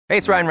Hey,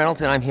 it's Ryan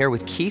Reynolds, and I'm here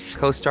with Keith,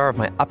 co-star of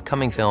my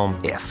upcoming film,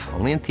 If,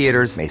 only in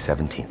theaters May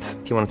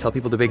 17th. Do you want to tell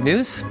people the big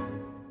news?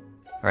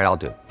 All right, I'll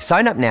do it.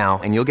 Sign up now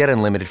and you'll get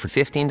unlimited for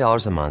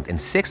 $15 a month and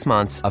 6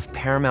 months of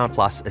Paramount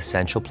Plus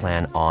Essential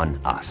Plan on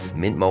us.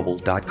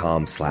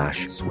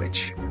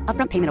 MintMobile.com/switch.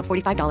 Upfront payment of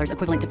 $45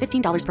 equivalent to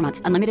 $15 per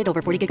month. Unlimited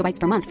over 40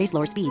 gigabytes per month. Face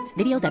lower speeds.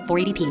 Videos at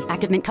 480p.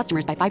 Active Mint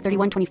customers by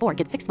 531.24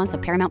 get 6 months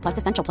of Paramount Plus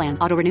Essential Plan.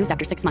 Auto renews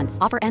after 6 months.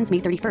 Offer ends May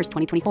 31st,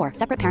 2024.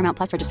 Separate Paramount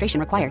Plus registration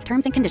required.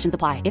 Terms and conditions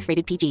apply if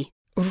rated PG.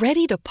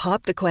 Ready to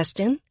pop the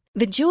question?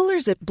 The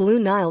jewelers at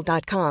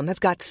BlueNile.com have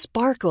got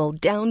sparkle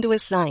down to a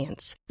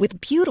science with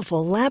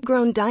beautiful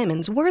lab-grown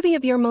diamonds worthy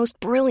of your most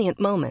brilliant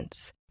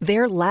moments.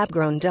 Their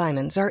lab-grown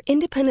diamonds are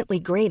independently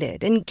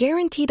graded and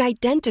guaranteed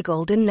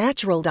identical to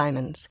natural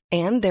diamonds,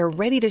 and they're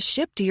ready to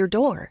ship to your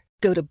door.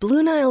 Go to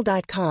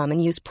BlueNile.com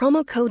and use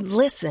promo code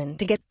LISTEN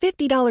to get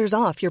 $50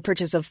 off your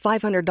purchase of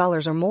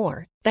 $500 or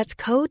more. That's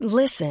code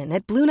LISTEN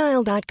at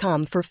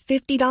BlueNile.com for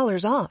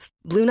 $50 off.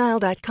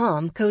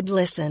 BlueNile.com, code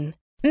LISTEN.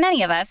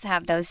 Many of us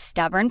have those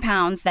stubborn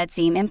pounds that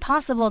seem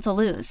impossible to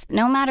lose,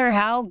 no matter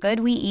how good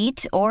we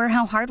eat or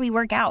how hard we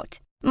work out.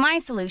 My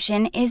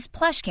solution is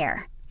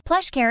PlushCare.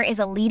 PlushCare is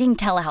a leading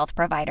telehealth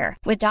provider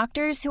with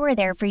doctors who are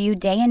there for you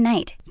day and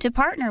night to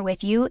partner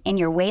with you in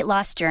your weight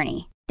loss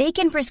journey. They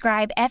can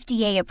prescribe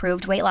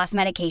FDA-approved weight loss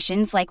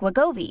medications like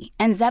Wegovy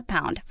and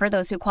Zepbound for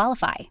those who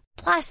qualify.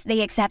 Plus,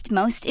 they accept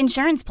most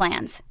insurance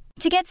plans.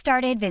 To get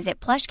started, visit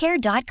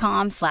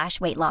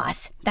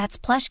plushcare.com/weightloss. That's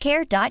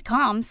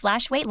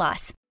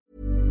plushcare.com/weightloss.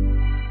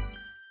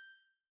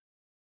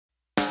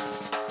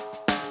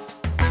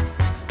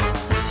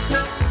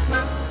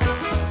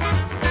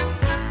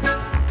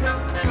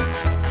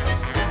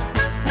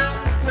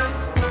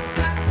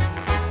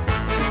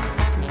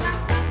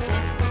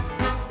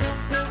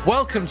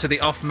 Welcome to the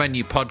Off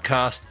Menu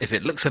podcast. If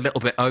it looks a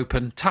little bit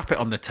open, tap it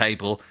on the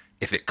table.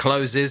 If it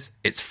closes,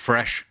 it's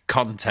fresh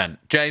content.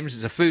 James,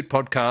 it's a food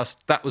podcast.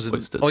 That was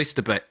an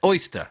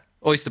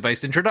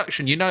oyster-based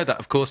introduction. You know that,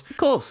 of course. Of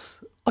course.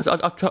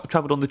 I've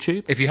travelled on the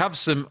tube. If you have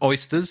some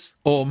oysters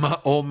or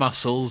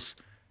mussels,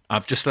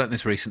 I've just learnt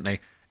this recently,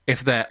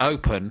 if they're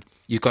open,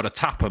 you've got to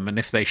tap them, and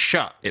if they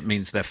shut, it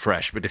means they're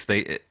fresh. But if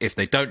they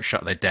don't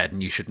shut, they're dead,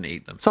 and you shouldn't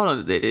eat them.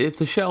 So if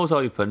the shell's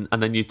open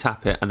and then you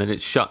tap it and then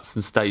it shuts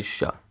and stays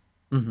shut,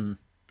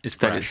 it's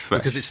fresh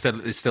because it's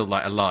still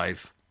like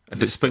alive. If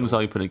it springs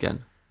open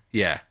again.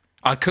 Yeah.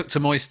 I cooked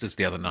some oysters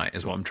the other night,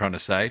 is what I'm trying to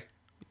say.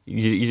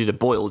 You did a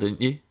boil, didn't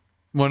you?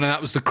 Well, no,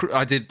 that was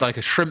I did like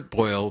a shrimp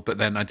boil, but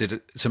then I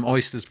did some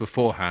oysters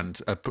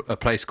beforehand. A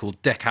place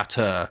called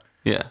Decatur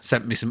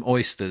sent me some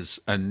oysters,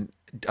 and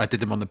I did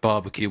them on the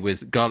barbecue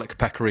with garlic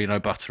pecorino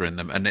butter in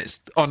them. And it's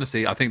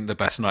honestly, I think, the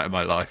best night of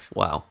my life.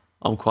 Wow.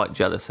 I'm quite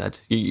jealous, Ed.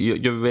 You're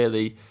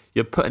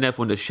putting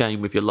everyone to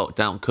shame with your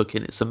lockdown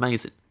cooking. It's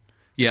amazing.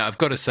 Yeah, I've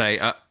got to say,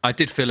 I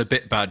did feel a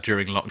bit bad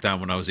during lockdown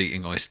when I was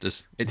eating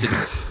oysters. It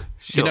didn't.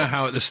 Sure. You know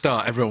how at the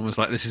start everyone was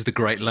like, "This is the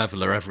great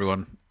leveler."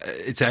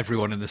 It's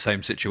everyone in the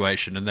same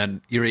situation, and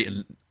then you're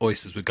eating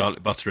oysters with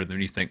garlic butter in them,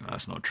 and you think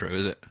that's not true,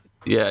 is it?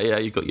 Yeah.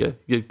 You got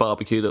your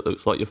barbecue that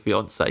looks like your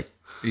fiance.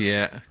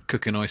 Yeah,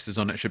 cooking oysters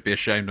on it, should be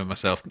ashamed of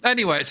myself.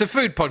 Anyway, it's a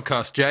food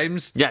podcast,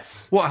 James.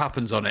 Yes. What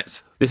happens on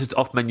it? This is the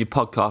Off Menu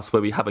podcast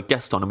where we have a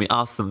guest on and we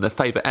ask them their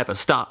favourite ever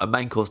starter,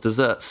 main course,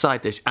 dessert,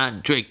 side dish,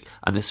 and drink.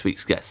 And this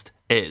week's guest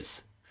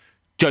is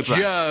Joe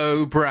Brand.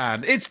 Joe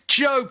Brand. It's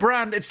Joe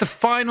Brand. It's the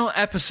final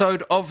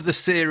episode of the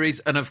series.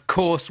 And of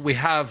course, we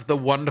have the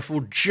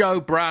wonderful Joe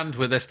Brand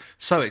with us.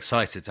 So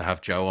excited to have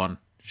Joe on.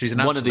 She's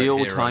an one of the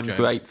all-time hero,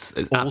 greats.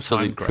 It's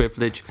absolute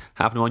privilege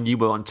having her on. You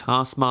were on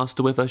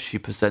Taskmaster with her. She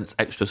presents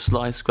Extra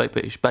Slice, Great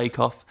British Bake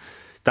Off.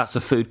 That's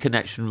a food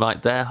connection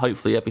right there.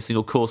 Hopefully every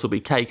single course will be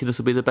cake and this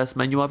will be the best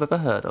menu I've ever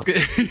heard of.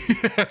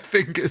 Yeah,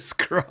 fingers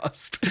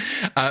crossed.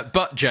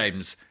 But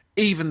James,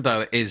 even though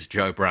it is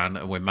Joe Brand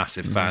and we're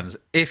massive fans,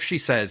 if she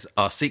says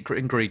our secret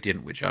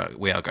ingredient, which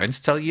we are going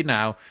to tell you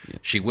now,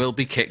 she will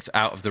be kicked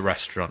out of the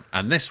restaurant.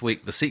 And this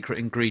week, the secret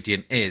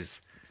ingredient is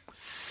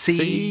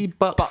sea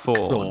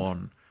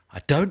buckthorn. I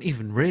don't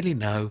even really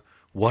know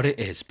what it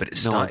is, but it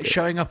started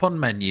showing up on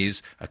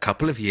menus a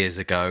couple of years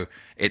ago.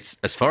 It's,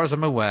 as far as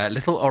I'm aware,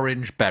 little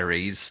orange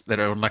berries that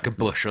are on like a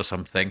bush or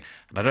something,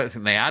 and I don't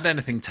think they add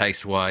anything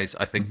taste-wise.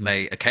 I think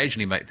they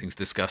occasionally make things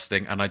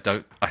disgusting, and I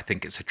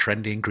think it's a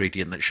trendy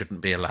ingredient that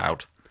shouldn't be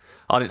allowed.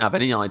 I didn't have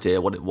any idea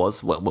what it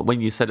was.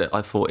 When you said it,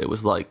 I thought it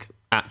was like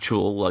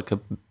a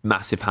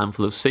massive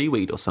handful of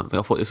seaweed or something.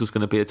 I thought this was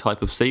going to be a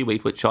type of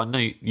seaweed, which I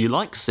know you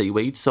like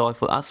seaweed, so I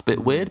thought that's a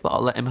bit weird, but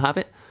I'll let him have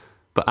it.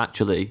 But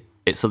actually,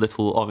 it's a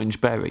little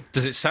orange berry.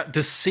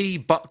 Does sea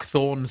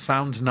buckthorn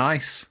sound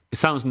nice? It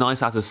sounds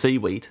nice as a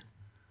seaweed.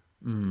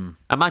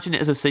 Imagine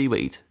it as a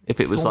seaweed. If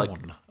it was like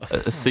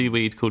a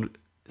seaweed called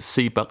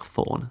sea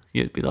buckthorn,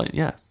 you'd be like,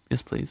 yeah,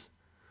 yes, please.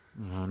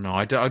 Oh, no,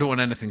 I don't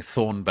want anything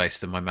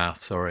thorn-based in my mouth,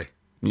 sorry.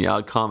 Yeah,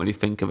 I can't really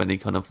think of any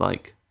kind of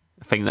like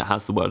thing that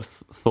has the word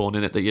thorn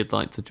in it that you'd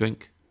like to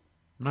drink.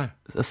 No.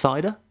 A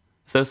cider?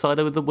 Is there a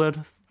cider with the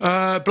word?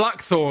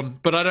 Blackthorn,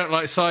 but I don't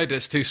like cider.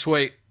 It's too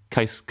sweet.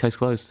 Case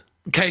closed.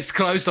 Case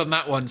closed on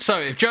that one. So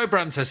if Jo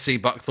Brand says see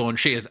Buckthorn,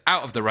 she is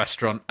out of the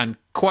restaurant. And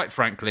quite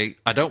frankly,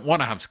 I don't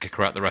want to have to kick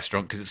her out of the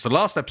restaurant because it's the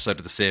last episode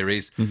of the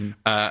series.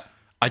 I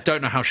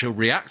don't know how she'll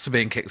react to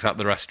being kicked out of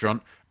the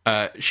restaurant.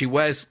 She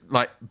wears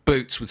like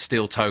boots with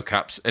steel toe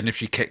caps, and if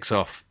she kicks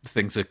off,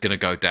 things are going to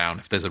go down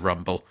if there's a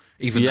rumble.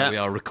 Even though we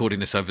are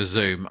recording this over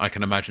Zoom, I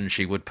can imagine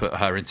she would put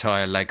her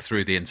entire leg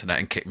through the internet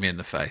and kick me in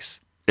the face.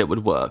 It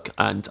would work,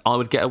 and I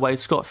would get away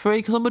scot-free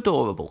because I'm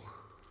adorable.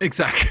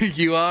 Exactly.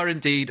 You are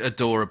indeed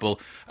adorable.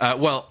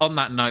 Well, on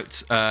that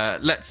note,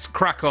 let's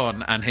crack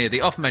on and hear the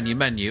off-menu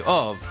menu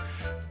of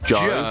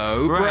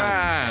Jo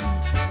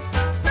Brand.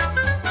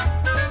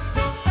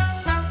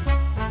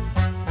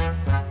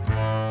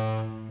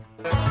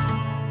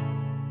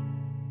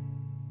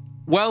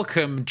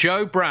 Welcome,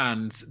 Jo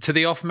Brand, to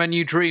the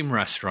off-menu dream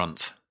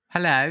restaurant.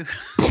 Hello.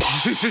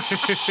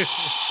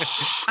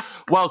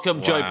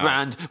 Welcome, Jo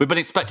Brand. We've been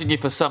expecting you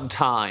for some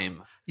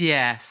time.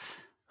 Yes.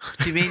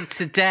 Do you mean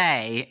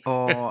today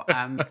or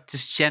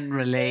just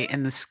generally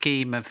in the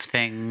scheme of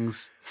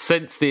things?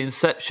 Since the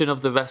inception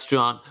of the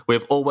restaurant, we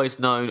have always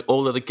known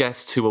all of the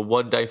guests who will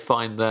one day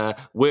find their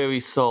weary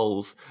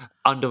souls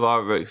under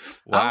our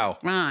roof. Wow.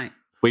 Oh, right.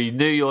 We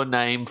knew your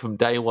name from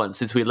day one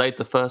since we laid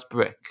the first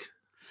brick.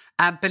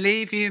 And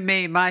believe you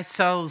me, my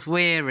soul's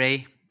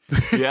weary.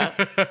 Yeah?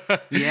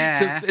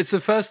 Yeah. It's the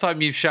first time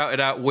you've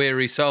shouted out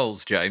weary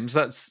souls, James.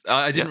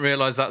 I didn't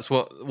realise that's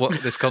what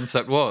this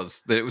concept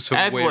was, that it was for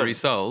weary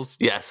souls.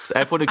 Yes,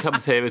 everyone who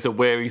comes here is a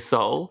weary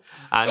soul,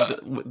 and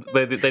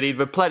they need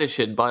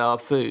replenishing by our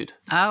food.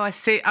 Oh, I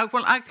see.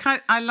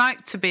 I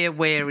like to be a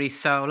weary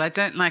soul. I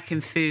don't like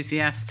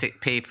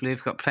enthusiastic people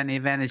who've got plenty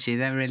of energy.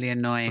 They're really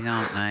annoying,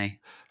 aren't they?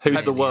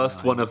 Who's the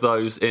worst one of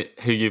those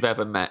who you've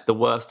ever met? The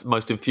worst,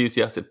 most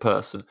enthusiastic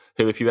person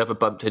who, if you ever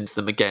bumped into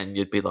them again,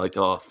 you'd be like,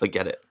 oh,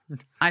 forget it.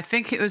 I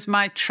think it was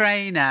my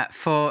trainer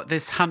for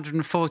this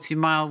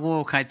 140-mile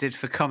walk I did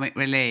for Comic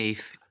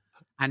Relief.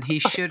 And he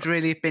should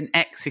really have been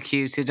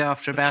executed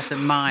after about a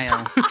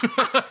mile.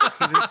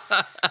 He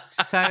was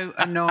so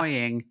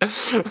annoying.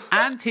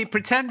 And he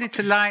pretended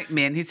to like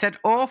me, and he said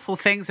awful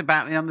things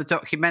about me on the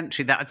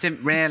documentary that I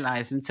didn't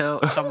realise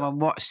until someone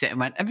watched it and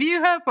went, have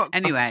you heard what?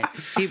 Anyway,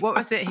 what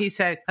was it? He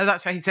said, oh,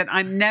 that's right. He said,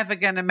 I'm never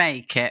going to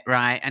make it,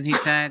 right? And he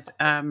said,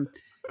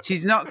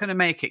 she's not going to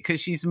make it because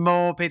she's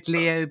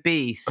morbidly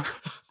obese.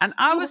 And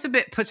I was a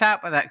bit put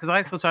out by that because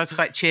I thought I was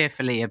quite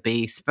cheerfully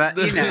obese. But,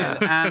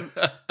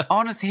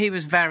 honestly, he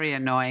was very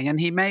annoying. And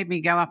he made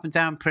me go up and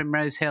down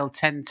Primrose Hill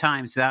 10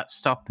 times without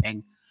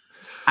stopping.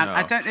 And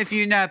I don't know if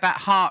you know about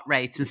heart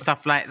rate and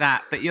stuff like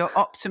that, but your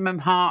optimum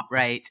heart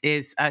rate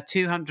is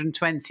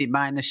 220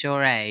 minus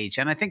your age.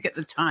 And I think at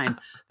the time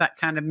that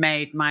kind of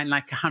made mine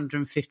like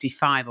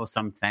 155 or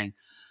something.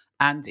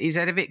 And he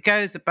said, if it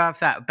goes above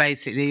that,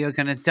 basically, you're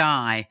going to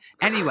die.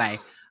 Anyway,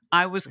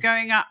 I was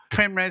going up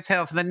Primrose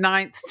Hill for the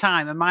 9th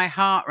time, and my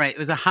heart rate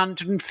was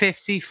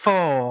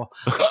 154.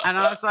 And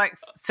I was like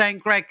saying,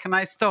 Greg, can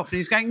I stop? And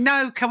he's going,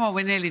 no, come on,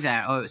 we're nearly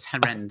there. Oh, it was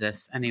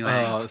horrendous.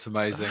 Anyway. Oh, that's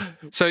amazing.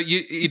 So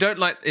you don't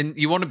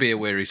you want to be a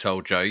weary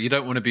soul, Jo. You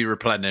don't want to be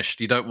replenished.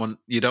 You don't want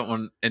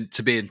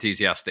to be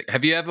enthusiastic.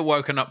 Have you ever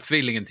woken up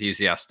feeling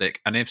enthusiastic?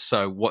 And if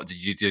so, what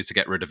did you do to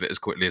get rid of it as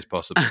quickly as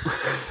possible?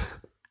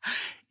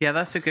 Yeah,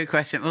 that's a good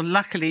question. Well,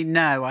 luckily,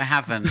 no, I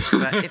haven't.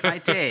 But if I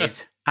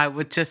did, I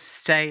would just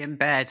stay in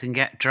bed and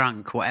get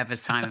drunk, whatever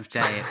time of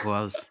day it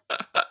was.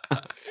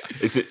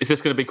 Is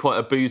this going to be quite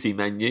a boozy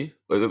menu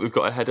that we've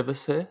got ahead of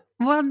us here?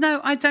 Well,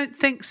 no, I don't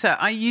think so.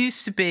 I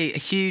used to be a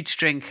huge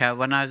drinker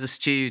when I was a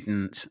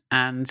student,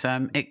 and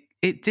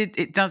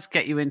it does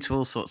get you into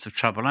all sorts of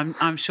trouble.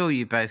 I'm sure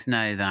you both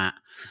know that.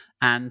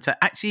 And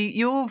actually,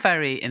 you're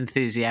very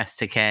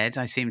enthusiastic, Ed.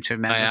 I seem to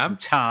remember. I am. From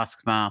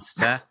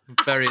Taskmaster.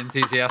 Very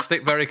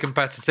enthusiastic, very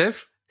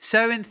competitive.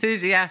 So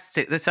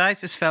enthusiastic that I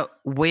just felt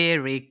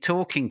weary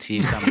talking to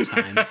you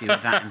sometimes. You were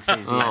that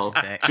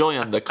enthusiastic. Oh,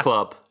 join the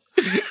club.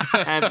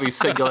 Every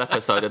single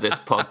episode of this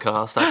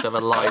podcast, I have to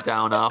have a lie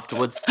down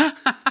afterwards.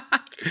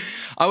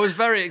 I was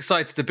very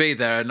excited to be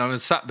there, and I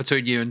was sat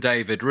between you and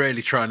David,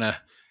 really trying to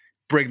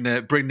bring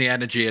the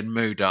energy and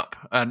mood up.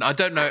 And I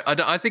don't know.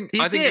 I think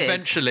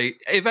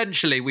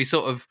eventually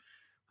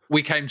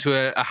we came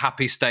to a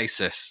happy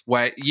stasis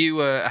where you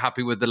were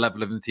happy with the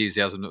level of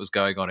enthusiasm that was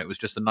going on. It was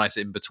just a nice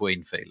in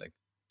between feeling.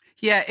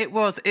 Yeah, it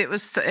was. It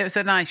was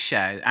a nice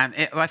show, and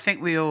I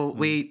think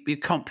we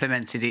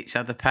complimented each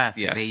other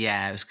perfectly. Yes.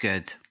 Yeah, it was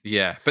good.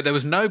 Yeah, but there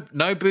was no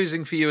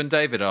boozing for you and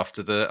David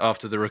after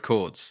the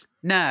records.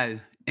 No,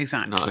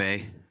 exactly.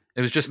 No. It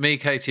was just me,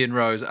 Katie, and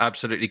Rose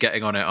absolutely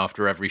getting on it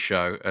after every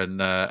show,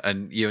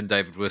 and you and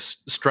David were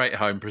straight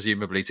home,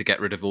 presumably to get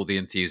rid of all the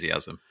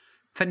enthusiasm.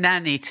 For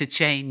Nanny to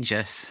change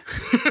us.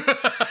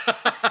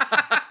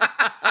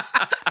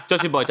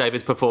 Judging by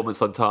David's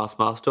performance on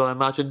Taskmaster, I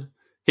imagine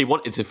he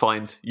wanted to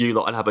find you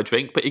lot and have a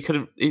drink, but he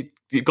couldn't.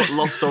 He got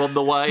lost on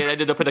the way and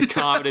ended up in a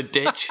car in a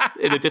ditch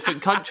in a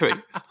different country.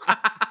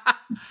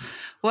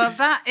 Well,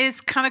 that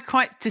is kind of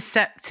quite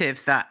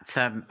deceptive, that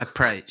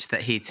approach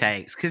that he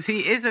takes, because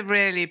he is a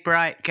really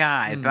bright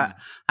guy. But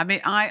I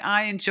mean,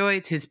 I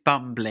enjoyed his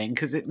bumbling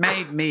because it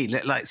made me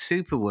look like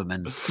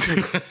Superwoman.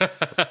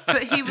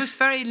 But he was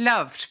very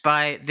loved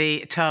by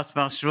the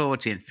Taskmaster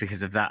audience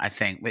because of that, I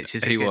think, which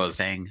is a good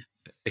thing.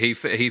 He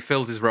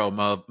filled his role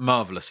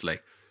marvellously.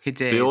 He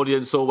did. The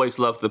audience always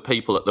love the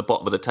people at the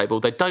bottom of the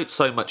table. They don't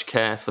so much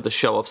care for the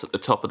show-offs at the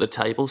top of the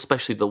table,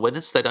 especially the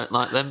winners. They don't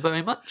like them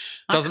very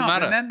much. Doesn't matter. I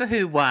can't remember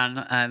who won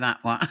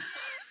that one.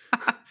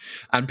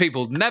 And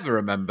people never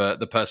remember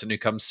the person who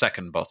comes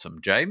second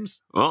bottom,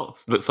 James. Well,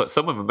 looks like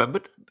someone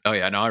remembered. Oh,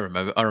 yeah, no,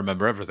 I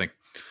remember everything.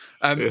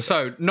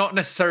 So not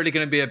necessarily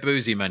going to be a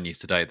boozy menu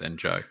today then,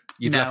 Joe.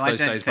 You've left those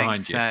days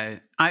behind you.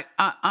 I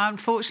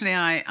unfortunately,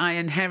 I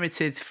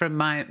inherited from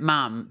my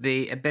mum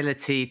the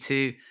ability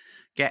to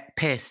get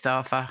pissed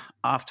after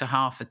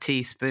half a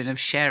teaspoon of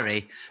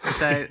sherry.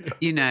 So,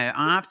 I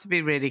have to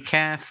be really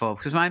careful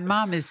because my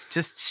mum is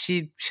just,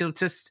 she'll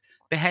just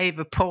behave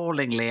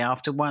appallingly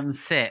after one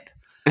sip.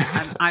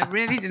 And I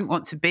really didn't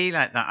want to be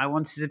like that. I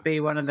wanted to be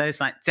one of those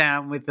like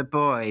down with the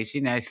boys,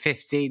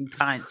 15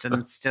 pints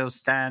and still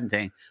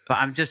standing. But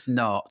I'm just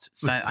not.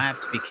 So I have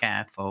to be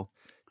careful.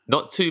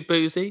 Not too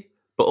boozy,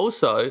 but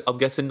also, I'm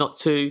guessing, not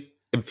too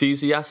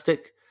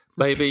enthusiastic.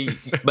 Maybe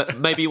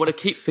you want to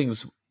keep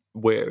things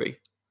weary.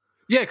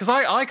 Yeah, because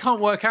I can't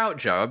work out,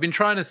 Joe. I've been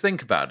trying to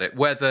think about it,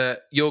 whether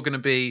you're going to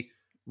be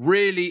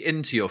really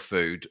into your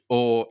food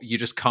or you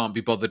just can't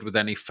be bothered with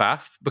any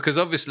faff. Because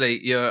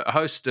obviously you're a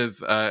host of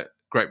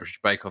Great British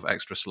Bake Off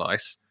Extra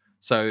Slice.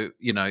 So,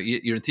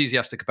 you're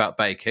enthusiastic about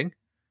baking.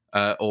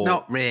 Or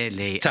not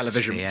really.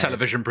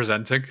 Television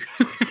presenting.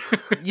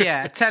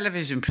 Yeah,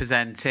 television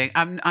presenting.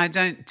 I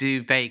don't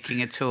do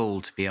baking at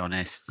all, to be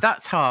honest.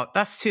 That's hard.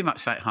 That's too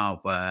much like hard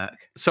work.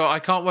 So I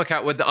can't work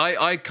out whether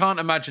I can't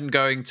imagine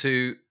going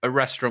to a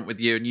restaurant with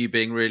you and you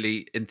being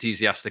really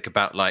enthusiastic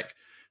about like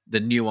the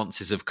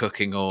nuances of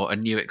cooking or a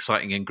new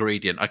exciting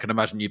ingredient. I can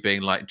imagine you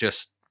being like,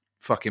 just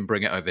fucking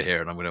bring it over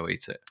here and I'm going to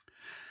eat it.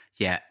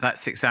 Yeah,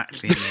 that's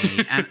exactly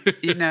me. And,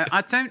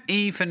 I don't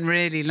even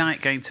really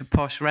like going to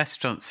posh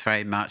restaurants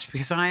very much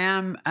because I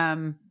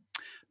am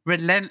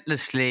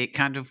relentlessly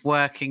kind of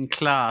working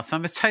class.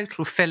 I'm a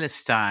total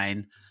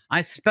Philistine.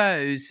 I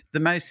suppose the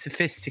most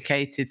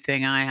sophisticated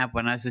thing I had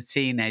when I was a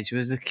teenager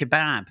was a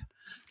kebab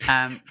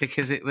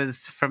because it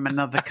was from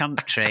another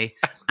country.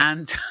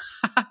 And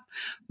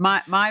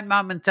my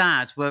mum and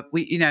dad were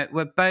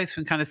both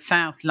from kind of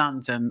South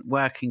London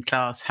working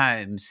class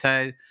homes.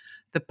 So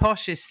the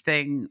poshest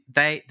thing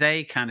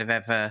they kind of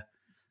ever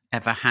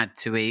had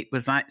to eat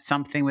was like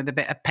something with a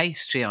bit of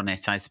pastry on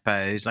it, I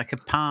suppose, like a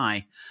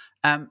pie.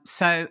 And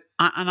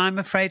I'm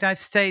afraid I've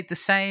stayed the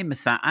same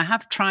as that. I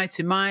have tried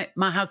to. My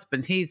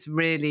husband, he's a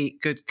really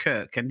good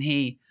cook, and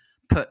he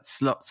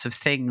puts lots of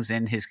things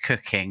in his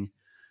cooking,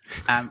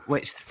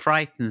 which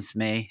frightens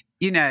me.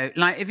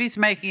 Like if he's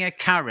making a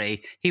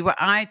curry,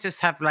 I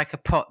just have like a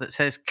pot that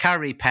says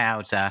curry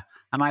powder,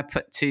 and I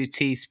put 2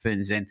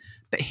 teaspoons in.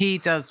 But he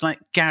does like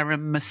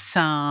garam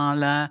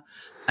masala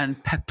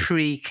and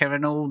paprika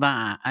and all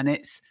that, and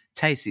it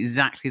tastes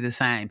exactly the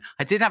same.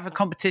 I did have a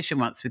competition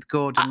once with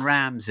Gordon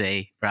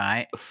Ramsay,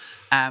 right?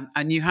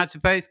 And you had to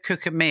both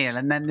cook a meal,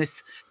 and then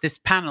this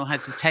panel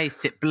had to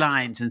taste it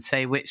blind and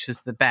say which was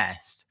the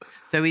best.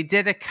 So we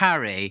did a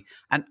curry,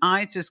 and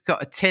I just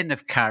got a tin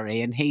of curry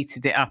and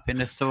heated it up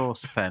in a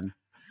saucepan.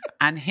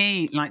 And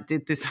he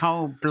did this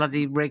whole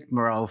bloody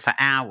rigmarole for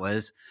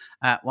hours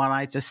while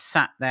I just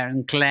sat there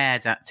and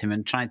glared at him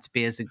and tried to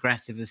be as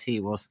aggressive as he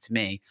was to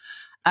me.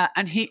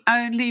 And he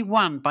only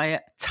won by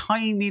a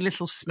tiny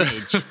little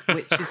smidge,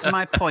 which is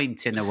my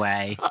point in a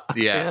way.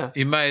 Yeah,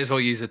 you may as well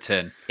use a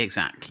tin.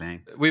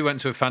 Exactly. We went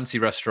to a fancy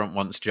restaurant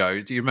once,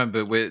 Joe. Do you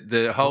remember with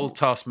the whole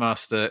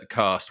Taskmaster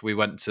cast? We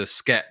went to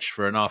Sketch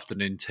for an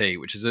afternoon tea,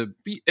 which is a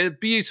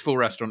beautiful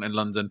restaurant in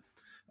London.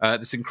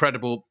 This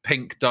incredible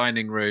pink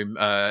dining room,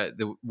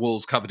 the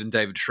walls covered in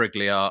David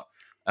Shrigley art.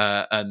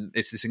 And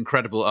it's this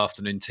incredible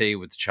afternoon tea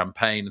with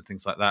champagne and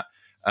things like that.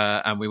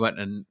 And we went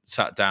and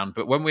sat down.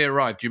 But when we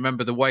arrived, do you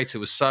remember the waiter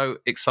was so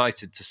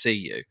excited to see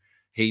you?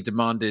 He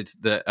demanded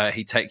that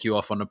he take you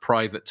off on a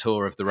private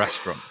tour of the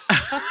restaurant.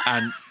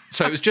 And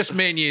so it was just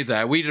me and you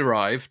there. We'd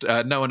arrived.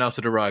 No one else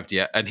had arrived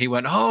yet. And he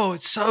went, "Oh,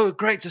 it's so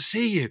great to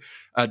see you."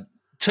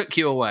 Took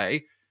you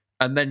away.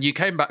 And then you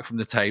came back from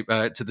the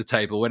to the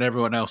table when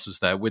everyone else was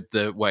there with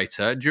the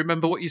waiter. Do you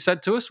remember what you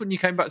said to us when you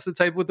came back to the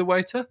table with the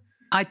waiter?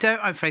 I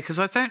don't, I'm afraid, because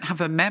I don't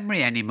have a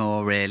memory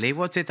anymore, really.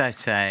 What did I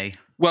say?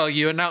 Well,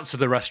 you announced to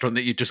the restaurant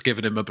that you'd just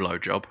given him a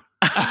blowjob.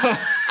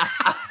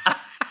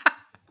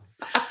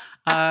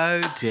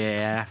 Oh,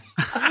 dear.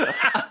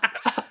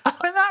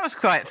 Well, that was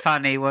quite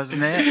funny,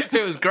 wasn't it?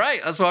 It was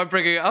great. That's why I'm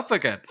bringing it up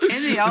again.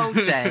 In the old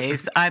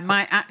days, I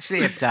might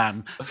actually have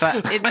done.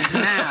 But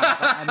now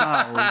that I'm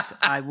old,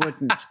 I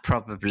wouldn't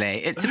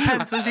probably. It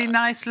depends. Was he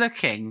nice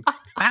looking?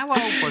 How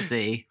old was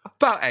he?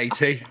 About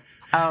 80.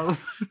 Oh,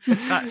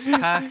 that's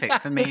perfect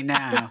for me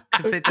now,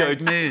 because they don't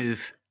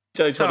move.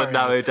 Joe's trying to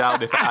narrow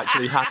down if it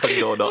actually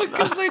happened or not.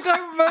 Because they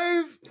don't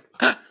move.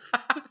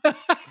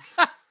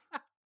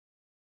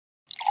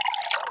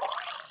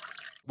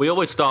 We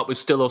always start with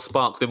still or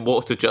sparkling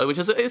water, Joe, which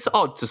is it's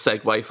odd to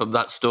segue from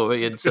that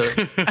story into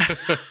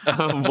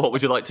what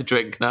would you like to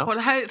drink now? Well,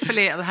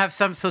 hopefully it'll have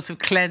some sort of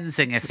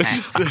cleansing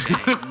effect,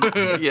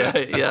 James.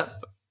 Yeah.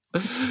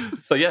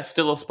 So yeah,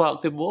 still or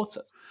sparkling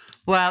water.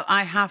 Well,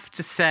 I have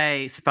to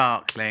say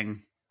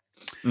sparkling.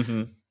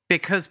 Mm-hmm.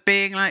 Because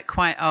being like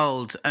quite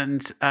old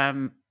and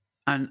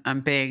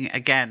being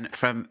again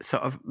from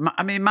sort of,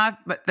 I mean,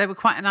 they were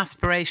quite an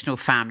aspirational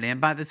family, and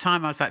by the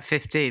time I was like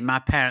 15, my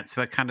parents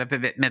were kind of a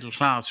bit middle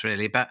class,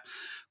 really. But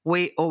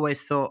we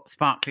always thought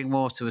sparkling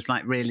water was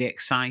like really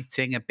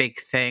exciting, a big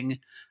thing.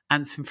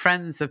 And some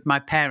friends of my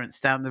parents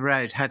down the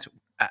road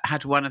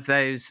had one of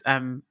those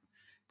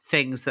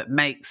things that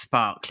make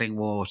sparkling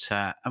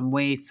water, and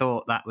we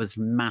thought that was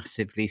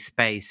massively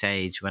space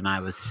age when I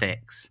was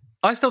 6.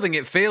 I still think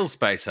it feels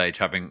space age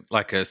having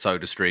like a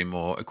Soda Stream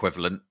or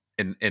equivalent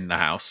in the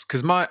house,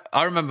 because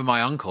I remember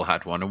my uncle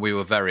had one and we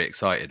were very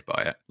excited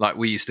by it. Like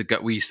we used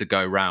to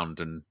go round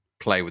and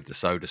play with the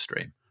Soda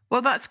Stream.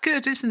 Well, that's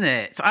good, isn't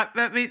it?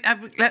 I mean,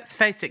 let's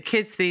face it,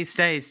 kids these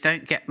days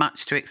don't get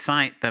much to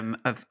excite them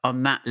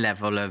on that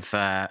level of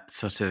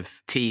sort of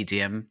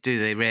tedium, do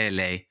they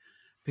really?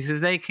 Because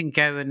they can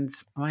go and,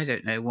 I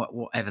don't know,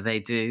 whatever they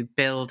do,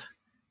 build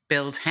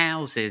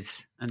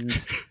houses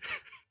and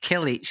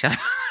kill each other.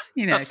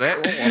 You know, that's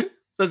it.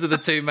 Those are the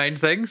two main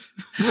things.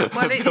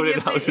 Well,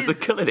 building houses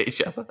and killing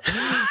each other.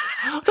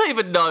 I don't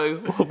even know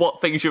what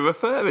things you're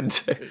referring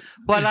to.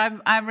 Well,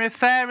 I'm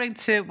referring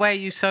to where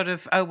you sort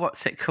of,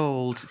 what's it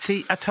called?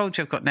 See, I told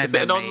you I've got no memory. Is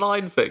it an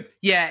online thing?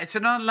 Yeah, it's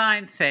an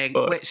online thing,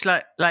 which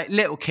like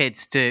little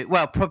kids do.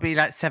 Well, probably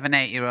like 7,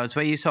 8-year-olds,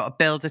 where you sort of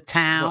build a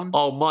town.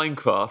 Oh,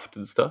 Minecraft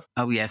and stuff.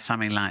 Oh, yeah,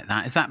 something like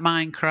that. Is that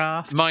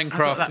Minecraft?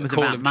 Minecraft that was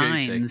and Call about of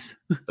mines.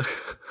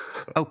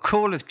 Oh,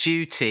 Call of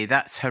Duty.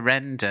 That's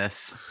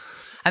horrendous.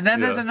 And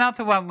then there's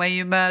another one where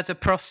you murder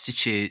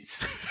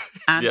prostitutes.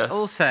 And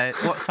also,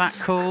 what's that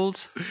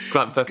called?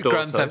 Grand Theft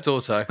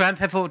Auto. Grand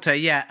Theft Auto,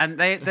 yeah. And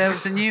there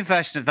was a new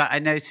version of that I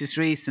noticed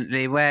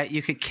recently where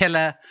you could kill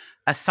a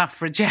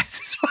suffragette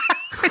as well.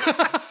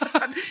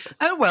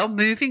 Oh, well,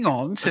 moving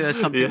on to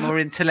something more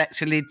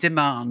intellectually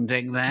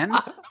demanding then.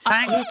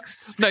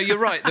 Thanks. No, you're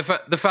right. The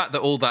fact that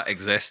all that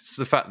exists,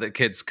 the fact that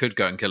kids could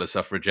go and kill a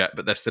suffragette,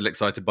 but they're still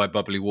excited by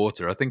bubbly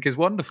water, I think is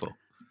wonderful.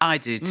 I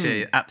do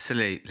too,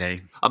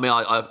 absolutely. I mean,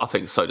 I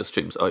think Soda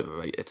Stream's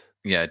overrated.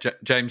 Yeah,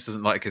 James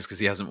doesn't like us because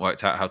he hasn't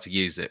worked out how to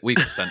use it. We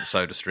got sent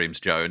Soda Streams,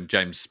 Joe, and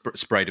James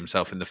sprayed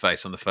himself in the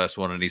face on the first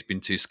one, and he's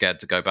been too scared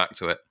to go back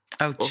to it.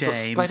 Oh,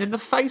 James. Sprayed in the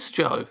face,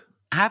 Joe.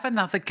 Have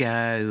another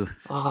go,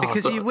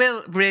 because you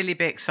will really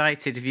be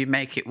excited if you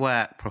make it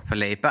work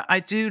properly. But I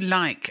do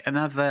like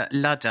another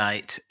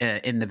Luddite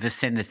in the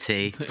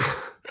vicinity,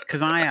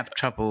 because I have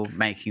trouble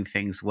making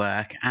things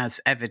work,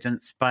 as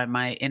evidenced by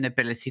my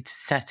inability to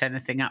set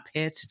anything up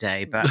here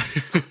today. But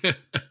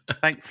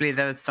thankfully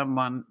there was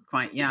someone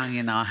quite young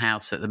in our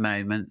house at the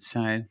moment,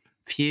 so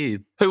phew.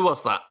 Who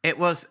was that? It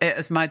was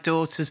my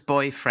daughter's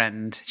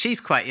boyfriend.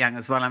 She's quite young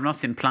as well. I'm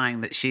not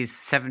implying that she's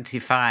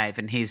 75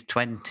 and he's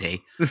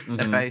 20.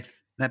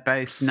 They're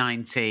both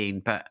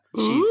 19, but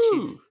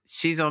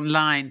she's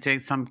online doing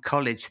some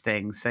college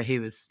thing. So he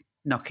was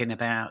knocking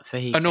about.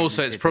 And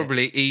also, it's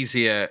probably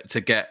easier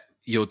to get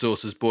your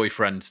daughter's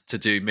boyfriend to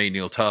do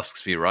menial tasks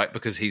for you, right?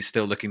 Because he's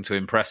still looking to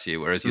impress you,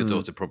 whereas your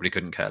daughter probably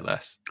couldn't care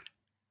less.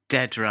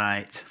 Dead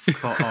right,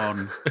 spot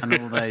on, and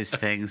all those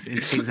things.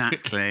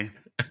 Exactly.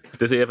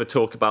 Does he ever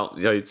talk about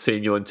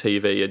seeing you on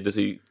TV, and does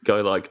he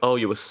go like, "Oh,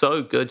 you were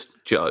so good,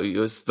 Joe. You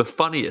was the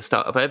funniest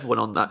out of everyone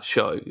on that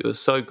show. You were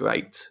so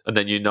great." And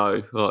then he's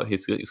going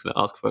to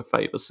ask for a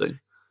favour soon.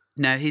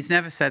 No, he's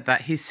never said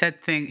that. He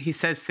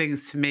says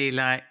things to me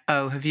like,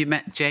 "Oh, have you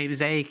met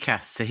James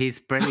Acaster? He's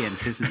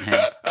brilliant, isn't he?"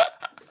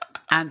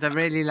 And I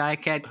really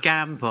like Ed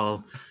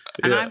Gamble.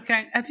 And I'm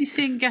going, "Have you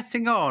seen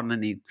Getting On?"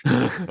 And he,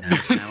 no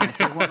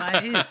idea what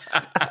that is.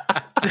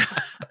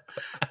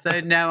 So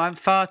no, I'm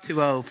far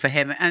too old for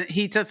him. And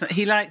he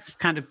likes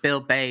kind of Bill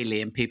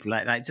Bailey and people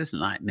like that. He doesn't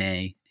like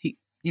me.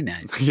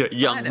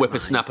 Young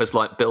whippersnappers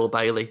like Bill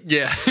Bailey.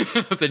 Yeah,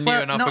 the new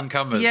and up and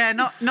comers. Yeah,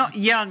 not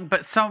young,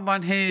 but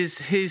someone who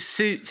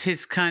suits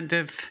his kind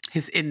of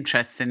his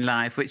interests in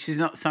life, which is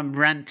not some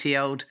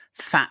ranty old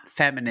fat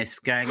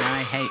feminist going,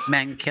 "I hate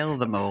men, kill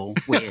them all."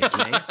 Weirdly,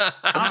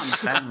 can't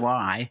understand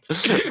why.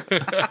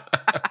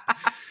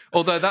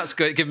 Although that's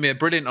given me a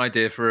brilliant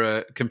idea for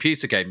a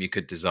computer game you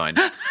could design.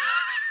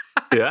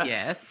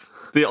 Yes.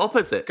 The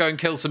opposite. Go and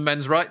kill some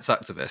men's rights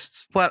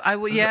activists. Well,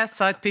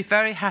 I'd be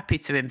very happy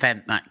to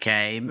invent that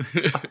game.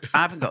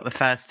 I haven't got the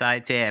first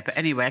idea. But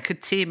anyway, I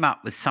could team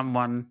up with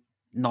someone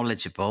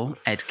knowledgeable,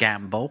 Ed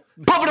Gamble.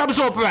 Poppadoms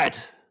or bread?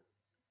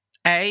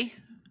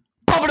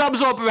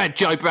 Poppadoms or bread,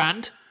 Joe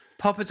Brand?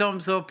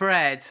 Poppadoms or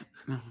bread?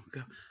 Oh,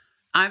 God.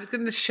 I'm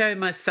going to show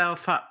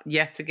myself up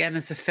yet again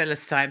as a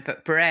Philistine,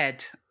 but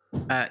bread,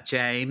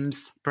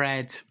 James,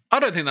 bread. I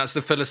don't think that's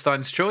the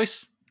Philistine's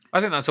choice. I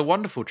think that's a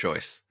wonderful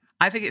choice.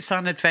 I think it's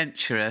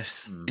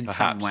unadventurous in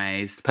some perhaps.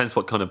 ways. Depends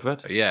what kind of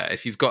bread. Yeah,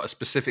 if you've got a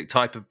specific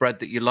type of bread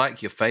that you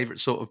like, your favourite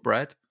sort of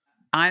bread.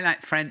 I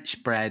like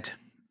French bread,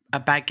 a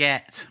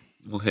baguette.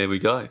 Well, here we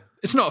go.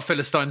 It's not a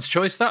Philistine's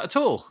choice, that at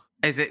all.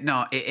 Is it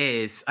not? It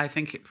is. I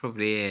think it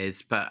probably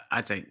is, but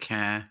I don't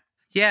care.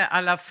 Yeah,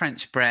 I love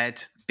French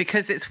bread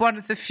because it's one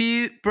of the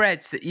few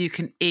breads that you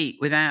can eat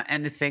without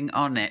anything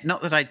on it.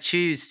 Not that I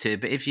choose to,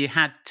 but if you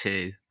had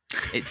to,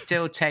 it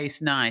still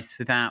tastes nice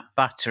without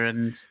butter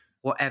and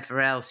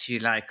whatever else you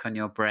like on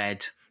your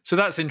bread. So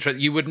that's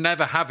interesting. You would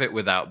never have it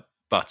without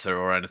butter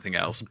or anything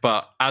else,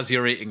 but as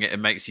you're eating it, it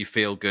makes you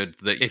feel good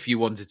that if you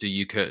wanted to,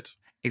 you could.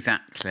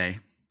 Exactly.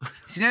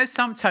 You know,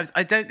 sometimes,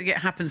 I don't think it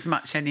happens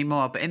much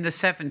anymore, but in the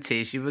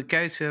 70s, you would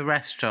go to a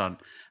restaurant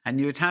and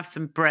you would have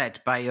some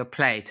bread by your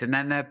plate, and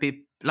then there'd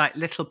be like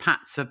little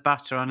pats of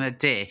butter on a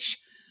dish,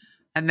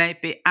 and they'd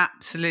be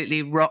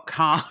absolutely rock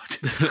hard.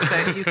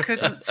 So you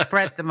couldn't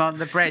spread them on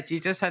the bread. You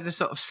just had to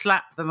sort of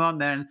slap them on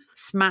there and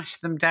smash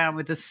them down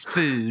with a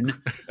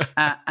spoon,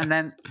 and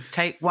then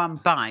take one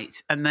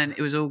bite, and then it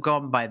was all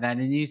gone by then,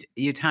 and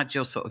you'd had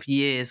your sort of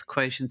year's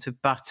quotient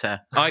of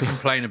butter. I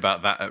complain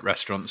about that at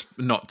restaurants,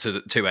 not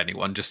to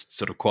anyone, just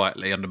sort of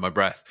quietly under my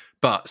breath.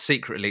 But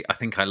secretly, I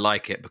think I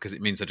like it because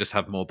it means I just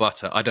have more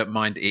butter. I don't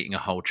mind eating a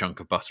whole chunk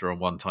of butter on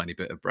one tiny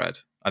bit of bread.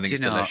 I think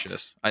it's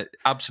delicious.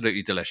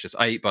 Absolutely delicious.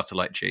 I eat butter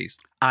like cheese.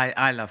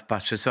 I love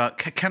butter as well.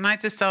 Can I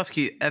just ask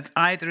you, have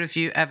either of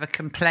you ever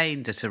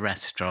complained at a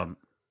restaurant?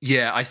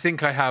 Yeah, I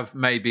think I have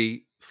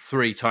maybe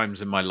 3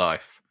 times in my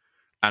life.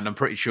 And I'm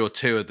pretty sure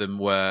 2 of them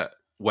were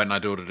when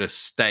I'd ordered a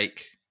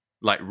steak,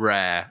 like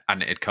rare,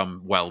 and it had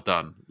come well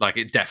done. Like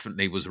it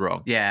definitely was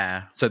wrong.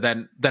 Yeah. So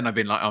then I've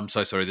been like, I'm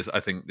so sorry. I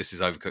think this is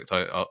overcooked.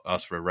 I'll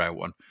ask for a rare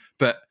one.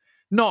 But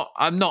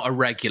I'm not a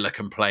regular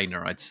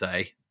complainer, I'd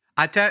say.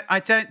 I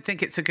don't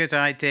think it's a good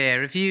idea.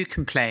 Have you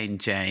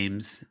complained,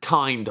 James?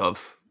 Kind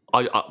of.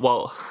 I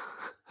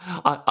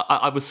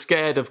was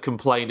scared of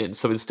complaining,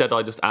 so instead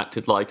I just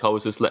acted like I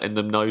was just letting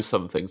them know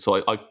something.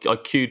 So I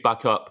queued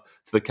back up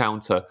to the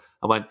counter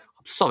and went,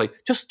 "I'm sorry,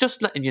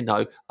 just letting you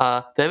know,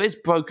 there is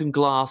broken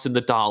glass in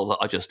the dal that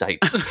I just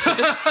ate.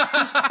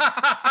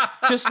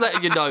 just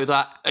letting you know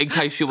that in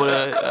case you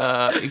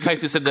in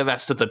case it's in the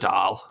rest of the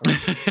dal."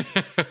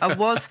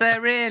 Was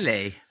there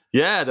really?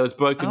 Yeah, there was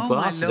broken Oh,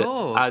 glass my in it,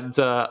 Lord. and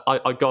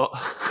I got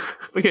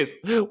because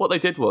what they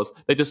did was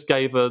they just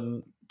gave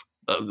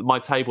my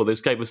table. They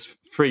just gave us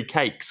free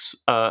cakes,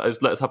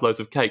 let us have loads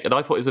of cake, and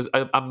I thought it was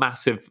a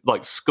massive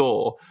like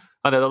score.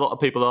 And then a lot of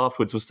people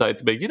afterwards were saying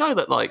to me, you know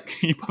that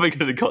like you probably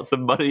could have got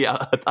some money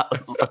out of that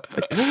or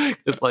something.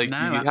 It's like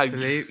No, you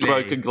absolutely. had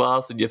broken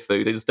glass in your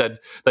food. Instead,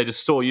 they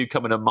just saw you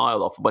coming a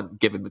mile off and went,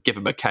 give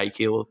him a cake.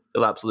 He'll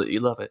absolutely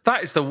love it.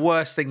 That is the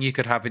worst thing you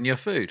could have in your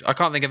food. I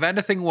can't think of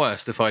anything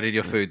worse to find in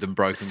your food than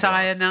broken glass.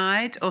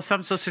 Cyanide or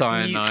some sort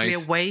of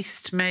nuclear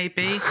waste,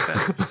 maybe.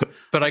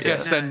 But I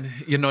guess then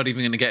you're not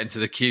even going to get into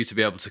the queue to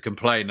be able to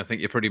complain. I think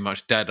you're pretty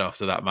much dead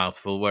after that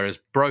mouthful. Whereas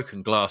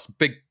broken glass,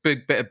 big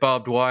bit of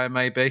barbed wire,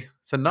 maybe.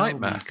 It's a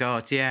nightmare. Oh my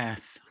God,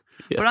 yes.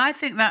 Yeah. But I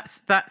think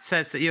that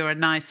says that you're a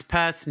nice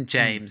person,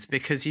 James,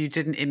 because you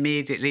didn't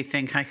immediately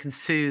think I can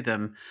sue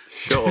them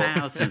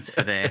thousands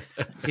for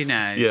this, you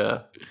know.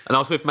 Yeah. And I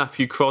was with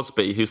Matthew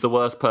Crosby, who's the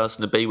worst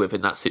person to be with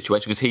in that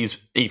situation because he's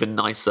even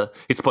nicer.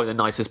 He's probably the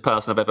nicest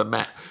person I've ever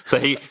met. So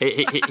he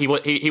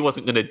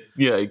wasn't going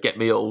to get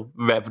me all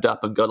revved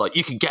up and go like,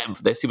 you can get him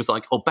for this. He was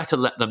like, oh, better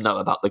let them know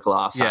about the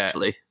glass,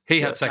 actually.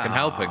 He had second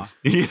helpings.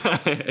 Yeah.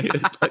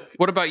 It's like,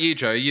 What about you,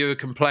 Joe? Are you a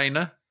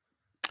complainer?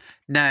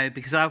 No,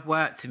 because I've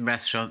worked in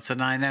restaurants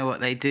and I know what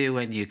they do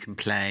when you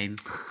complain.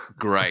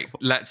 Great.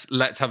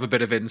 Let's have a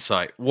bit of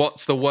insight.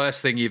 What's the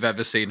worst thing you've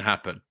ever seen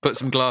happen? Put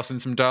some glass in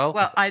some dal?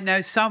 Well, I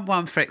know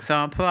someone, for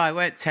example, I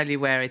won't tell you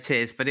where it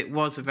is, but it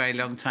was a very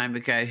long time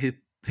ago,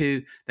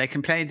 who they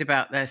complained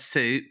about their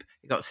soup.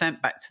 It got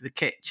sent back to the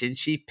kitchen.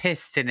 She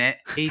pissed in it,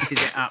 heated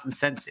it up and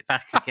sent it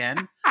back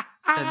again.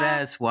 So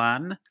there's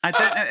one. I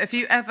don't know. Have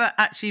you ever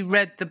actually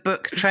read the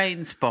book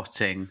Train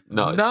Spotting?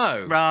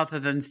 no. Rather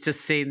than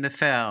just seen the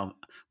film?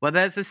 Well,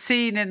 there's a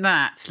scene in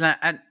that,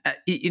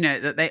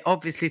 that they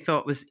obviously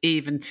thought was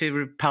even too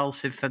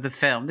repulsive for the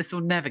film. This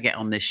will never get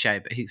on this show,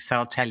 so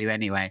I'll tell you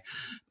anyway.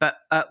 But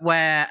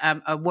where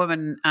a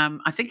woman,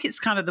 I think it's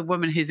kind of the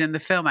woman who's in the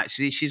film,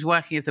 actually, she's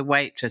working as a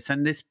waitress,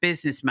 and this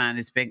businessman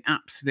is being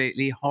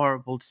absolutely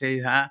horrible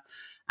to her,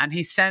 and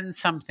he sends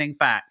something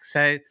back.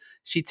 So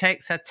she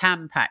takes her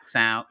Tampax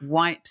out,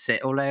 wipes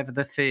it all over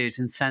the food,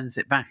 and sends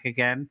it back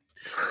again.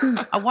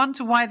 I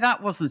wonder why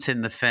that wasn't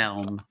in the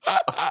film.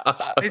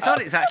 It's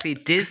not exactly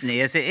Disney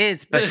as it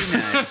is, but you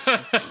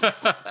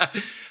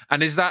know.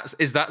 And is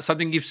that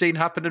something you've seen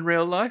happen in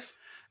real life?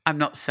 I'm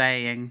not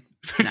saying.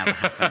 No,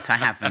 I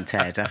haven't,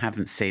 Ed. I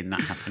haven't seen that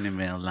happen in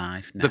real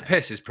life. No. The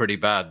piss is pretty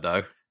bad,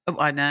 though. Oh,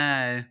 I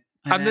know.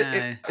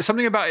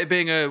 Something about it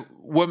being a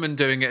woman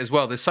doing it as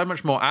well. There's so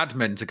much more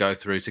admin to go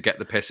through to get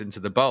the piss into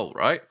the bowl,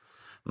 right?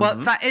 Well,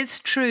 that is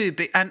true.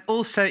 And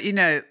also,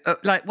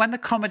 like when the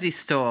Comedy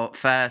Store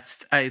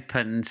first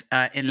opened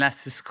in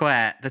Leicester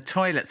Square, the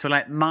toilets were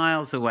like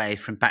miles away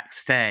from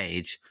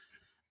backstage.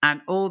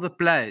 and all the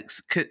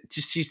blokes could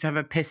just used to have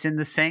a piss in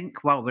the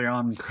sink while we're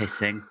on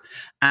pissing.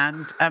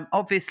 And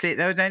obviously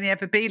there would only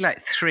ever be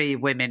like 3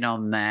 women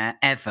on there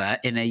ever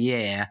in a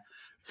year.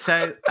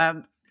 So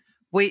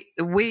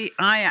I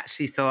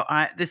actually thought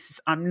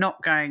I'm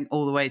not going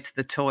all the way to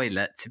the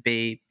toilet to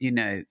be,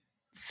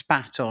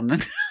 spat on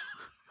and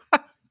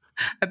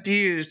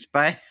abused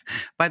by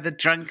the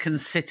drunken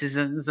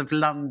citizens of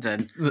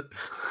London.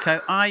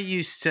 So I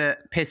used to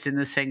piss in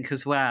the sink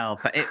as well,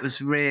 but it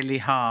was really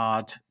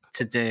hard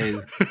to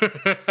do.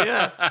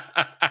 Yeah.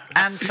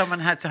 And someone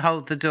had to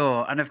hold the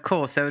door. And of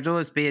course, there would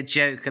always be a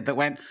joker that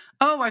went,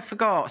 "Oh, I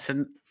forgot,"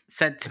 and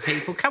said to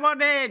people, "Come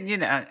on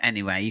in."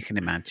 Anyway, you can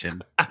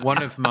imagine.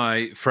 One of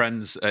my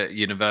friends at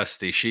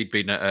university, she'd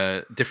been at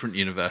a different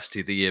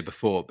university the year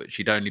before, but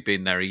she'd only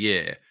been there a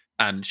year.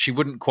 And she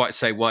wouldn't quite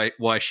say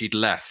why she'd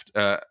left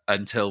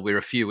until we were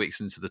a few weeks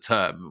into the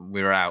term.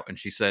 We were out, and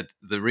she said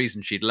the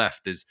reason she'd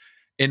left is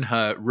in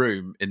her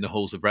room in the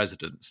halls of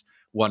residence.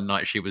 One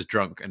night she was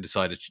drunk and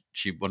decided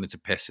she wanted to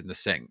piss in the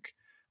sink.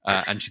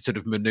 And she sort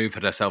of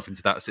manoeuvred herself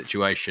into that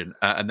situation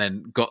and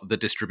then got the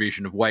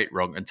distribution of weight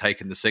wrong and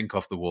taken the sink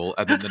off the wall,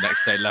 and then the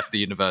next day left the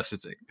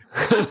university.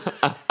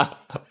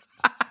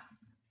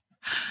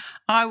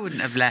 I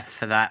wouldn't have left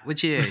for that,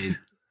 would you?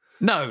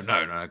 No,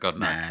 God,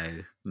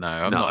 no. No,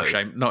 I'm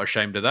not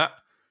ashamed of that.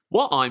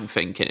 What I'm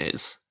thinking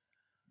is,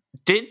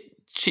 did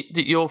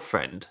your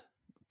friend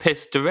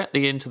piss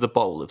directly into the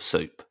bowl of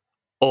soup?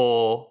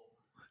 Or,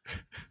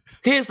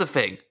 here's the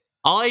thing,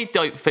 I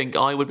don't think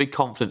I would be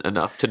confident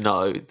enough to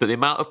know that the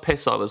amount of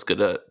piss I was going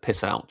to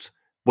piss out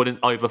wouldn't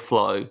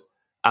overflow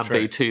and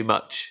be too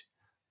much.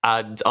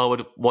 And I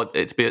would want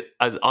it to be,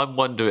 I'm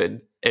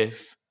wondering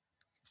if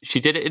she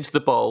did it into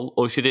the bowl,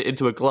 or she did it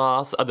into a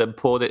glass and then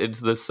poured it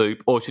into the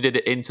soup, or she did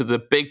it into the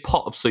big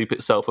pot of soup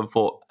itself and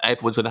thought,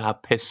 everyone's going to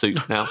have piss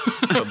soup now.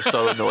 I'm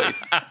so annoyed.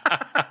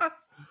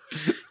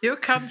 You're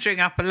conjuring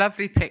up a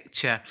lovely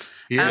picture.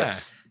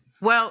 Yes.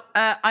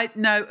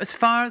 As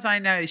far as I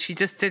know, she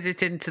just did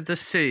it into the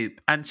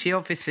soup, and she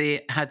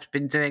obviously had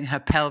been doing her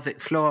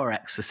pelvic floor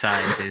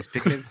exercises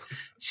because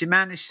she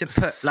managed to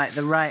put like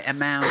the right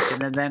amount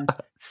in, and then,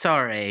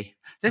 sorry,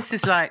 this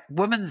is like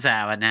woman's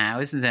hour now,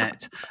 isn't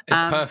it? It's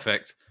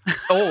perfect.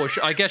 Or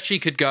I guess she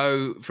could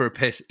go for a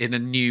piss in a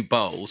new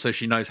bowl so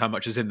she knows how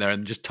much is in there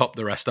and just top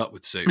the rest up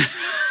with soup.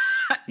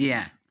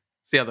 Yeah.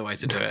 It's the other way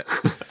to do it.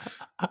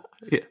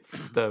 Yeah,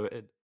 stir it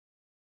in.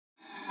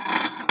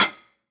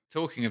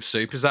 Talking of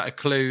soup, is that a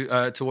clue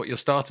to what your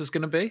starter's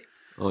going to be?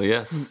 Oh,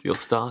 yes, your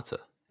starter.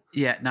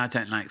 Yeah, no, I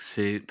don't like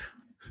soup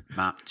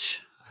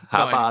much. How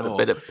Not about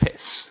anymore. a bit of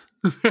piss?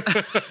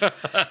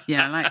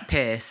 Yeah, I like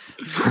piss.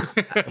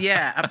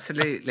 Yeah,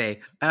 absolutely.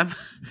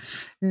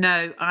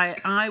 No,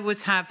 I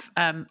would have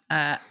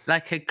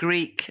like a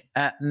Greek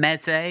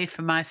meze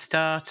for my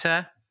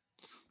starter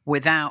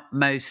without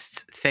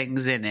most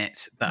things in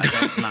it that I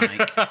don't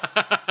like.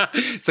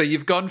 So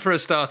you've gone for a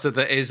starter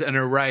that is an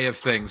array of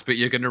things, but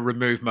you're going to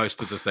remove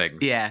most of the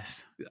things.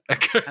 Yes.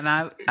 And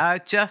I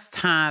would just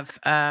have,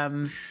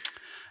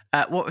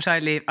 what would I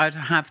leave? I'd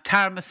have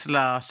tara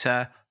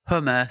masalata,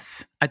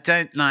 hummus. I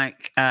don't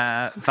like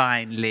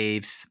vine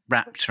leaves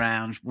wrapped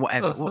around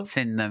whatever. What's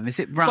in them? Is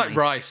it rice? It's like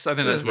rice. I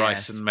think there's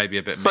rice Yes. and maybe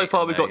a bit of So meat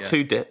far, in we've there, got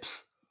 2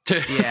 dips.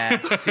 Yeah,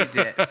 2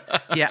 dips.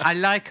 Yeah, I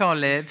like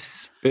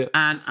olives,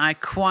 and I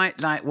quite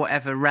like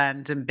whatever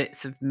random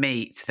bits of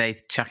meat they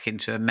chuck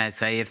into a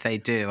meze, if they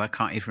do. I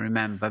can't even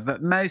remember.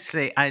 But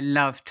mostly I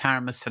love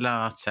tara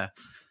masalata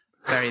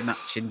very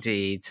much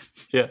indeed.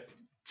 Yeah.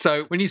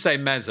 So when you say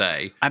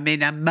meze, I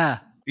mean,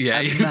 yeah,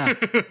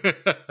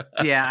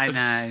 yeah, I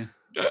know.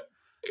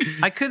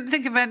 I couldn't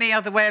think of any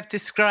other way of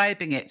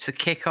describing it to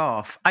kick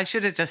off. I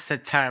should have just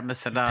said tara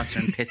masalata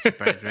and pita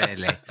bread,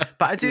 really.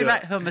 But I do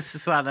like hummus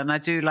as well, and I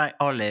do like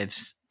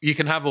olives. you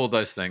can have all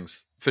those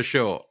things for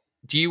sure.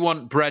 Do you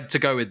want bread to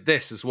go with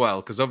this as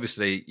well? Because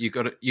obviously you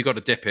got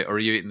to dip it, or are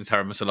you eating the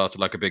tara masalata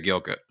like a big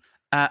yogurt?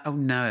 Oh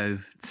no,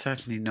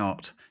 certainly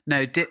not.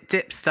 No,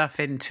 dip stuff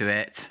into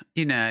it.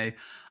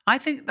 I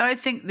think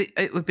that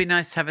it would be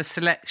nice to have a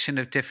selection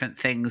of different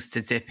things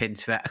to dip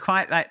into it. I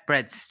quite like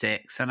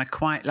breadsticks, and I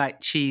quite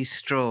like cheese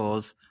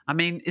straws. I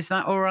mean, is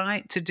that all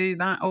right to do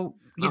that? Or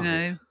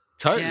know,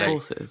 Totally. Yeah. Of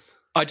course it is.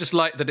 I just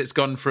like that it's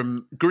gone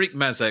from Greek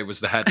meze was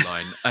the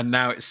headline, and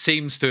now it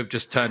seems to have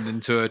just turned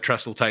into a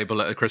trestle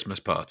table at a Christmas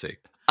party.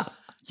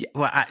 Yeah,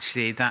 well,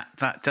 actually,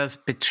 that does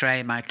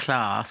betray my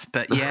class,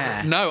 but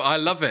yeah. No, I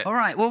love it. All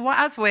right. Well,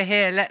 as we're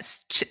here, let's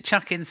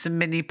chuck in some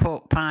mini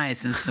pork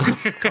pies and some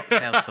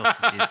cocktail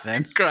sausages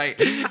then.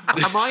 Great.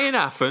 Am I in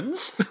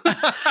Athens?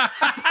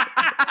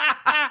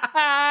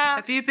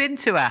 Have you been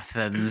to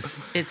Athens?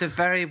 It's a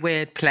very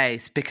weird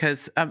place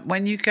because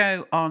when you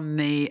go on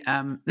the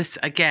this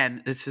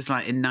was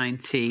like in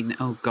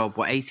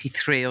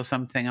 83 or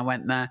something. I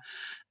went there.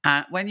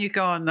 When you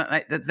go on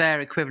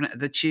their equivalent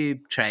of the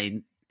tube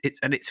train,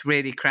 it's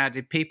really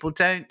crowded. People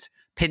don't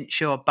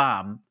pinch your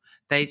bum.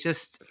 They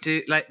just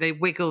do they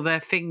wiggle their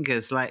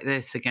fingers like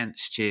this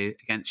against your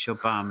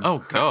bum. Oh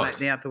God! Like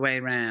the other way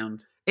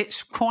around.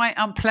 It's quite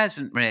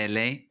unpleasant,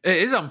 really. It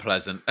is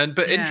unpleasant,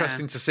 but Yeah.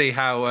 interesting to see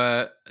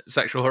how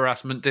sexual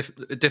harassment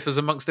differs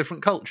amongst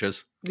different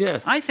cultures.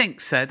 Yes. I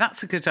think so.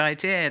 That's a good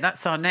idea.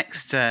 That's our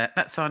next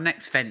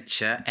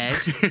venture, Ed.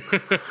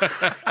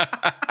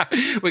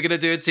 We're going to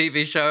do a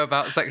TV show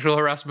about sexual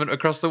harassment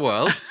across the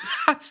world.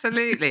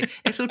 Absolutely.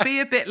 It'll be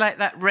a bit like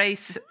that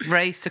race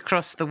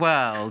across the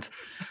world.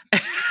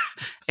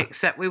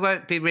 Except we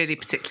won't be really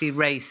particularly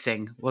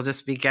racing. We'll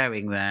just be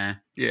going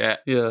there. Yeah.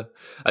 Yeah,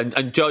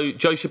 and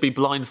Joe should be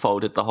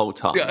blindfolded the whole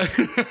time.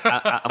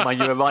 Yeah. And when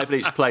you arrive at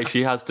each place,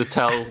 she has to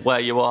tell where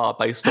you are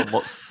based on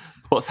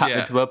what's happening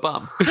Yeah. to her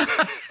bum.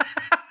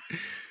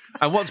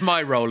 And what's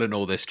my role in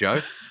all this,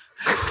 Joe?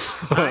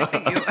 I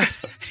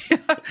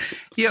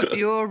think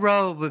your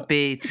role would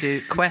be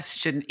to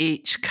question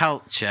each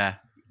culture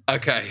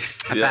Okay.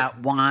 about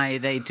why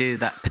they do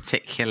that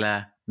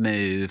particular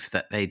move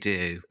that they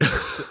do.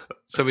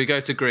 So we go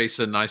to Greece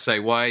and I say,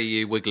 why are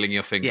you wiggling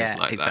your fingers Yeah,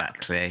 like that?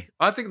 exactly.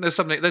 I think there's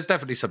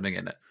definitely something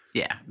in it.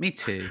 Yeah, me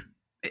too.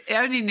 It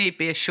only need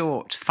be a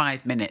short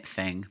 5-minute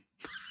thing.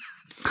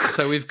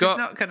 So we've It's got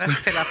not going to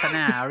fill up an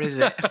hour, is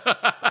it?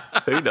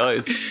 Who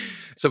knows?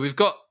 So we've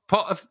got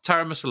pot of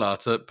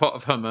taramasalata, pot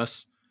of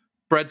hummus,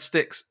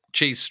 breadsticks,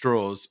 cheese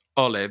straws,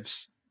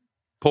 olives,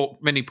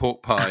 mini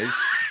pork pies.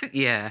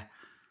 Yeah.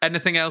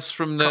 Anything else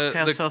from the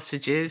Cocktail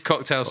sausages.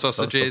 cocktail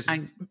sausages,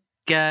 And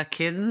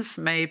gherkins,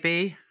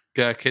 maybe.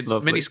 gherkins,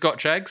 Lovely. mini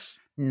Scotch eggs?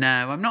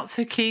 No, I'm not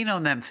so keen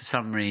on them for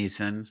some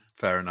reason.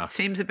 Fair enough.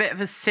 Seems a bit of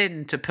a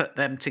sin to put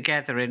them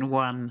together in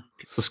one.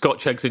 So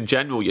Scotch eggs in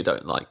general you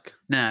don't like,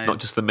 No. not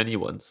just the mini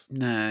ones.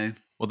 No.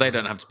 Well, they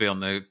don't have to be on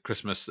the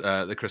Christmas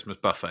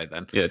buffet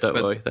then. Yeah, don't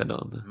But- worry, they're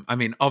not on there. I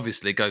mean,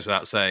 obviously, it goes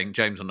without saying,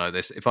 James will know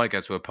this. If I go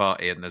to a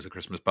party and there's a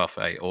Christmas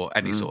buffet or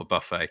any sort of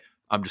buffet,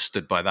 I'm just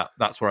stood by that.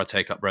 That's where I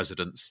take up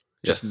residence,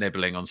 just Yes.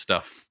 nibbling on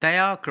stuff. They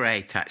are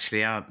great,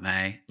 actually, aren't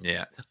they?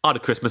 Yeah. I had a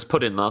Christmas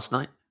pudding last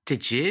night.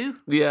 Did you?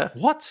 Yeah.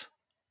 What?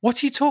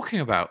 What are you talking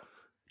about?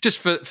 Just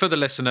for the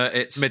listener,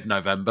 it's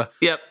mid-November.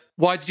 Yep.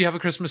 Why did you have a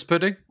Christmas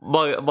pudding?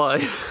 My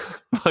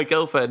my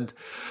girlfriend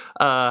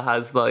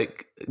has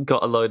like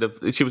got a load of.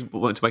 She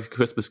wanted to make a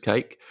Christmas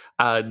cake,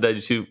 and then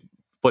she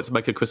wanted to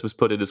make a Christmas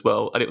pudding as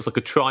well. And it was like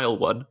a trial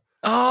one.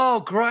 Oh,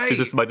 She great.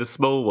 just made a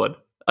small one.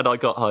 And I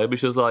got home and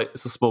she was like,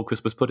 "It's a small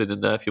Christmas pudding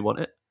in there if you want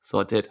it." So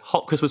I did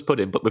hot Christmas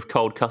pudding, but with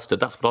cold custard.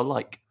 That's what I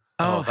like.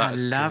 Oh, that how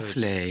is good.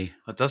 lovely.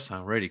 That does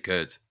sound really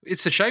good.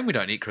 It's a shame we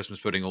don't eat Christmas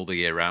pudding all the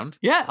year round.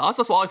 Yeah,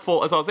 that's what I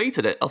thought as I was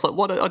eating it. I was like,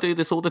 "Why don't I do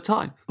this all the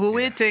time?" Well,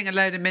 we're doing a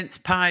load of mince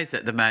pies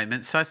at the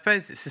moment, so I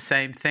suppose it's the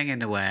same thing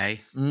in a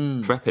way.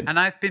 Prepping. And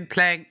I've been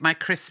playing my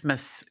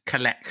Christmas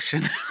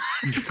collection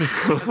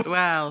as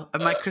well,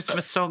 and my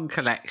Christmas song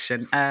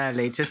collection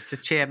early, just to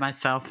cheer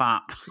myself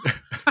up.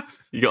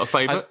 You got a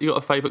favourite? You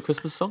got a favourite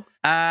Christmas song?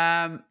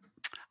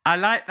 I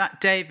like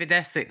that David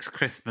Essex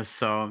Christmas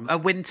song, A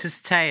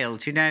Winter's Tale.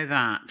 Do you know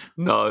that?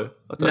 No,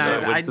 I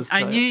don't know. Winter's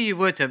I Tale. knew you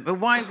wouldn't, but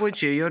why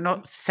would you? You're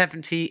not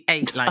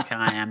 78 like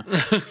I am.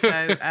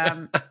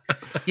 So,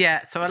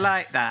 yeah, so I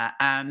like that.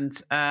 And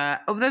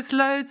there's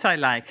loads I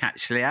like,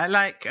 actually. I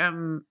like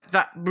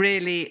that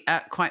really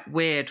quite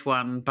weird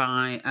one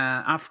by,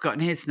 I've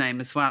forgotten his name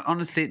as well.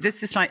 Honestly,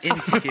 this is like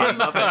interviewing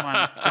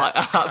someone.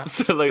 I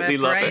absolutely Their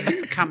love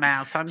brains it. come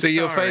out. I'm So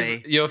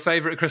sorry. your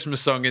favourite Christmas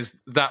song is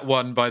that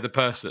one by the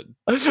person.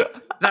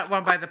 That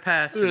one by the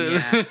person,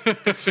 yeah.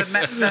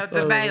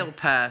 The male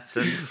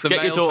person. The Get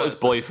your male daughter's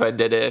person.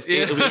 boyfriend in here.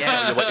 It'll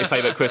tell you what your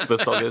favourite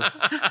Christmas song is.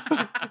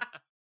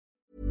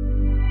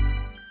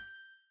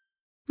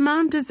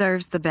 Mom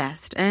deserves the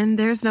best, and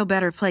there's no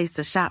better place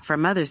to shop for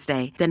Mother's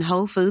Day than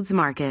Whole Foods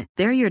Market.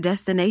 They're your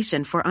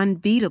destination for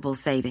unbeatable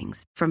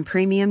savings, from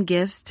premium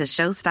gifts to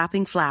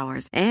show-stopping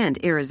flowers and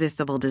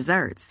irresistible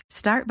desserts.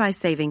 Start by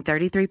saving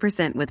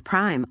 33% with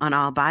Prime on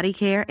all body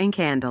care and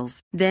candles.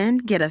 Then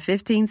get a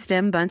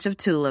 15-stem bunch of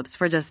tulips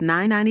for just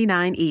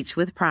 $9.99 each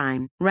with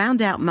Prime.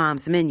 Round out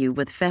Mom's menu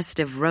with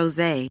festive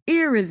rosé,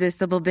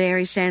 irresistible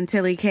berry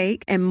chantilly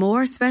cake, and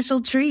more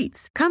special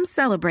treats. Come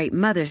celebrate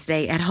Mother's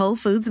Day at Whole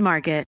Foods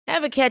Market.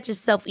 Ever catch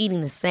yourself eating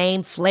the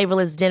same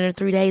flavorless dinner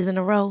 3 days in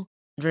a row?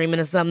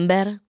 Dreaming of something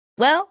better?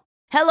 Well,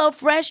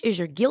 HelloFresh is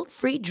your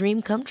guilt-free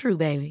dream come true,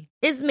 baby.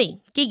 It's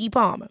me, Keke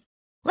Palmer.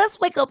 Let's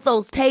wake up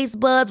those taste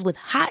buds with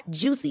hot,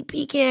 juicy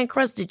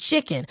pecan-crusted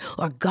chicken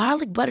or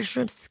garlic butter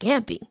shrimp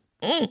scampi.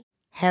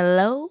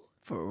 Hello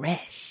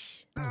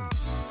Fresh.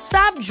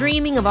 Stop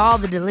dreaming of all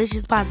the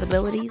delicious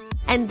possibilities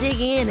and dig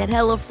in at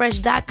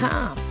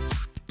HelloFresh.com.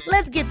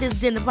 Let's get this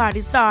dinner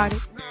party started.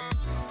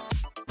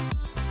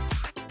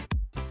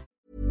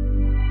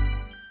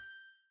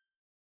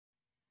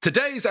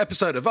 Today's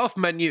episode of Off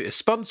Menu is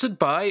sponsored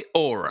by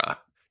Aura.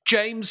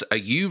 James, are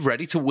you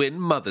ready to win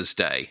Mother's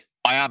Day?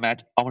 I am,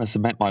 Ed. I want to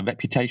cement my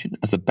reputation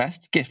as the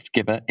best gift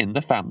giver in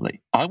the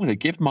family. I'm going to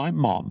give my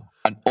mom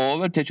an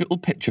Aura digital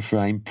picture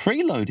frame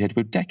preloaded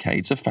with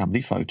decades of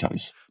family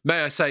photos.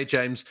 May I say,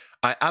 James,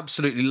 I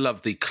absolutely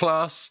love the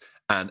class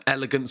and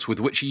elegance with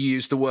which you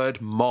use the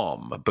word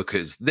mom,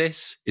 because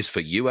this is for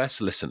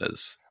US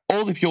listeners.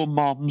 All of your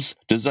moms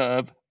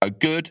deserve a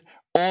good,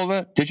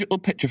 Aura digital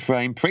picture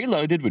frame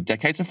preloaded with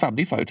decades of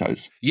family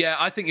photos. Yeah,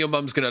 I think your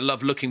mum's going to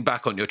love looking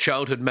back on your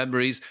childhood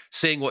memories,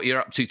 seeing what you're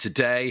up to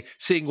today,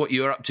 seeing what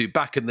you were up to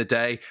back in the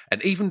day,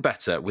 and even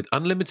better, with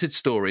unlimited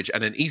storage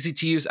and an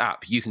easy-to-use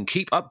app, you can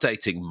keep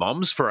updating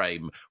Mom's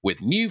Frame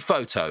with new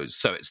photos,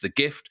 so it's the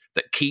gift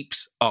that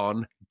keeps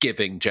on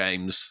giving,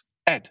 James.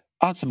 Ed,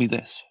 answer me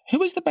this.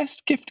 Who is the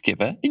best gift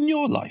giver in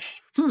your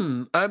life?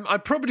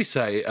 I'd probably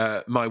say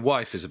my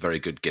wife is a very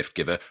good gift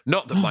giver.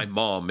 Not that my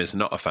mom is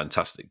not a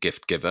fantastic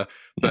gift giver,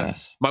 but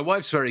Yes. my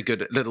wife's very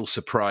good at little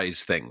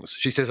surprise things.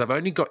 She says, I've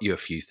only got you a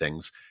few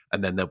things,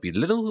 and then there'll be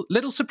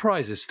little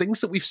surprises,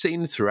 things that we've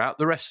seen throughout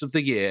the rest of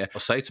the year. I'll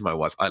say to my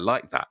wife, I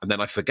like that, and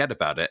then I forget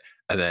about it,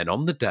 and then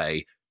on the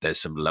day, there's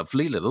some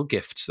lovely little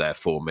gifts there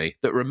for me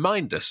that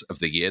remind us of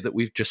the year that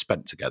we've just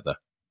spent together.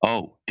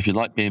 Oh, if you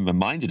like being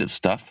reminded of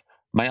stuff,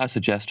 may I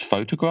suggest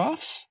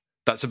photographs?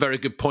 That's a very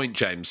good point,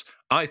 James.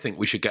 I think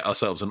we should get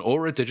ourselves an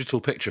Aura digital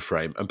picture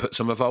frame and put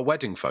some of our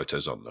wedding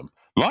photos on them.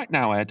 Right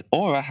now, Ed,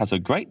 Aura has a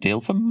great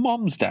deal for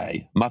Mother's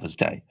Day.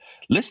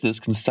 Listeners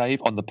can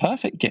save on the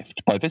perfect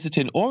gift by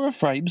visiting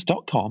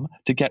auraframes.com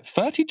to get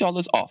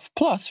 $30 off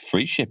plus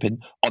free shipping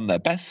on their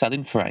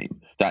best-selling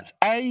frame. That's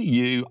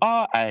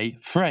AURA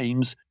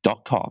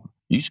frames.com.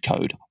 Use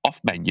code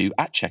OFFMENU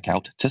at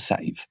checkout to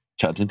save.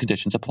 Terms and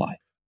conditions apply.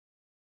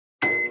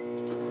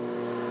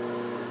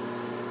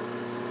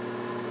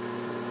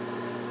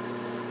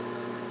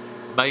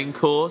 Main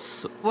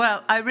course.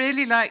 Well, I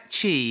really like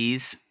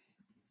cheese.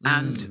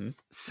 And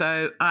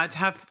so I'd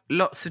have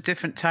lots of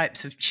different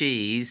types of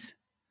cheese.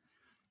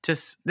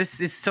 Just this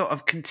is sort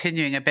of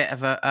continuing a bit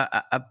of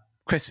a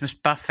Christmas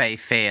buffet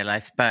feel, I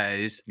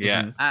suppose.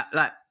 Yeah.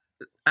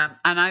 And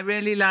I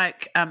really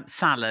like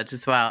salad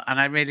as well. And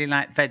I really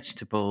like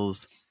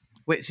vegetables,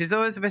 which is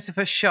always a bit of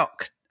a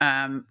shock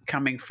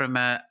coming from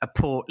a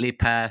portly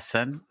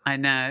person, I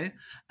know.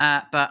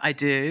 But I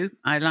do.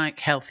 I like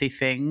healthy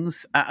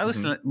things. I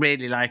also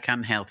really like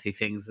unhealthy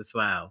things as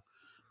well.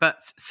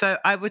 But so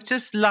I would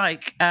just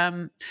like,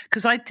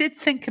 because I did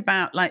think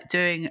about like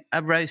doing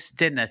a roast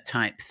dinner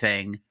type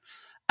thing,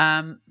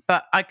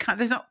 but I can't,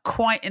 there's not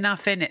quite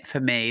enough in it for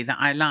me that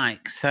I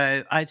like.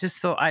 So I just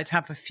thought I'd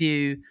have a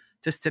few,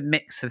 just a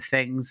mix of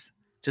things,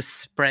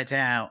 just spread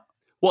out.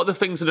 What are the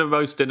things in a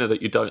roast dinner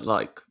that you don't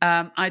like?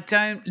 I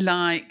don't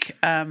like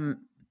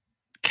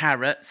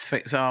carrots, for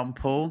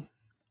example.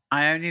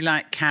 I only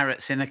like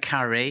carrots in a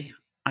curry.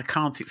 I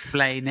can't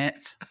explain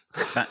it,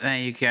 but there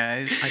you go.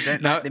 I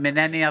don't like them in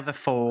any other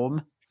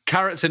form.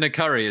 Carrots in a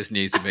curry is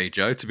new to me,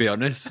 Joe, to be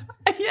honest.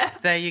 Yeah.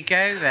 There you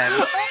go, then.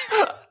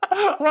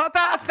 What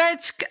about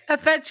a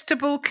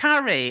vegetable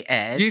curry,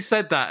 Ed? You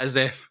said that as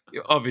if,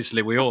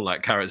 obviously, we all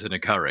like carrots in a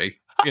curry.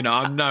 You know,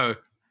 I'm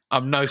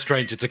no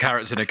stranger to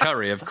carrots in a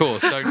curry, of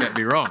course. Don't get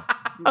me wrong.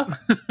 Have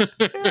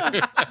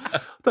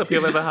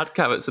you ever had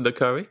carrots in a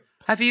curry?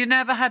 Have you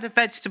never had a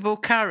vegetable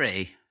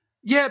curry?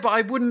 Yeah, but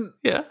I wouldn't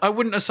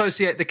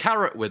associate the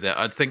carrot with it.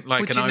 I'd think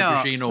like an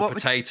aubergine or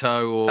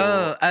potato or...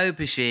 Oh,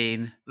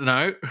 aubergine.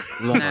 No.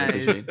 No.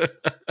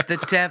 The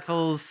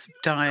devil's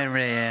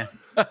diarrhea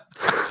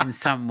in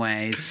some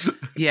ways.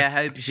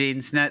 Yeah,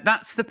 aubergines. No,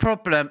 that's the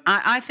problem.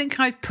 I think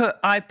I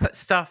put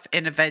stuff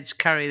in a veg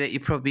curry that you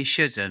probably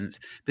shouldn't,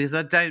 because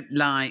I don't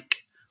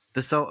like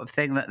the sort of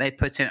thing that they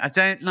put in. I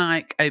don't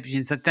like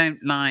aubergines. I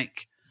don't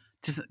like...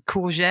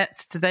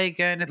 courgettes, do they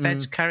go in a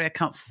veg curry? I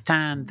can't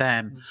stand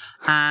them.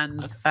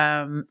 And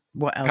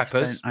what else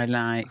Peppers. don't I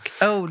like?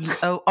 Oh,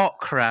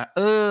 okra.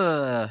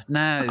 Ugh,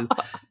 no.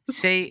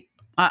 See,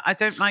 I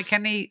don't like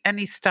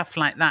any stuff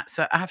like that,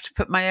 so I have to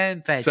put my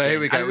own veg So in. here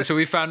we go. So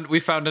we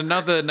found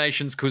another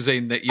nation's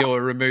cuisine that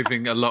you're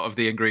removing a lot of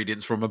the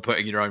ingredients from and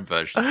putting your own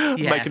version.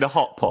 Yes. Making a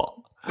hot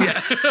pot.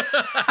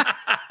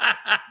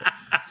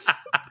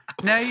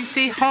 No, you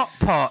see, hot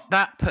pot,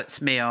 that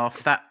puts me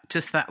off. That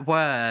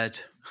word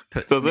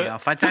puts me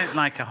off. I don't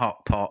like a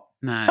hot pot.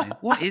 No.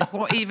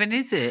 What even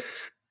is it?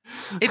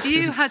 If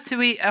you had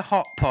to eat a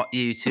hot pot,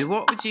 you two,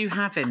 what would you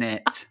have in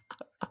it?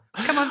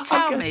 Come on,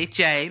 tell me,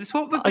 James.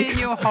 What would be in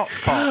your hot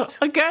pot?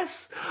 I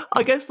guess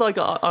like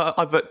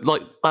I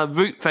like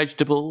root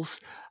vegetables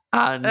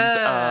and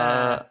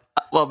well,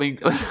 I mean,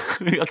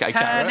 okay,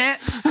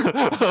 turnips,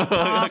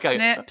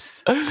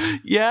 parsnips.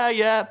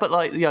 Yeah, but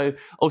like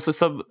also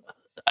some.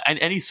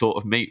 Any sort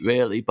of meat,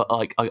 really, but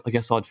like I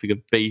guess I'd think of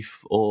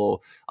beef,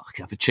 or I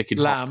could have a chicken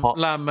hot pot.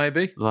 Lamb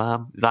maybe.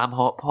 Lamb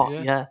hot pot.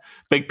 Yeah.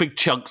 Big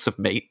chunks of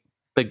meat,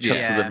 of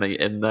the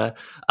meat in there.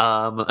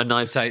 A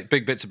nice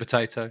big bits of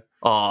potato.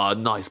 Oh,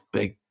 nice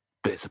big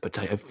bits of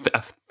potato,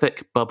 a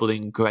thick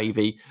bubbling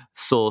gravy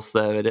sauce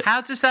there in it.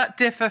 How does that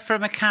differ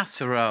from a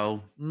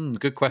casserole?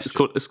 Good question.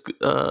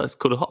 It's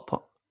called a hot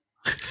pot.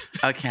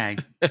 Okay,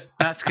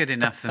 that's good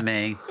enough for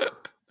me.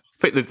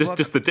 I think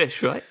just the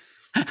dish, right?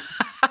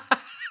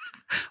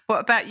 What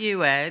about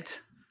you, Ed?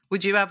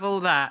 Would you have all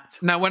that?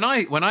 Now, when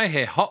I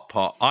hear hot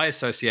pot, I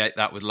associate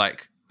that with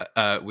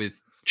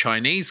with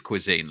Chinese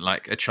cuisine,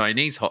 like a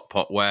Chinese hot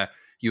pot, where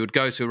you would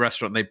go to a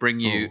restaurant, they bring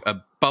you a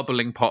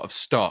bubbling pot of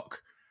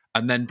stock,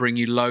 and then bring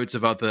you loads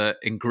of other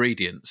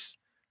ingredients,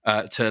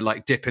 to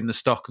like dip in the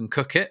stock and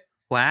cook it.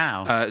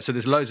 Wow. So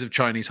there's loads of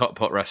Chinese hot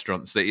pot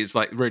restaurants that is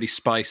like really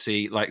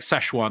spicy, like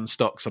Szechuan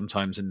stock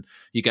sometimes, and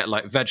you get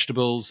like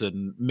vegetables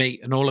and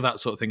meat and all of that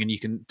sort of thing, and you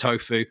can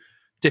tofu,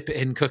 dip it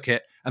in, cook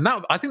it, and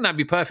that I think that'd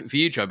be perfect for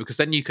you, Joe, because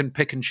then you can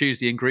pick and choose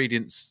the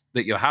ingredients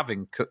that you're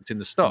having cooked in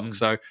the stock.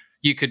 So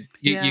you could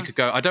you could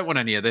go, I don't want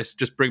any of this,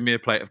 just bring me a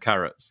plate of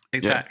carrots.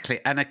 Exactly,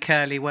 and a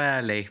curly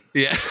whirly.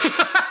 Yeah.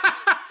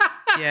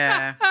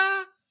 Yeah.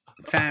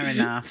 Fair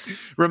enough.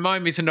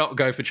 Remind me to not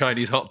go for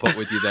Chinese hot pot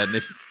with you then,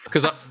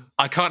 because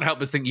I can't help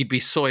but think you'd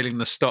be soiling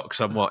the stock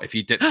somewhat if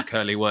you dipped a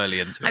curly whirly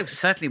into it. I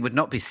certainly would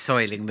not be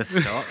soiling the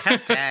stock. How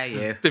dare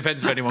you?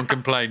 Depends if anyone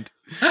complained.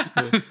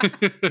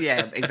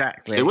 Yeah,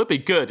 exactly. It would be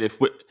good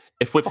if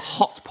with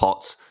hot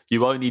pots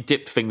you only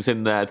dip things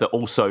in there that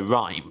also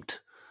rhymed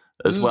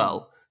as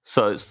well.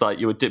 So it's like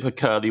you would dip a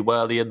curly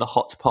whirly in the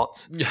hot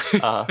pot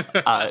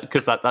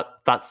because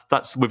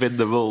that's within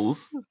the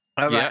rules.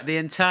 All right, the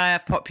entire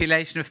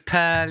population of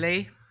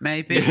Pearly,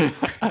 maybe.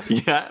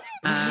 Yeah.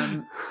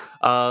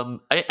 I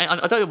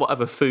don't know what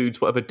other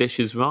foods, what other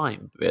dishes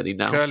rhyme really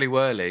now. Curly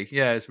whirly,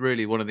 yeah, it's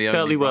really one of the only.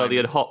 Curly whirly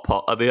and hot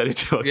pot are the only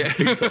two. Yeah.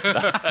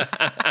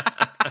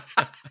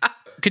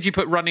 Could you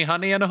put runny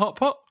honey in a hot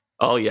pot?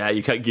 Oh yeah,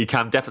 you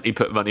can definitely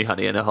put runny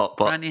honey in a hot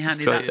pot. Runny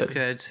honey, that's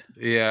good.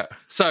 Yeah.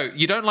 So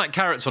you don't like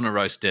carrots on a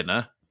roast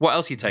dinner. What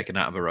else are you taking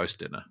out of a roast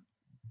dinner?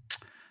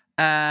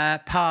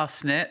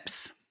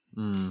 Parsnips.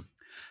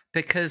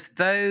 Because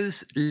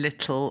those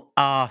little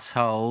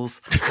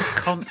arseholes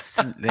are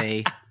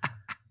constantly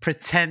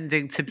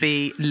pretending to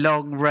be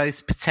long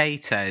roast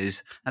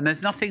potatoes. And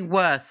there's nothing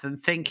worse than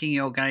thinking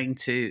you're going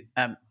to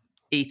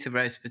eat a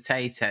roast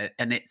potato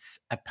and it's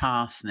a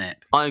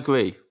parsnip. I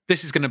agree.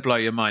 This is going to blow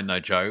your mind,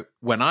 though, Joe.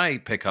 When I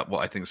pick up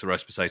what I think is a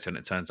roast potato and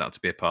it turns out to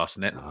be a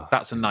parsnip,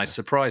 that's a nice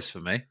surprise for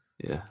me.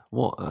 Yeah,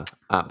 what a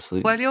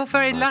absolute. Well, you're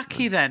very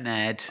lucky then,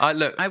 Ed.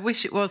 I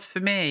wish it was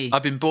for me.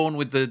 I've been born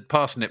with the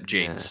parsnip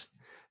genes. Yeah.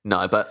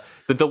 No, but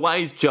the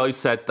way Joe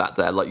said that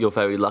there, like, you're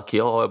very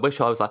lucky. Oh, I wish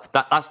I was like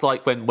that. That's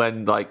like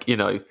when like, you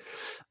know,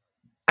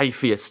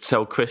 atheists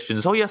tell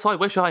Christians, oh, yes, I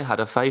wish I had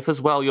a faith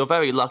as well. You're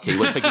very lucky.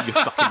 We're thinking you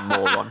fucking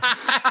moron.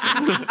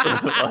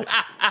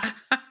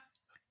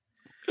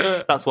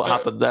 That's what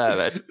happened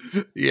there, Ed.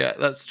 Yeah,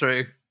 that's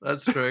true.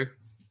 That's true.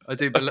 I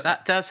do believe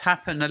that does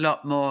happen a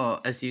lot more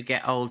as you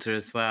get older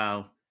as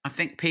well. I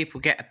think people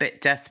get a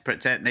bit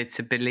desperate, don't they,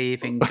 to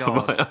believe in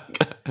God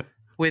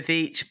with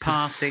each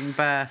passing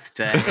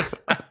birthday,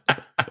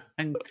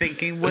 and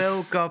thinking,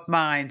 will God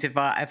mind if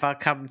I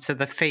come to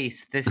the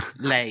feast this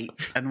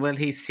late, and will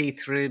He see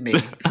through me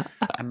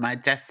and my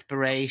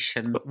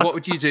desperation? What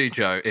would you do,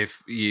 Joe,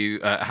 if you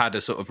had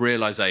a sort of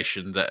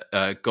realization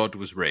that God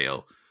was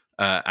real?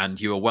 And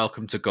you were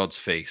welcome to God's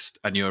feast,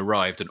 and you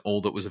arrived, and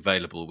all that was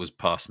available was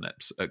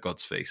parsnips at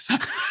God's feast.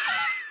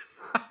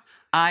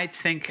 I'd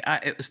think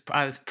I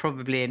was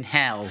probably in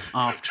hell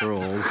after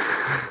all.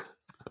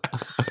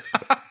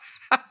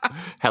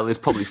 Hell is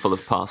probably full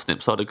of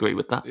parsnips. I'd agree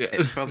with that. Yeah.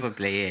 It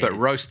probably is, but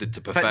roasted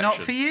to perfection. But not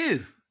for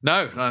you.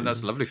 No,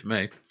 that's lovely for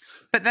me.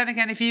 But then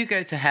again, if you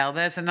go to hell,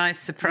 there's a nice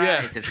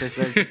surprise. If there's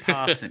loads of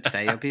parsnips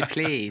there, you'll be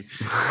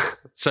pleased.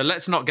 So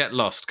let's not get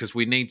lost, because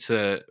we need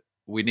to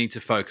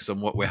focus on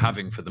what we're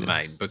having for the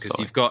main, because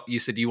you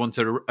said you want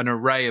an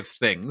array of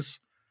things.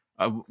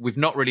 We've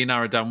not really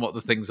narrowed down what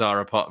the things are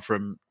apart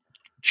from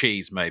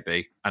cheese,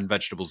 maybe, and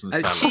vegetables and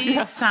salad.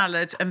 Cheese,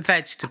 salad, and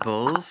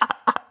vegetables.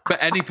 But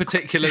any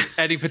particular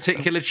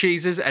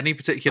cheeses, any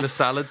particular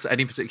salads,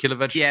 any particular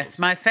vegetables? Yes,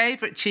 my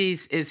favourite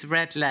cheese is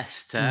Red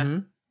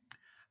Leicester,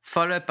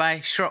 followed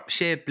by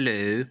Shropshire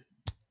Blue,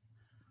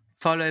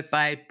 followed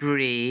by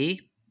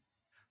Brie,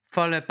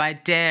 followed by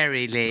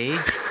Dairylee.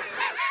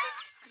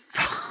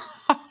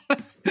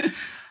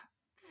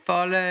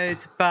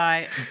 Followed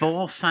by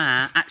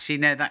Boursin. Actually,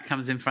 no, that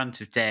comes in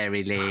front of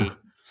Dairylee.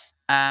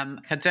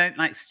 I don't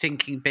like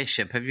Stinking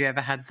Bishop. Have you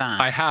ever had that?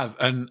 I have,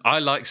 and I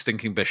like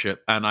Stinking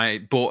Bishop. And I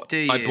bought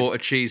a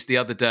cheese the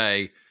other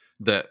day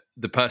that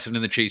the person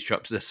in the cheese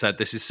shop said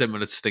this is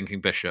similar to Stinking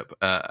Bishop,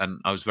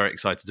 and I was very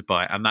excited to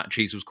buy it. And that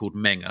cheese was called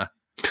Minger.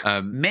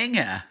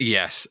 Minger?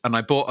 Yes, and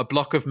I bought a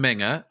block of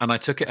Minger, and I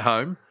took it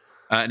home,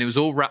 and it was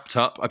all wrapped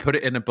up. I put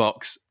it in a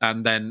box,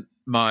 and then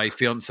my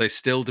fiance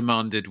still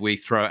demanded we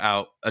throw it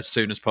out as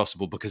soon as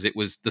possible, because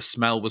the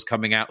smell was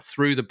coming out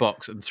through the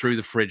box and through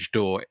the fridge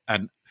door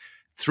and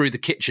through the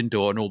kitchen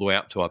door and all the way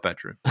up to our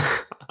bedroom.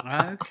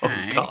 Okay.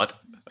 Oh, God.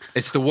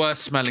 It's the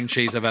worst smelling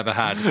cheese I've ever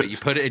had, but you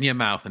put it in your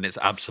mouth and it's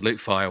absolute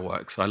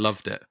fireworks. I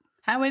loved it.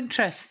 How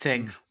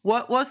interesting.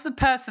 What was the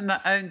person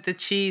that owned the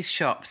cheese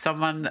shop?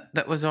 Someone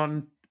that was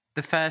on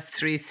the first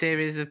 3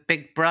 series of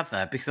Big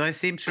Brother? Because I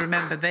seem to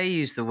remember they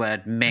used the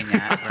word Minger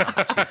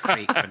rather too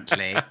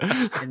frequently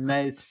in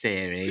those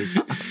series.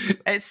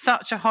 It's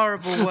such a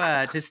horrible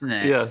word, isn't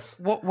it? Yes.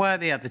 What were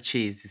the other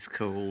cheeses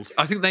called?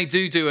 I think they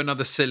do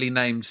another silly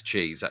named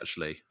cheese,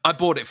 actually. I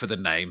bought it for the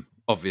name.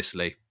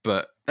 obviously,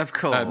 but Of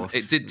course.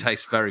 it did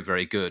taste very,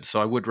 very good.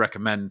 So I would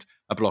recommend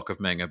a block of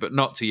Minger, but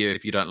not to you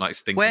if you don't like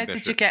stinking Where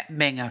bishop. did you get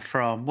Minger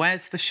from?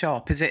 Where's the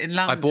shop? Is it in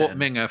London? I bought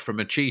Minger from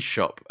a cheese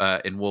shop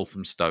in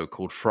Walthamstow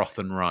called Froth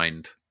and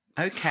Rind.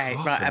 Okay,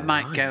 Froth right. I and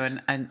might go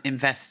Rind. and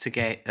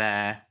investigate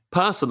there.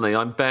 Personally,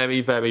 I'm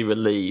very, very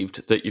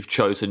relieved that you've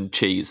chosen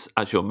cheese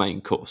as your main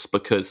course,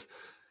 because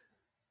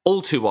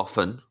all too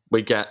often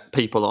we get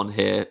people on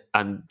here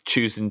and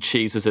choosing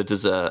cheese as a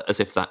dessert as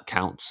if that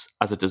counts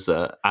as a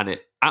dessert, and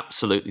it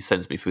absolutely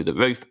sends me through the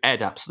roof.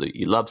 Ed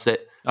absolutely loves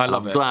it. I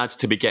love I'm it. glad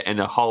to be getting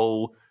a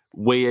whole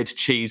weird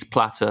cheese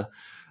platter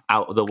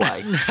out of the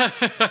way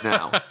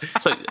now.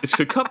 So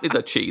to accompany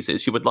the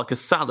cheeses, you would like a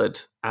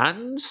salad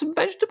and some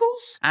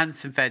vegetables? And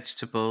some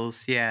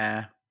vegetables,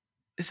 yeah.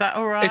 Is that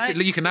all right?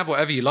 You can have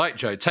whatever you like,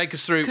 Joe. Take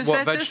us through Because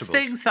what they're vegetables. just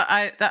things that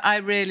I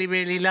really,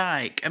 really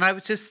like. And I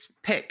would just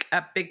pick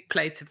a big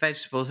plate of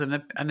vegetables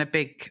and a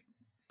big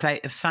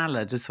plate of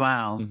salad as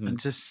well. And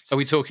just... Are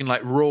we talking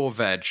like raw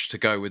veg to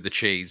go with the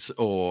cheese,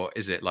 or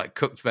is it like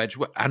cooked veg?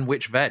 And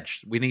which veg?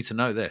 We need to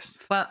know this.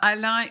 Well, I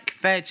like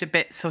veg a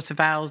bit sort of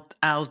al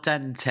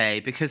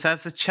dente, because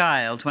as a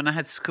child, when I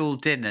had school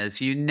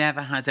dinners, you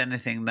never had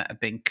anything that had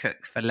been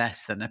cooked for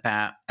less than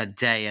about a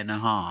day and a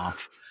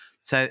half.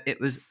 So it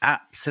was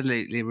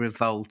absolutely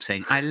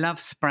revolting. I love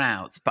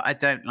sprouts, but I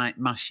don't like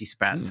mushy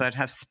sprouts. So I'd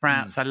have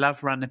sprouts. I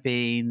love runner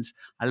beans.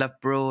 I love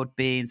broad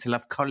beans. I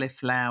love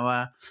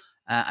cauliflower.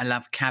 I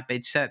love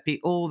cabbage. So it'd be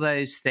all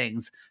those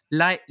things,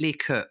 lightly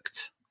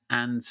cooked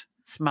and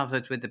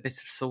smothered with a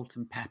bit of salt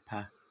and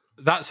pepper.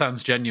 That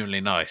sounds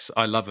genuinely nice.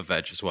 I love a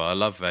veg as well. I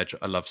love veg.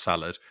 I love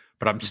salad.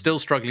 But I'm still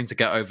struggling to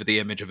get over the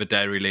image of a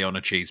Dairy Lee on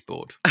a cheese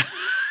board.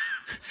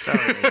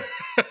 Sorry.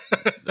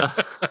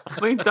 I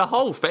mean, the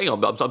whole thing.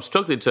 I'm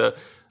struggling to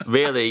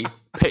really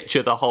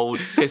picture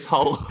this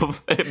whole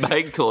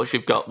main course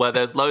you've got, where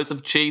there's loads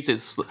of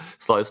cheeses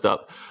sliced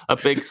up, a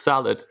big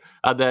salad,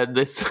 and then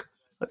this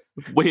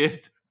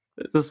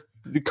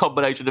the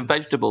combination of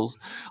vegetables.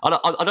 I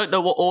don't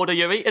know what order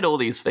you're eating all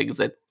these things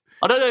in.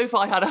 I don't know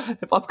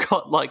if I've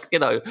got like,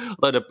 a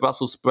load of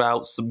Brussels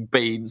sprouts, some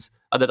beans,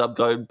 and then I'm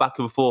going back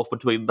and forth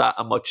between that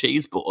and my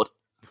cheese board.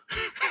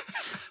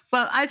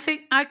 Well, I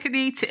think I can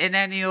eat it in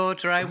any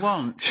order I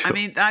want. I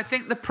mean, I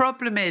think the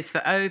problem is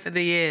that over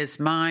the years,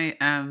 my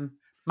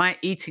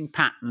eating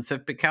patterns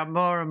have become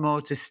more and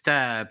more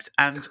disturbed,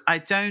 and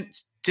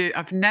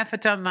I've never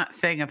done that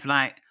thing of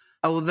like,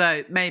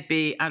 although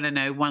maybe, I don't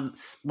know,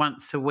 once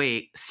a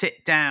week,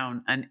 sit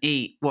down and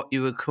eat what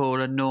you would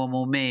call a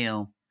normal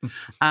meal.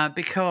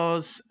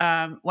 Because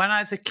when I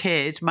was a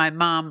kid, my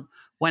mum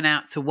went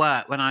out to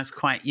work when I was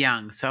quite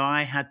young, so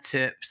I had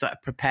to sort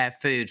of prepare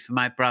food for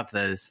my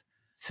brothers.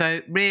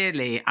 So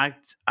really,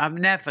 I've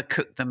never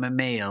cooked them a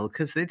meal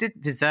because they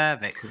didn't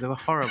deserve it, because they were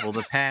horrible,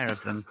 the pair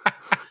of them.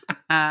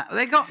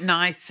 They got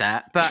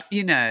nicer, but,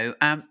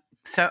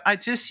 so I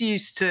just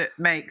used to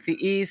make the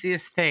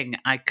easiest thing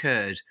I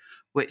could,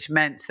 which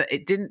meant that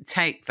it didn't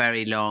take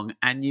very long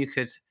and you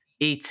could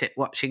eat it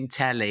watching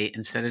telly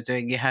instead of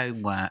doing your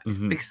homework,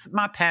 because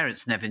my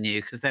parents never knew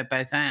because they're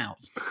both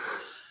out.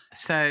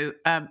 So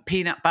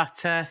peanut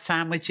butter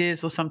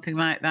sandwiches or something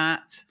like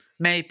that.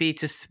 Maybe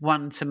just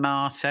one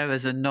tomato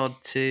as a nod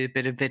to a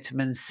bit of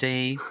vitamin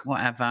C,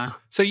 whatever.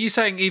 So you're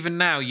saying even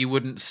now you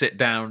wouldn't sit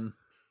down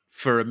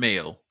for a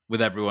meal with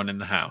everyone in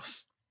the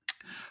house?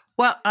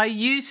 Well, I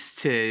used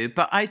to,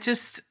 but I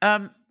just,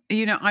 I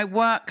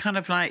work kind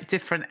of like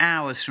different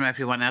hours from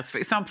everyone else. For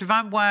example, if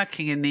I'm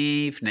working in the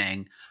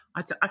evening,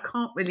 I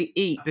can't really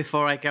eat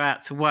before I go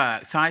out to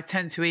work. So I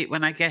tend to eat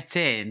when I get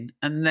in,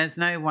 and there's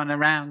no one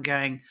around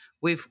going,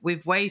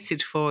 We've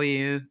waited for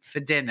you for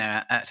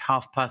dinner at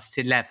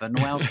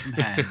 11:30. Welcome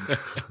home.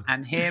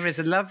 And here is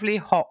a lovely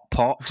hot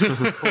pot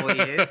for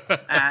you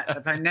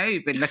that I know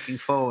you've been looking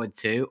forward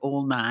to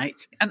all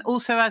night. And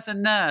also as a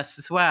nurse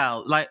as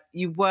well, like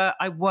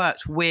I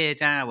worked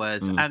weird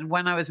hours. And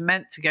when I was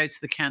meant to go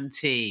to the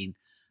canteen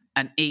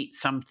and eat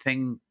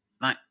something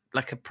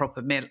like a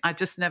proper meal, I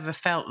just never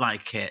felt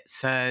like it.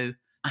 So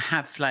I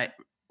have like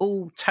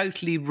all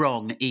totally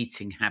wrong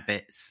eating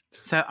habits.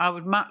 So I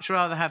would much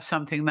rather have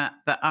something that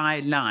I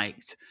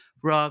liked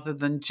rather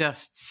than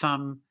just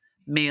some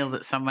meal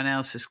that someone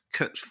else has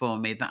cooked for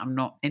me that I'm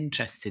not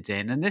interested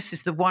in. And this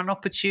is the one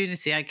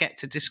opportunity I get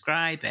to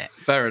describe it.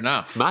 Fair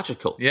enough.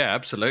 Magical. Yeah,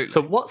 absolutely.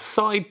 So what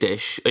side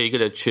dish are you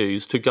going to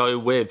choose to go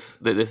with?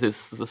 This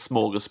is the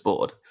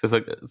smorgasbord.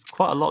 There's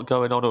quite a lot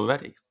going on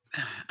already.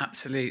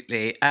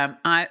 Absolutely.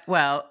 I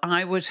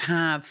would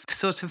have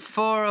sort of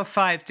 4 or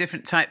 5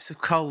 different types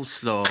of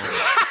coleslaw.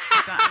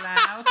 Is that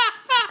allowed?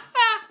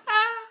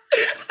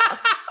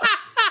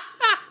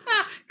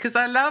 Because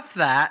I love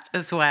that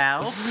as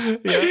well.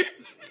 Yeah.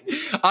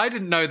 I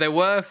didn't know there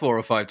were 4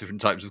 or 5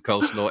 different types of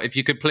coleslaw. If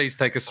you could please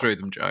take us through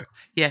them, Joe.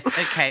 Yes,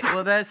 okay.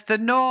 Well, there's the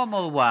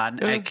normal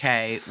one,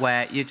 okay,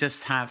 where you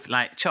just have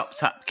like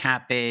chopped up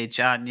cabbage,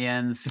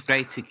 onions,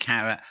 grated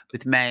carrot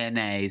with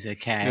mayonnaise,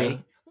 okay? Yeah.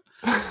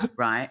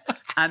 Right.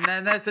 And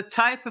then there's a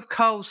type of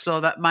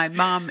coleslaw that my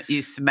mum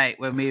used to make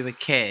when we were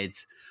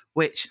kids,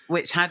 which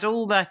had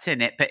all that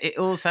in it, but it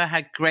also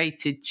had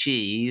grated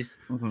cheese.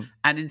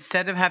 And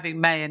instead of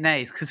having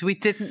mayonnaise, because we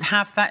didn't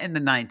have that in the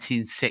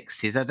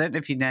 1960s, I don't know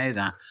if you know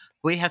that,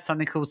 we had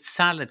something called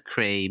salad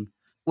cream,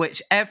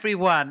 which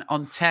everyone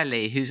on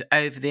telly who's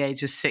over the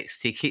age of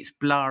 60 keeps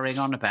blaring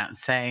on about and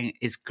saying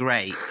is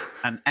great.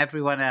 And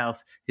everyone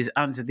else who's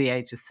under the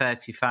age of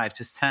 35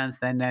 just turns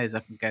their nose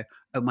up and go,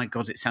 oh my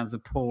God, it sounds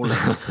appalling.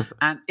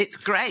 And it's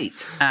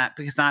great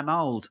because I'm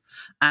old.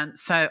 And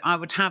so I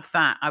would have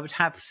that. I would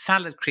have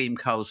salad cream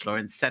coleslaw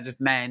instead of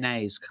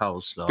mayonnaise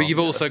coleslaw. But you've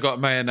also got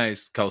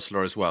mayonnaise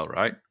coleslaw as well,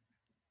 right?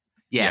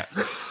 Yes.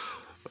 Yeah.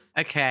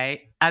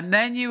 Okay. And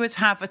then you would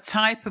have a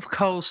type of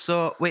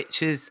coleslaw which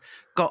has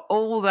got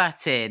all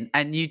that in,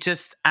 and you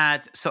just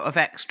add sort of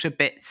extra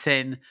bits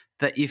in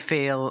that you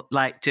feel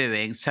like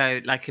doing.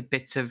 So like a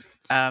bit of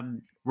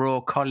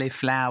raw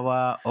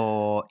cauliflower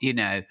or,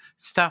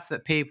 stuff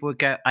that people would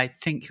go, I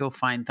think you'll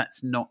find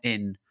that's not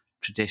in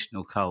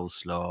traditional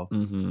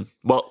coleslaw.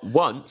 Well,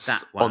 once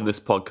on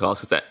this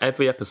podcast, is that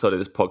every episode of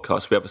this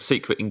podcast, we have a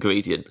secret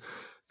ingredient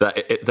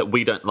that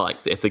we don't like.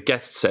 If the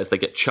guest says, they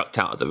get chucked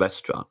out of the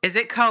restaurant. Is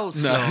it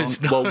coleslaw? No,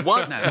 it's not. Well,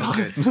 one. No,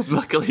 good.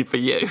 Luckily for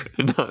you,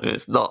 no,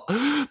 it's not.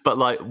 But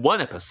like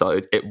one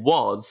episode, it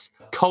was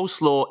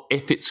coleslaw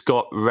if it's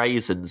got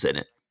raisins in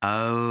it.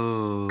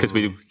 Oh, because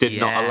we did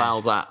not allow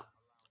that.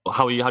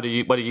 Where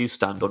do you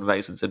stand on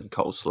raisins in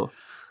coleslaw?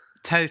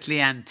 Totally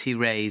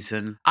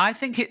anti-raisin. I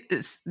think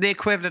it's the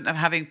equivalent of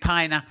having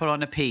pineapple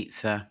on a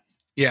pizza.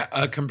 Yeah,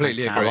 I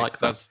completely agree. I like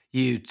that.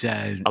 You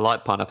don't. I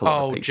like pineapple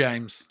on a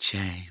pizza.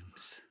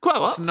 James.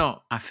 Grow up. It's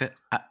not.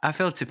 I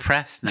feel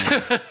depressed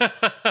now.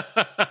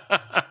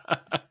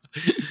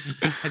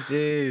 I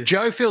do.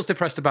 Joe feels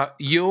depressed about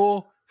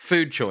your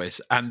food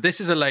choice, and this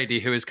is a lady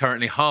who is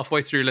currently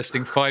halfway through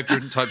listing 5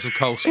 different types of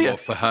coleslaw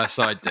for her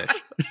side dish.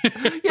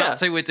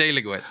 That's who we're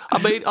dealing with. I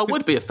mean, I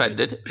would be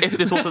offended if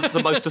this wasn't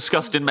the most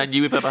disgusting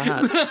menu we've ever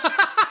had.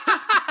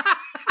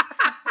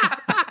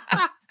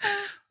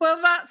 Well,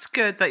 that's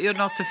good that you're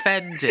not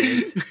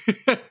offended.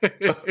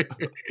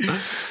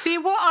 See,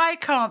 what I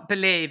can't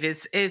believe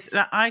is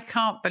that I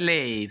can't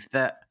believe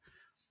that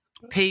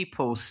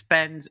people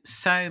spend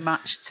so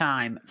much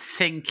time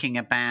thinking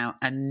about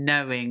and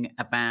knowing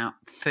about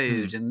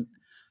food and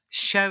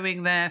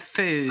showing their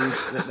food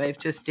that they've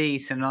just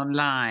eaten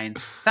online.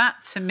 That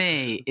to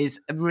me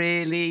is a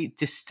really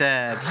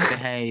disturbed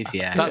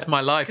behaviour. That's my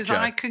life, because Joe.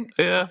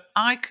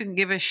 I couldn't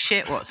give a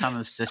shit what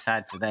someone's just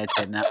had for their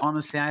dinner.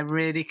 Honestly, I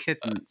really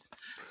couldn't.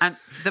 And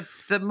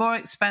the more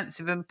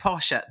expensive and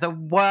posher, the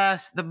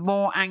worse, the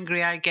more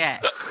angry I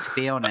get, to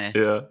be honest.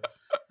 Yeah.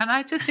 And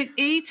I just think,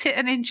 eat it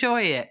and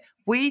enjoy it.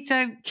 We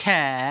don't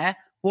care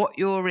what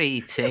you're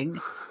eating.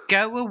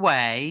 Go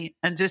away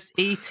and just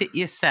eat it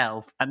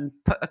yourself and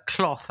put a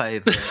cloth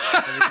over it so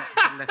we don't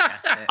have to look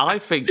at it. I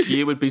think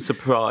you would be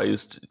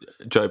surprised,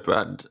 Joe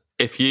Brand,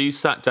 if you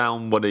sat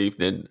down one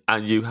evening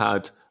and you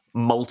had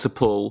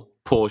multiple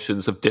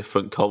portions of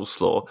different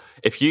coleslaw.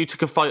 If you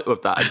took a photo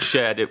of that and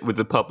shared it with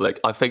the public,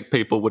 I think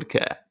people would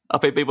care. I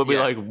think people would be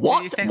like,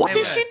 what? What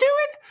is she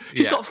doing?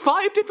 She's got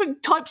 5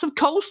 different types of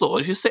coleslaw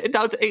and she's sitting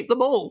down to eat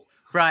them all.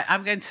 Right,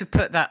 I'm going to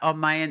put that on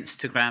my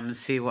Instagram and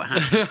see what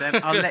happens.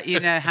 I'll let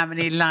you know how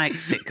many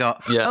likes it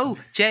got. Yeah. Oh,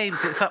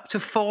 James, it's up to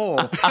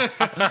 4.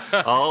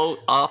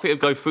 I think it'd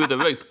go through the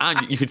roof.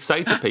 And you could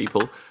say to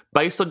people,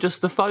 based on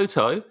just the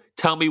photo,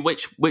 tell me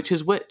which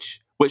is which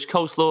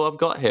coleslaw I've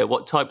got here,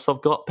 what types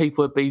I've got.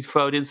 People would be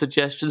throwing in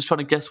suggestions, trying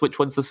to guess which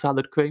one's the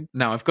salad cream.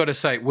 Now, I've got to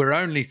say, we're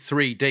only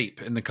 3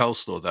 deep in the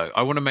coleslaw, though.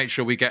 I want to make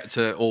sure we get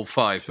to all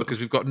 5 because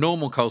we've got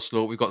normal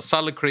coleslaw, we've got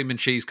salad cream and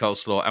cheese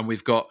coleslaw, and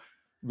we've got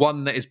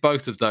one that is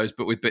both of those,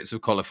 but with bits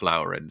of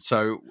cauliflower in.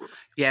 So,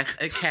 yes,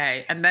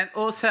 okay. And then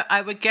also,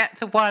 I would get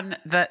the one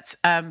that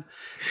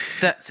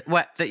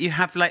you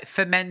have like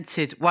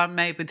fermented, one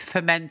made with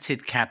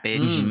fermented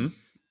cabbage.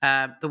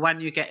 Mm-hmm. The one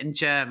you get in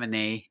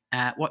Germany.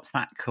 What's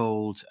that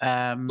called?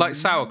 Like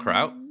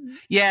sauerkraut.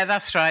 Yeah,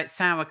 that's right.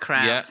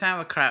 Sauerkraut. Yeah.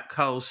 Sauerkraut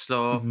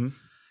coleslaw. Mm-hmm.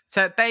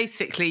 So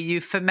basically,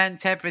 you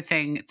ferment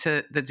everything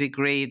to the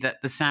degree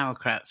that the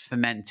sauerkraut's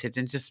fermented,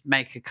 and just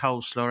make a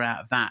coleslaw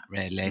out of that.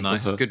 Really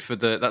Nice. That's good for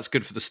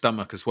the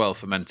stomach as well.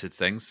 Fermented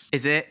things.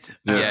 Is it?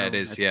 Yeah, it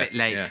is. It's a bit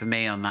late for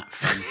me on that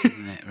front,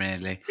 isn't it?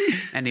 Really.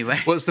 Anyway,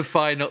 what's the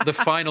final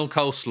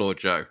coleslaw,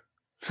 Joe?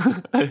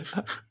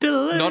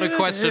 Not a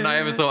question I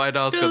ever thought I'd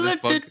ask on this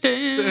podcast.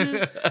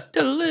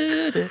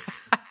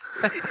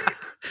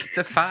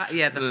 the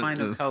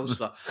final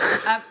coleslaw.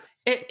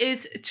 It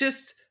is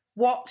just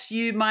what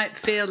you might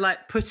feel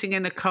like putting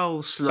in a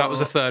coleslaw. That was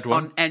the third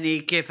one. On any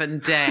given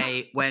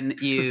day when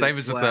you... It's the same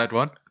as the third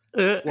one.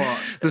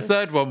 What? The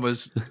third one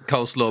was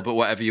coleslaw, but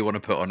whatever you want to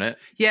put on it.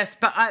 Yes,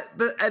 but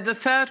the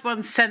third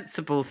one's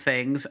sensible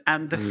things,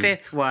 and the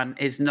fifth one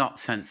is not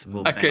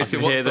sensible things. I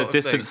can hear the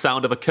distant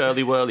sound of a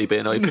curly whirly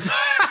being opened.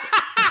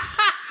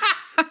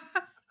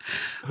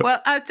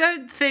 Well, I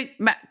don't think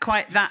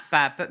quite that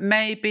bad, but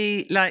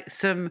maybe like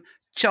some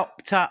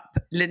chopped up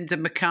Linda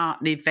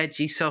McCartney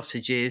veggie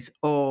sausages,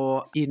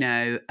 or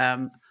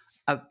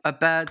a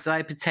bird's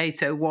eye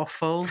potato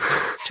waffle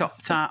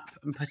chopped up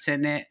and put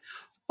in it.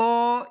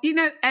 Or,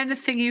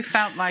 anything you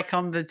felt like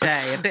on the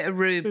day, a bit of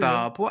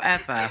rhubarb,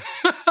 whatever.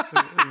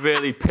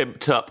 Really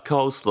pimped up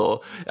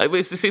coleslaw.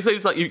 It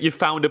seems like you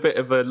found a bit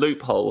of a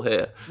loophole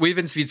here. We've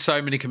interviewed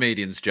so many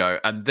comedians, Joe,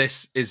 and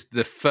this is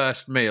the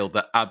first meal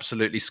that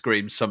absolutely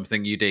screams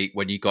something you'd eat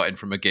when you got in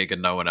from a gig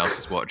and no one else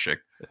is watching.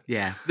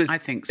 Yeah, I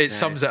think so. It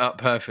sums it up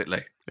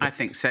perfectly. I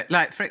think so.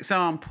 Like, for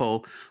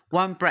example,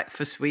 one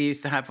breakfast we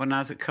used to have when I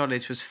was at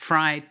college was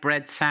fried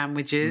bread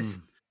sandwiches.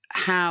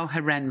 How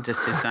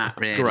horrendous is that,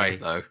 really? Great,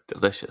 though.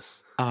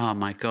 Delicious. Oh,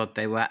 my God,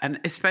 they were. And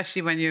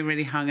especially when you're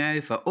really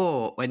hungover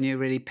or when you're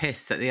really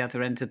pissed at the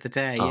other end of the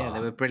day. Yeah,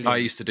 they were brilliant. I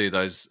used to do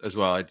those as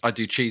well. I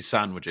do cheese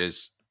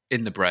sandwiches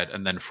in the bread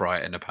and then fry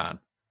it in a pan.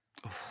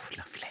 Oh,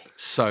 lovely.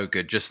 So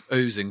good. Just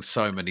oozing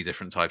so many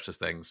different types of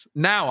things.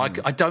 Now,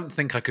 I don't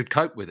think I could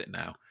cope with it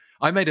now.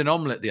 I made an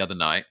omelette the other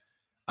night.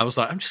 I was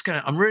like,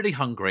 I'm really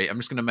hungry. I'm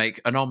just going to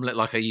make an omelette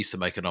like I used to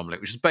make an omelette,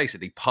 which is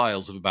basically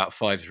piles of about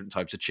 5 different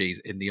types of cheese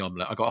in the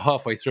omelette. I got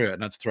halfway through it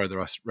and had to throw the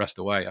rest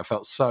away. I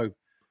felt so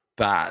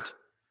bad.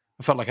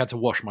 I felt like I had to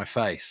wash my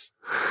face.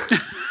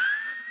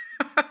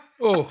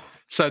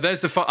 So there's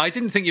the I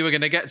didn't think you were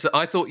going to get to.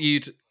 I thought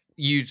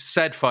you'd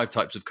said 5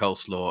 types of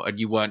coleslaw and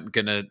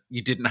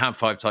you didn't have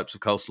 5 types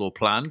of coleslaw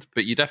planned,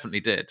 but you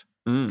definitely did.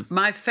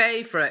 My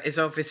favourite is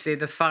obviously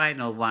the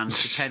final one,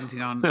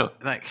 depending on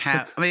like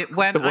how. I mean,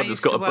 when The one I that's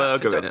used got to a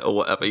work burger in it or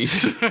whatever you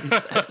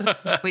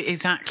said.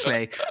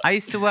 Exactly. I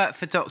used to work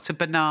for Dr.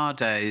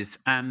 Bernardo's,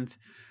 and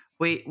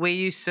we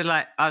used to,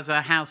 like, as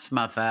a house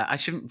mother, I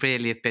shouldn't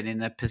really have been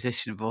in a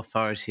position of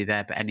authority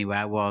there, but anyway,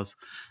 I was.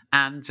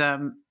 And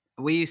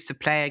we used to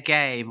play a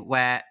game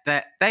where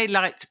they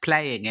liked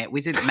playing it.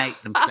 We didn't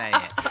make them play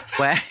it.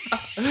 Where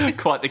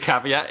Quite the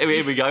caveat.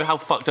 Here we go. How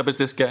fucked up is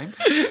this game?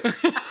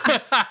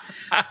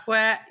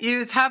 where you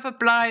would have a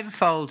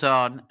blindfold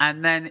on,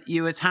 and then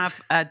you would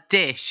have a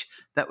dish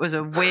that was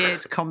a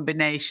weird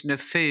combination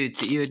of foods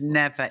that you would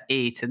never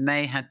eat, and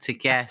they had to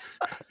guess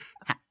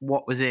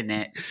what was in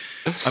it.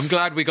 I'm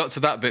glad we got to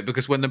that bit,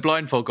 because when the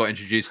blindfold got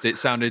introduced, it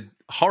sounded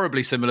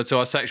horribly similar to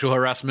our sexual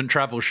harassment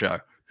travel show.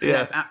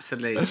 Yeah, no,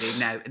 absolutely.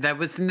 No, there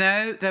was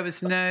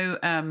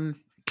no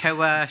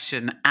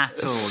coercion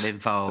at all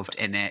involved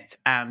in it,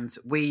 and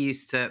we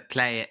used to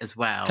play it as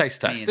well.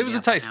 Taste test. It was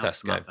a taste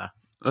test game.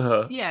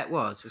 Yeah, it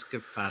was. It was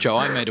good fun. Joe,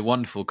 I made a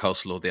wonderful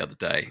coleslaw the other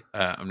day.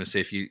 I'm going to see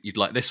if you'd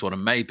like this one,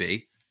 and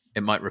maybe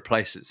it might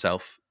replace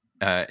itself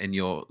in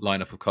your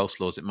lineup of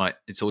coleslaws.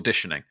 It's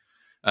auditioning.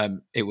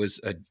 It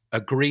was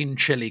a green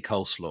chili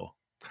coleslaw.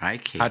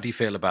 Crikey. How do you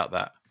feel about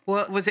that?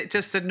 Well, was it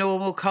just a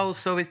normal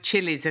coleslaw with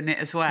chilies in it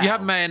as well? You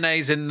have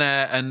mayonnaise in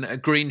there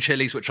and green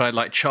chilies, which I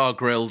like char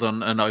grilled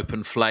on an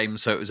open flame,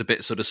 so it was a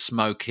bit sort of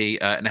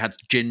smoky, and it had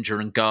ginger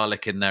and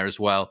garlic in there as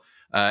well.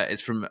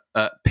 It's from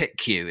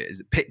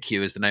PitQ.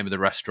 PitQ is the name of the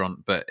restaurant,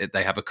 but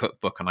they have a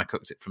cookbook, and I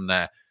cooked it from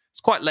there.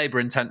 It's quite labour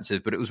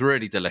intensive, but it was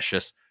really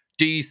delicious.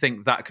 Do you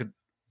think that could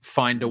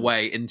find a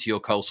way into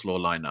your coleslaw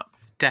lineup?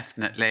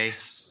 Definitely.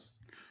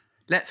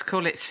 Let's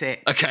call it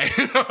 6. Okay.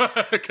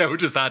 Okay, we'll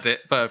just add it.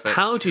 Perfect.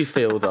 How do you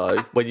feel,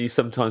 though, when you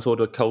sometimes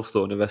order a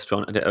coleslaw in a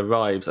restaurant and it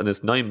arrives and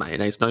there's no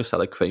mayonnaise, no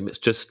salad cream? It's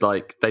just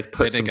like they've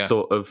put some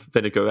sort of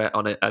vinaigrette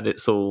on it and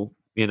it's all,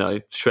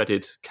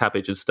 shredded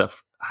cabbage and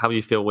stuff. How do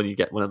you feel when you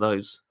get one of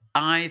those?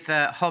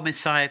 Either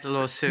homicidal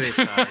or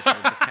suicidal,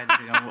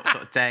 depending on what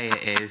sort of day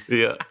it is.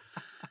 Yeah.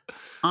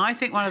 I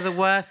think one of the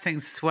worst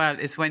things as well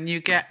is when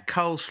you get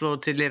coleslaw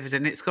delivered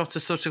and it's got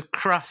a sort of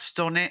crust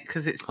on it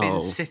because it's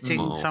been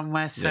sitting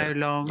somewhere so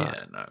long.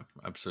 Yeah, no,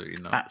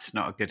 absolutely not. That's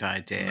not a good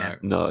idea.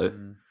 No.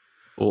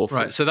 Awful.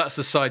 Right, so that's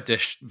the side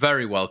dish.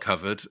 Very well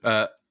covered.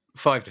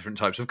 5 different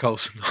types of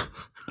coleslaw.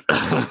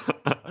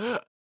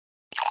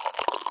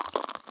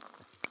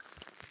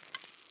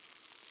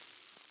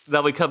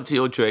 Now we come to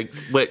your drink,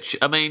 which,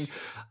 I mean,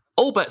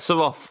 all bets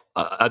are off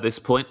at this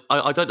point.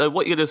 I don't know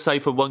what you're going to say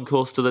from one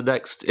course to the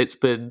next. It's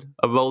been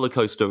a roller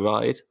coaster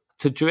ride.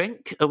 To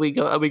drink, are we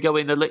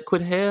going the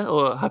liquid here,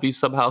 or have you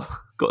somehow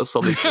got a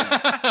solid drink?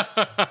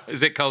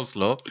 Is it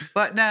coleslaw?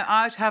 But no,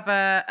 I'd have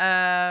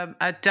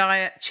a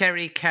diet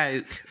cherry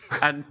Coke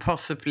and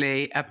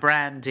possibly a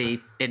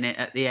brandy in it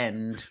at the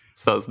end.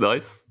 Sounds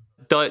nice.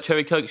 Diet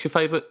cherry Coke's your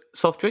favourite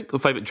soft drink or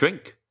favourite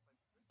drink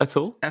at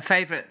all? A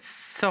favourite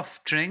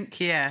soft drink,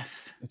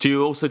 yes. Do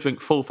you also drink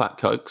full fat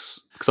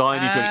Cokes? Because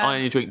I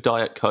only drink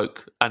Diet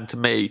Coke, and to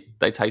me,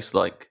 they taste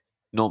like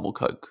normal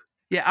Coke.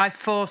 Yeah, I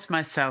forced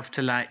myself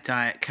to like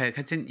Diet Coke.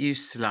 I didn't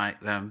used to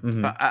like them.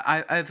 But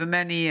I over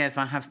many years,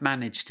 I have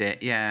managed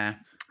it, yeah.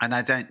 And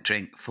I don't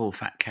drink full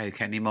fat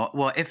Coke anymore.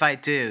 Well, if I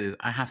do,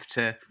 I have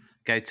to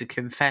go to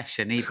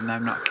confession, even though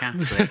I'm not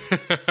Catholic.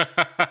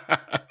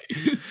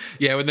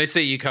 Yeah, when they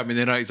see you coming,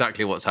 they know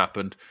exactly what's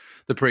happened.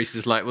 The priest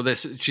is like, well,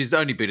 she's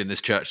only been in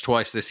this church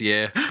twice this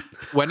year.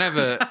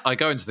 Whenever I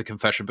go into the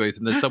confession booth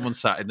and there's someone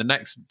sat in the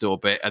next door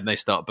bit and they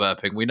start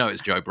burping, we know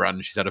it's Jo Brand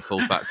and she's had a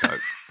full fat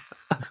Coke.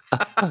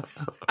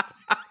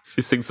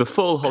 She sings the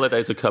full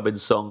Holidays Are Coming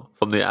song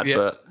from the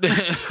advert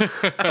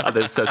and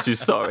then says she's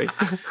sorry.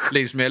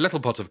 Leaves me a little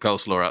pot of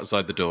coleslaw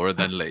outside the door and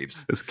then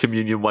leaves. There's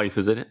communion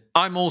wafers in it.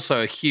 I'm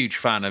also a huge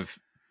fan of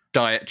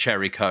Diet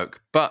Cherry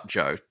Coke. But,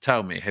 Joe,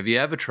 tell me, have you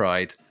ever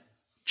tried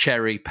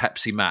Cherry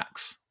Pepsi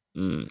Max?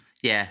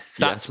 Yes.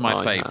 That's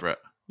my favourite.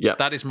 Yeah,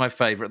 that is my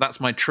favourite. That's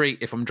my treat.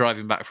 If I'm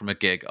driving back from a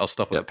gig, I'll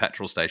stop at a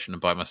petrol station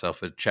and buy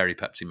myself a Cherry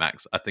Pepsi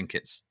Max. I think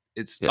it's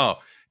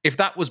if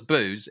that was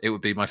booze, it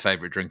would be my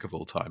favourite drink of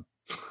all time.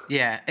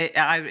 Yeah,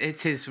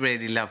 it is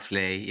really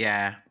lovely.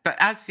 Yeah, but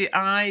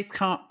I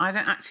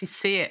don't actually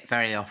see it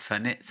very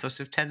often. It sort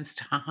of tends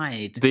to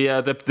hide.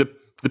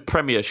 The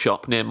Premier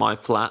shop near my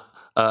flat.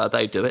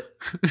 They do it.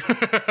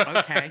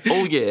 Okay.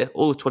 All year,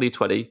 all of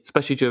 2020,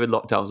 especially during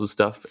lockdowns and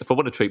stuff. If I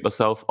want to treat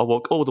myself, I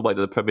walk all the way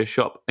to the Premier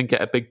shop and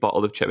get a big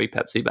bottle of Cherry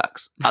Pepsi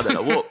Max. And then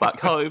I walk back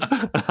home.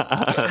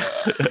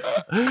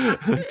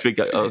 Drink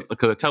it,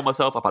 because I tell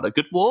myself I've had a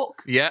good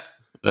walk. Yeah.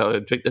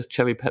 Drink this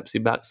Cherry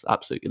Pepsi Max.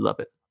 Absolutely love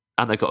it.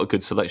 And they've got a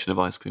good selection of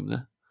ice cream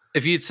there.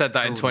 If you'd said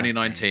that in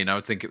 2019, I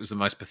would think it was the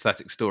most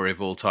pathetic story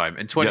of all time.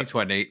 In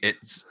 2020,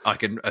 I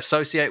can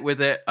associate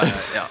with it.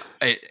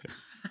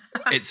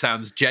 It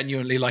sounds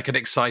genuinely like an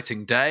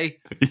exciting day.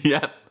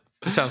 Yeah.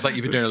 It sounds like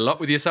you've been doing a lot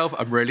with yourself.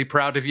 I'm really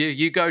proud of you.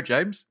 You go,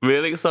 James.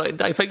 Really exciting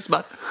day. Thanks,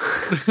 man.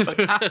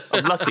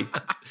 I'm lucky.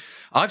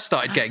 I've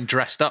started getting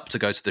dressed up to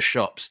go to the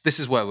shops. This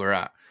is where we're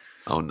at.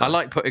 Oh, no. I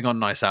like putting on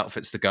nice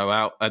outfits to go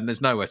out, and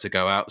there's nowhere to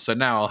go out. So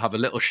now I'll have a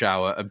little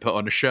shower and put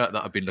on a shirt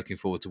that I've been looking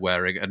forward to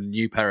wearing and a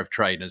new pair of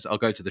trainers. I'll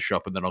go to the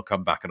shop and then I'll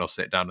come back and I'll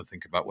sit down and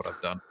think about what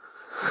I've done.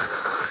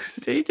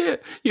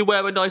 You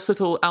wear a nice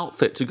little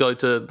outfit to go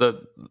to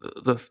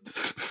the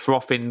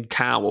frothing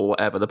cow or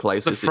whatever the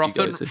place is.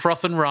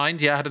 Froth and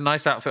Rind. Yeah, I had a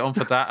nice outfit on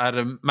for that. I had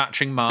a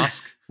matching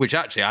mask, which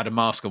actually I had a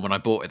mask on when I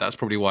bought it. That's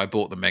probably why I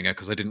bought the Minger,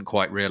 because I didn't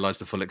quite realise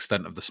the full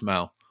extent of the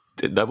smell.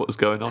 Didn't know what was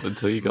going on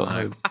until you got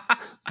home.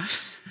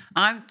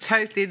 I'm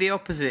totally the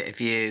opposite of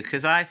you,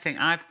 because I think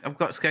I've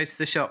got to go to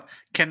the shop.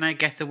 Can I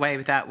get away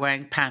without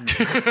wearing pants?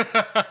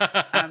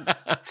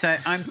 So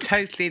I'm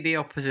totally the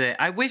opposite.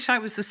 I wish I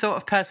was the sort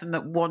of person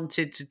that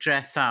wanted to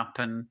dress up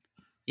and,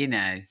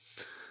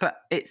 but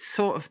it's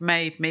sort of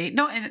made me,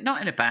 not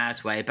in a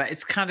bad way, but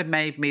it's kind of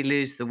made me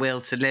lose the will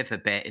to live a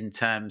bit in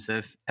terms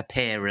of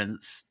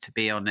appearance, to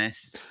be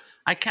honest.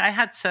 I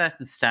had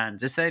certain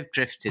standards. They've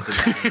drifted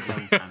away a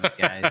long time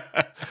ago.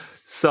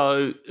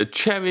 So a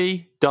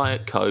cherry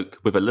Diet Coke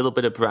with a little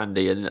bit of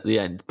brandy in at the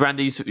end.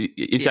 Brandy's,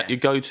 is that your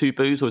go-to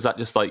booze, or is that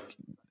just like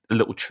a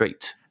little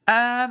treat?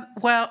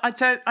 Well,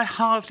 I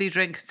hardly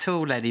drink at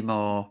all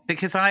anymore,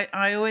 because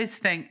I always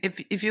think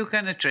if you're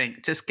going to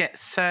drink, just get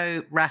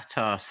so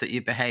rat-ass that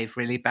you behave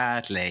really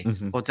badly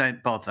or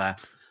don't bother.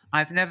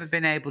 I've never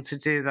been able to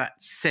do that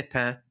sip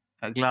a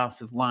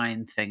glass of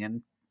wine thing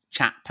and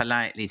chat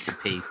politely to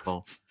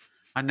people.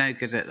 I'm no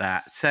good at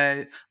that.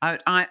 So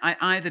I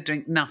either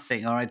drink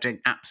nothing or I drink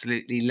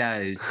absolutely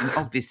loads. And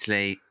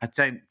obviously, I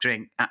don't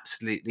drink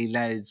absolutely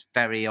loads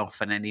very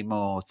often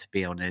anymore, to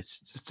be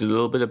honest. Just a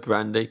little bit of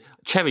brandy.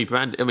 Cherry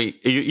brandy. I mean,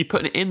 are you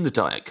putting it in the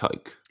Diet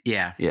Coke?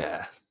 Yeah.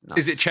 Yeah. Nice.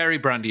 Is it cherry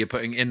brandy you're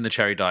putting in the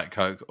cherry Diet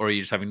Coke, or are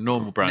you just having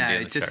normal brandy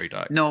in the cherry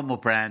Diet Coke? Normal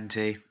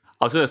brandy.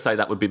 I was going to say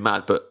that would be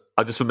mad, but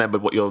I just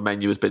remembered what your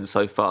menu has been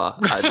so far.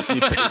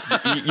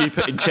 You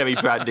put in cherry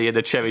brandy and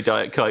a cherry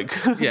Diet Coke.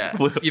 Yeah,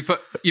 you've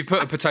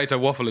put a potato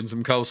waffle and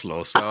some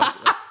coleslaw. So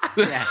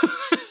yeah.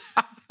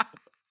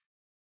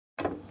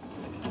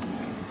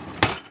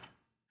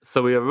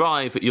 So we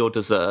arrive at your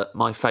dessert,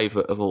 my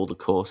favourite of all the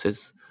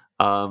courses.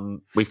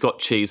 We've got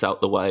cheese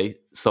out the way,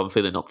 so I'm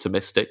feeling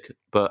optimistic.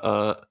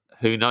 But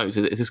who knows?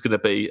 Is this going to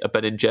be a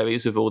Ben &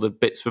 Jerry's with all the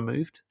bits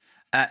removed?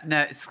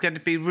 No, it's going to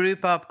be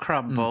rhubarb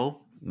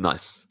crumble.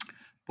 Nice.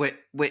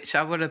 Which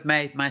I would have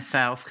made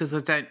myself, because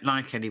I don't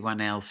like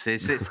anyone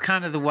else's. It's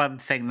kind of the one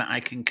thing that I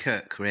can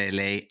cook,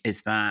 really,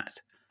 is that.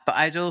 But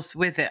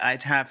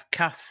I'd have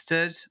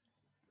custard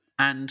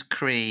and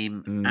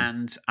cream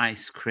and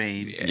ice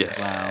cream as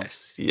well.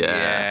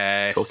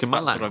 Yes. Talking my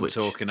language. That's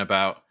what I'm talking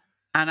about.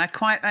 And I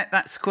quite like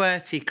that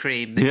squirty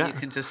cream that you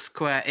can just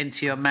squirt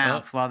into your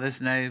mouth while there's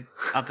no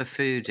other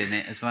food in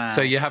it as well.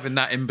 So you're having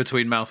that in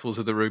between mouthfuls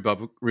of the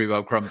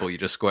rhubarb crumble. You're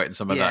just squirting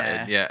some of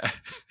that in. Yeah.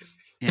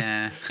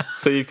 Yeah.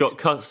 So you've got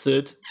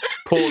custard,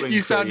 pouring cream.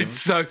 You sounded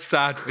so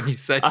sad when you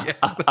said yes.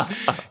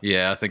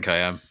 Yeah, I think I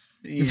am.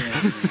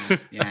 Yeah.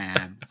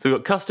 So we've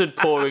got custard,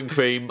 pouring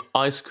cream,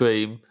 ice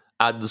cream,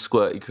 and the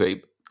squirty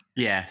cream.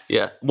 Yes.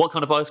 Yeah. What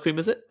kind of ice cream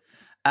is it?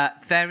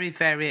 Very,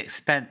 very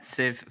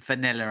expensive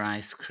vanilla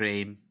ice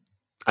cream.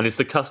 And is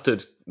the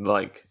custard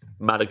like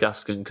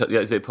Madagascan?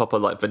 Is it proper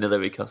like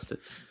vanilla-y custard?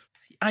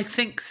 I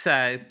think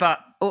so, but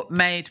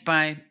made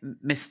by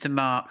Mr.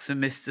 Marks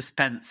and Mr.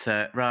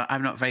 Spencer. Right,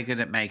 I'm not very good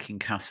at making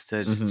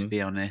custard, to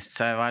be honest,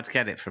 so I'd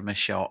get it from a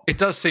shop. It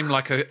does seem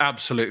like an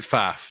absolute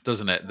faff,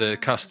 doesn't it? The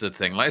custard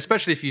thing, like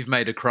especially if you've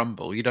made a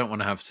crumble, you don't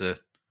want to have to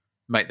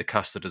make the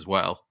custard as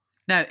well.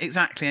 No,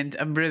 exactly,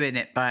 and ruin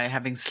it by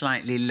having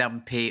slightly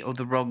lumpy or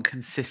the wrong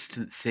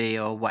consistency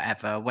or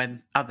whatever,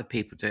 when other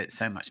people do it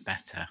so much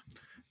better.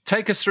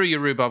 Take us through your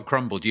rhubarb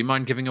crumble. Do you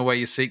mind giving away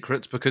your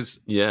secrets? Because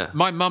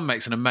my mum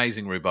makes an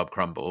amazing rhubarb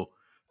crumble.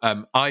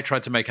 I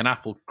tried to make an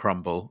apple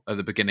crumble at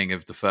the beginning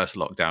of the first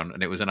lockdown,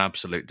 and it was an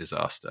absolute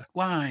disaster.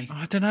 Why?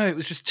 I don't know. It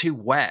was just too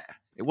wet.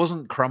 It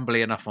wasn't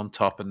crumbly enough on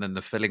top, and then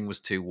the filling was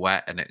too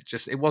wet, and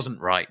it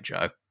wasn't right,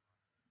 Joe.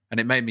 And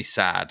it made me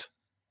sad.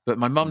 But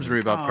my mum's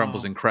rhubarb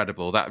crumble's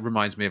incredible. That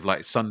reminds me of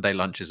like Sunday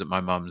lunches at my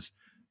mum's,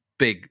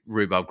 big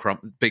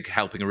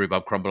helping of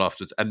rhubarb crumble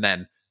afterwards, and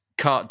then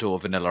cart door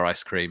vanilla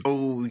ice cream.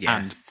 Oh,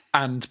 yes.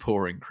 And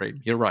pouring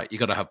cream. You're right. You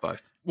got to have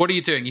both. What are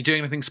you doing? You doing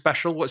anything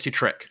special? What's your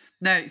trick?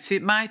 No, see,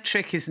 my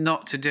trick is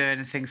not to do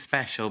anything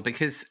special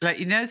because, like,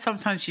 you know,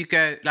 sometimes you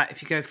go, like,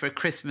 if you go for a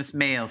Christmas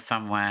meal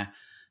somewhere,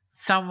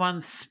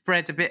 someone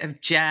spread a bit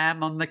of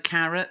jam on the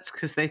carrots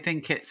because they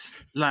think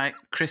it's like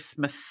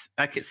Christmas,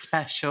 like it's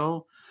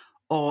special,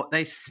 or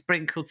they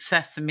sprinkled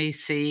sesame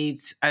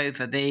seeds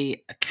over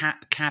the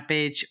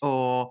cabbage,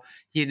 or,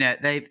 you know,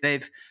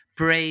 they've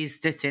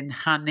braised it in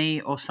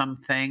honey or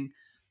something.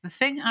 The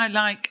thing I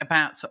like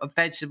about sort of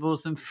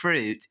vegetables and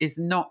fruit is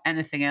not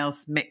anything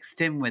else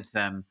mixed in with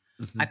them.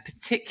 I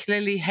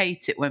particularly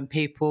hate it when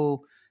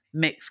people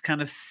mix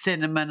kind of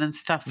cinnamon and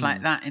stuff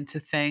like that into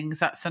things.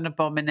 That's an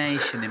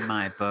abomination in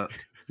my book.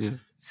 Yeah.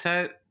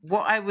 So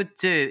what I would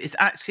do is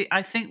actually,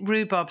 I think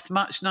rhubarb's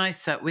much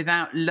nicer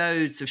without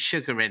loads of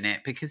sugar in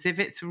it, because if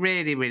it's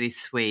really, really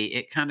sweet,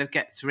 it kind of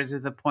gets rid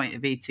of the point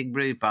of eating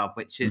rhubarb,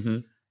 which is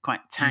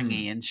quite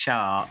tangy and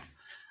sharp.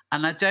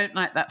 And I don't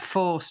like that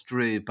forced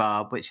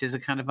rhubarb, which is a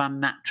kind of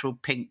unnatural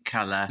pink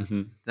colour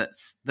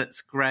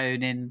that's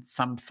grown in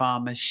some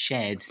farmer's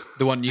shed.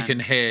 The one you can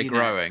hear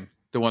growing.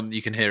 The one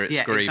you can hear it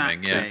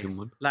screaming.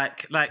 Exactly. Yeah,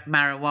 like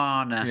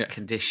marijuana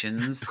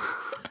conditions.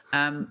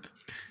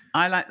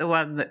 I like the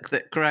one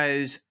that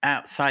grows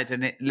outside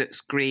and it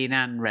looks green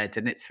and red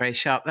and it's very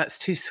sharp. That's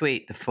too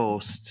sweet, the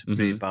forced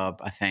rhubarb,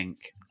 I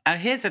think. And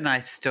here's a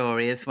nice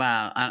story as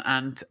well.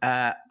 And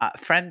a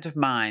friend of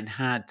mine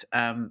had,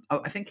 I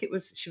think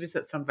she was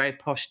at some very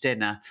posh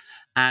dinner,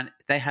 and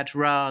they had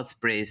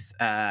raspberries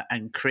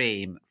and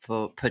cream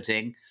for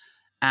pudding.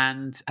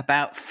 And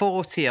about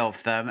 40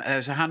 of them, there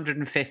was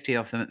 150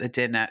 of them at the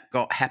dinner,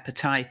 got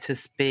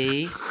hepatitis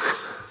B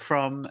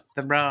from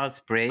the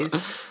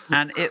raspberries.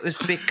 And it was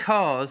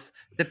because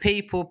the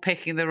people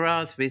picking the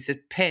raspberries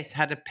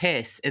had a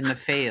piss in the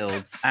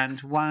fields,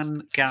 and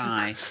one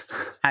guy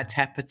had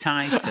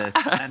hepatitis,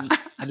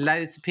 and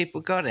loads of people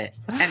got it.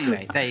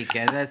 Anyway, there you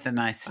go. There's a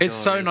nice story. It's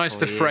so nice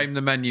to frame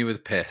the menu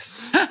with piss.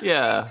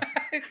 Yeah.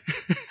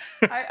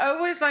 I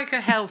always like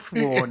a health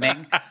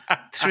warning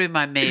through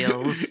my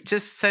meals,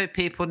 just so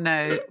people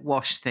know,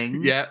 wash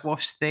things,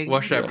 wash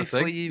everything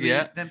before you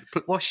eat them.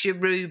 Wash your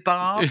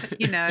rhubarb,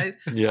 you know,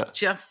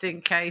 just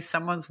in case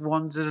someone's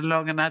wandered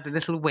along and had a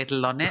little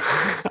whittle on it.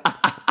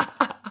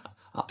 I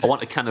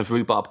want a can of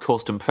rhubarb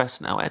Corsten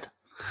Press now, Ed.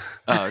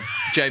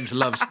 James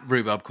loves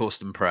rhubarb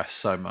Corsten Press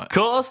so much.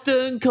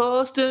 Corsten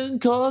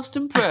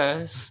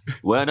Press.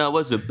 When I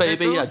was a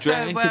baby, I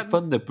drank it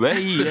from the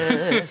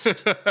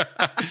breast.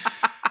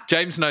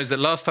 James knows that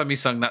last time he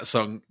sung that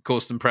song,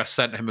 Corsten Press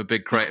sent him a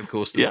big crate of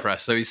Corsten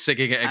Press, so he's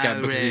singing it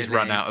again because he's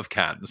run out of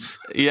cans.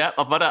 Yeah,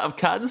 I've run out of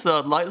cans, so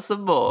I'd like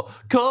some more.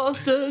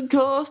 Corsten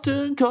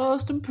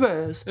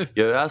Press.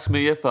 You ask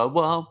me if I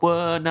want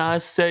one, I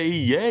say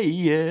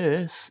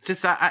yes.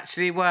 Does that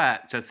actually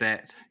work, does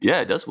it? Yeah,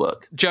 it does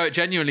work. Joe, it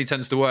genuinely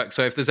tends to work.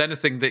 So if there's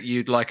anything that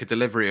you'd like a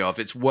delivery of,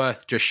 it's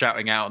worth just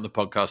shouting out on the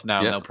podcast now,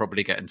 and they'll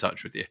probably get in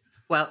touch with you.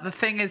 Well, the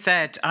thing is,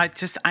 Ed, I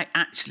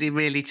actually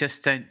really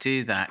just don't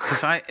do that,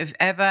 because if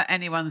ever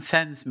anyone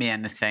sends me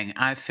anything,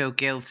 I feel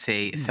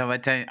guilty, so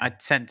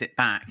I'd send it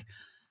back.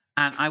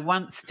 And I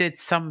once did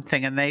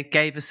something and they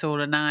gave us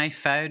all an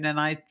iPhone, and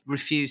I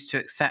refused to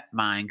accept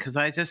mine because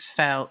I just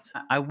felt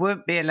I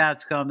wouldn't be allowed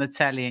to go on the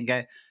telly and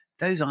go,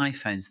 those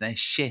iPhones, they're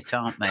shit,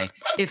 aren't they?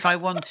 If I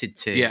wanted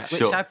to,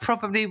 which I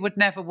probably would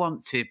never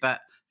want to. But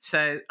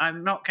so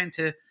I'm not going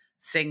to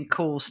sing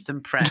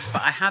Corsten Press,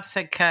 but I have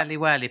said curly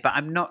whirly, but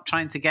I'm not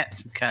trying to get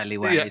some curly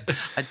whirlies.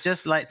 I'd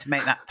just like to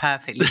make that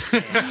perfectly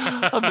clear.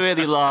 I'm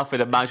really laughing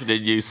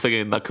imagining you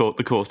singing the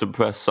Corsten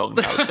Press song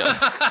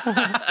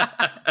now.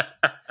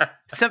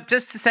 So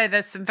just to say,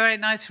 there's some very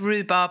nice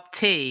rhubarb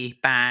tea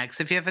bags.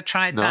 Have you ever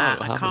tried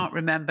that? I can't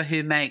remember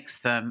who makes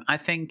them. I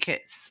think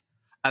it's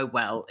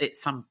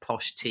some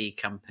posh tea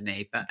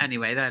company. But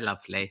anyway, they're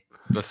lovely.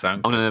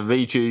 I'm going to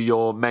read you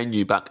your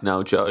menu back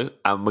now, Joe,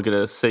 and we're going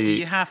to see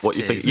you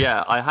think.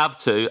 Yeah, I have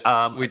to.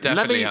 We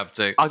definitely have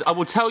to. I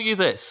will tell you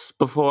this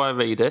before I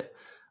read it.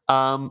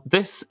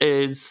 This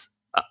is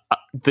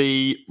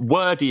the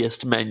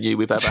wordiest menu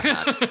we've ever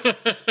had.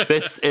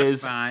 This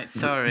is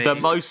the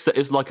most that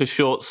is like a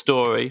short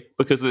story,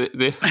 because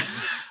the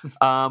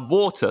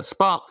water,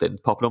 sparkling,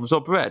 poppadoms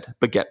or bread,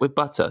 baguette with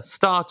butter,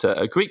 starter,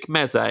 a Greek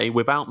meze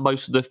without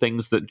most of the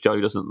things that Joe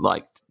doesn't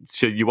like.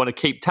 So you want to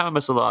keep tara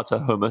masala,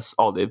 hummus,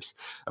 olives,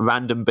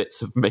 random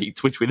bits of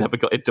meat, which we never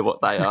got into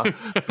what they are,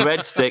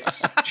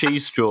 breadsticks,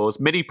 cheese straws,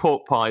 mini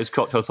pork pies,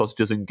 cocktail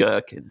sausages and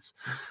gherkins.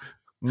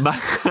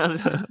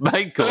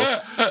 Main course,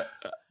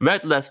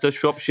 red Leicester,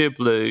 Shropshire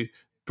Blue,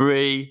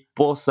 brie,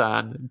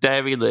 boursin,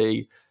 Dairy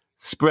Lee,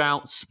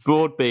 sprouts,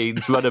 broad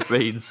beans, runner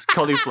beans,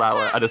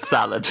 cauliflower, and a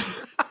salad.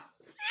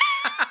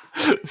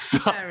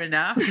 Fair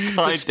enough.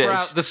 Side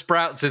dish. The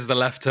sprouts is the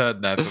left turn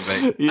there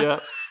for me. Yeah.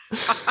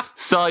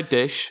 Side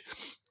dish.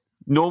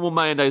 Normal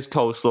mayonnaise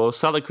coleslaw,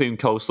 salad cream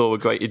coleslaw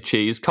with grated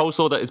cheese,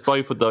 coleslaw that is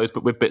both of those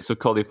but with bits of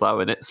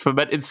cauliflower in it,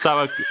 fermented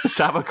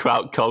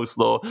sauerkraut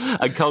coleslaw,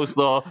 and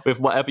coleslaw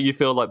with whatever you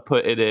feel like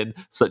putting in,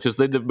 such as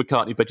Lyndon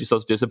McCartney veggie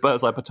sausages, a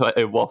bird's eye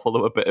potato waffle,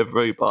 or a bit of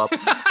rhubarb,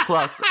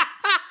 plus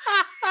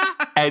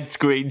Ed's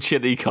green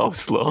chili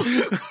coleslaw.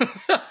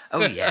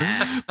 Oh,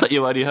 yeah. That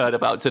you only heard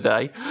about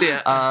today.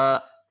 Yeah.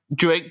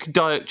 Drink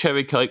Diet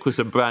Cherry Coke with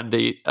some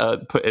brandy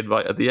put in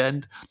right at the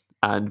end.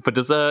 And for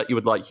dessert, you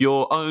would like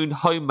your own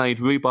homemade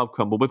rhubarb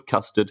crumble with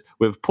custard,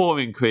 with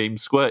pouring cream,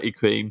 squirty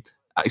cream,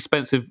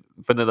 expensive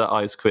vanilla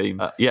ice cream.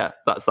 That's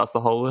the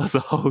whole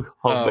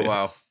Oh, bit.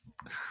 wow.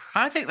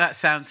 I think that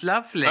sounds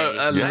lovely.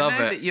 I love know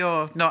it. that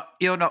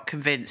you're not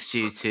convinced,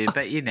 you two,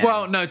 but you know.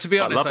 Well, no, to be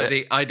honest, love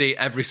it. I'd eat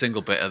every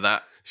single bit of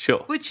that.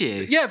 Sure. Would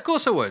you? Yeah, of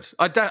course I would.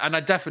 I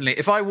definitely,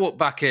 if I walked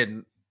back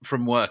in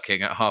from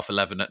working at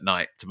 11:30 at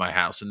night to my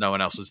house and no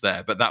one else was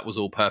there, but that was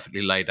all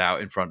perfectly laid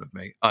out in front of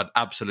me, I'd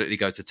absolutely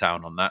go to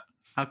town on that.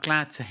 I'm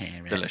glad to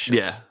hear it. Delicious.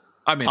 Yeah.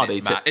 I mean, I'd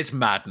eat it. it's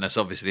madness,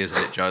 obviously,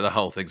 isn't it, Joe? The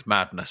whole thing's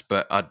madness,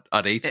 but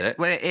I'd eat it.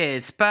 Well, it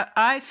is. But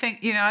I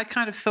think, I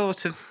kind of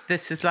thought of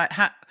this as like,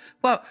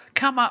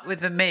 come up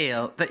with a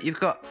meal that you've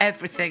got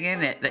everything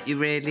in it that you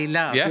really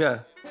love.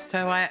 Yeah.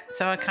 So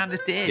I kind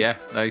of did. Yeah,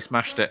 no, you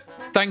smashed it.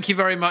 Thank you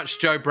very much,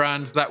 Joe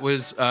Brand. That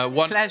was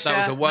Pleasure. That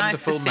was a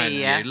wonderful Nice to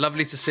see menu. you.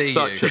 Lovely to see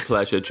Such you. a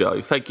pleasure,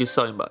 Joe. Thank you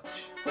so much.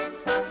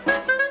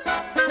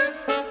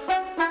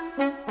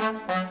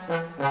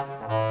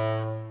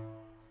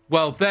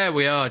 Well, there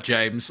we are,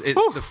 James.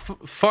 It's the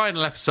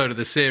final episode of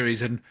the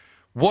series, and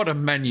what a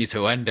menu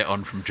to end it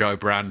on from Joe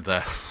Brand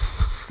there.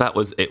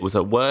 It was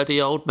a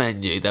wordy old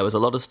menu. There was a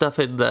lot of stuff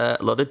in there,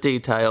 a lot of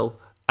detail,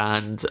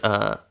 and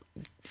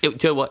do you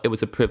know what? It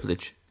was a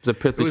privilege. It was a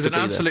privilege. It was to an be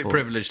there absolute for.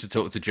 privilege to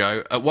talk to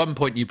Joe. At one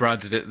point, you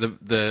branded it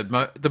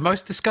the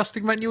most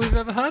disgusting menu we've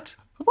ever had.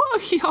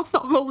 Well, yeah, I'm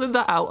not ruling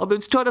that out. I'm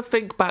just trying to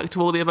think back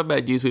to all the other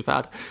menus we've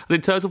had. And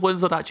in terms of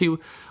ones that actually...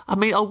 I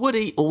mean, I would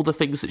eat all the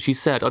things that she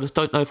said. I just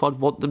don't know if I'd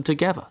want them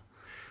together.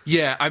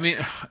 Yeah, I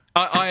mean,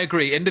 I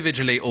agree.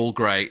 Individually, all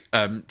great.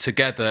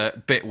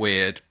 Together, bit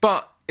weird.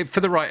 But for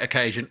the right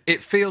occasion,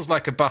 it feels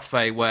like a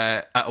buffet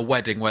at a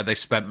wedding where they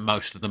spent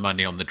most of the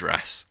money on the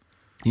dress.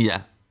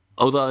 Yeah.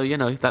 Although,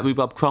 that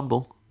rhubarb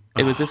crumble,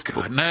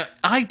 irresistible. Oh, God, no,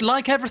 I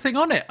like everything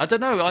on it. I don't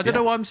know. I don't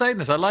know why I'm saying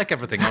this. I like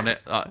everything on it.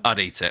 I'd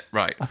eat it.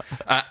 Right.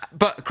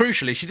 But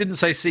crucially, she didn't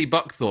say sea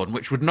buckthorn,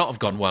 which would not have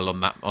gone well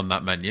on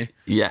that menu.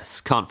 Yes,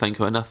 can't thank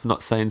her enough for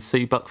not saying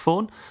sea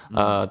buckthorn.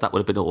 That would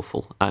have been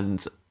awful.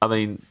 And, I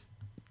mean,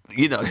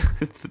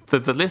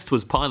 the list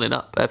was piling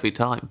up every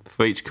time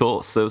for each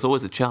course. So there was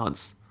always a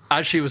chance.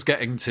 As she was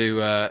getting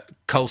to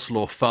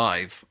coleslaw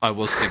 5, I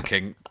was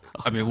thinking,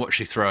 I mean, what's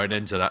she throwing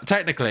into that?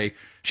 Technically,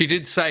 she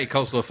did say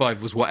coleslaw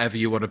 5 was whatever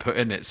you want to put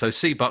in it. So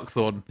sea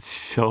buckthorn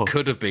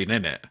could have been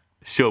in it.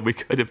 Sure, we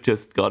could have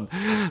just gone.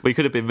 We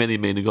could have been mini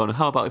mean and gone,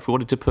 how about if we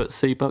wanted to put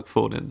sea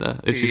buckthorn in there?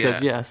 If she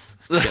says yes.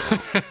 Could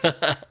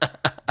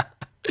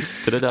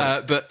have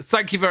done. But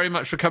thank you very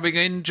much for coming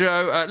in,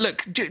 Joe.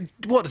 Look,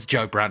 what does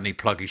Joe Brand need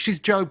plugging? She's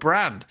Joe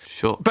Brand.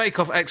 Sure. Bake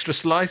Off Extra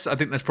Slice. I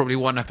think there's probably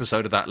one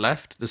episode of that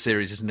left. The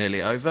series is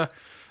nearly over.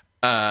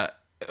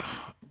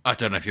 I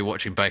don't know if you're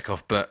watching Bake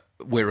Off, but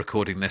we're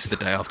recording this the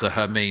day after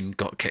Hermine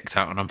got kicked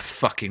out, and I'm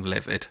fucking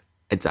livid.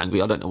 It's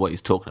angry. I don't know what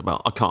he's talking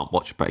about. I can't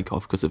watch Bake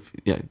Off because of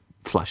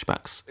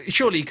flashbacks.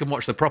 Surely you can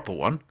watch the proper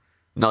one.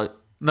 No,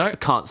 No? I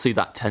can't see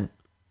that tent.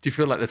 Do you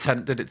feel like the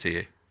tent did it to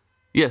you?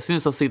 Yeah, as soon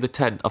as I see the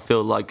tent, I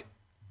feel like,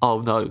 oh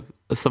no,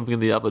 there's something in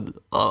the oven.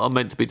 I'm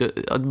meant to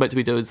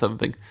be doing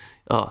something.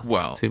 Oh,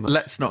 Well, too much.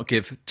 let's not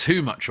give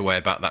too much away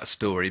about that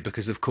story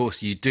because, of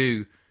course, you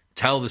do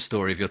tell the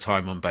story of your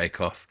time on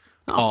Bake Off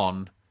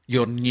on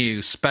your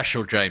new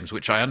special, James,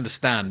 which I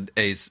understand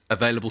is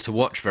available to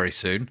watch very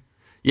soon.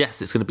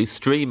 Yes, it's going to be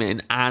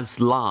streaming as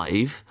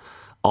live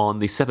on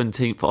the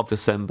 17th of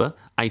December,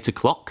 8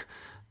 o'clock.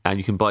 And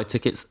you can buy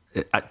tickets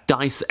at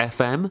Dice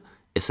FM.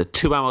 It's a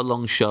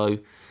 2-hour-long show.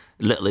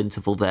 Little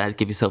interval there,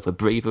 give yourself a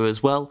breather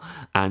as well.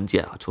 And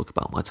yeah, I talk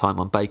about my time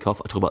on Bake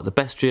Off. I talk about the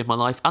best year of my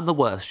life and the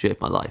worst year of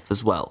my life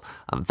as well.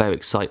 I'm very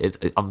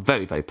excited. I'm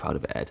very, very proud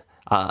of it, Ed.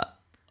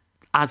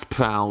 As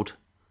proud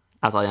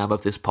as I am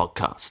of this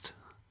podcast.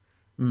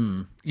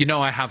 You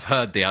know, I have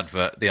heard the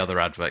other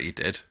advert you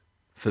did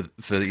for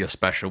your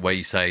special, where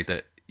you say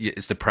that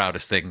it's the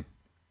proudest thing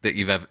that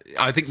you've ever...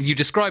 I think you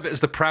describe it as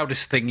the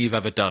proudest thing you've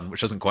ever done,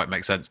 which doesn't quite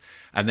make sense.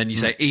 And then you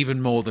say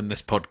even more than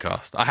this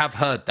podcast. I have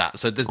heard that,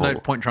 so there's no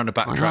point trying to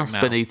I backtrack asked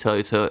now.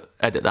 Benito to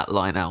edit that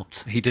line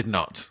out. He did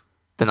not.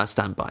 Then I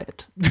stand by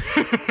it.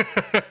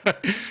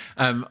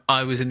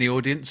 I was in the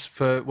audience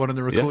for one of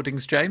the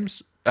recordings,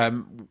 James.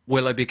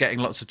 Will I be getting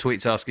lots of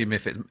tweets asking me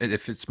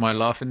if it's my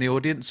laugh in the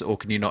audience, or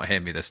can you not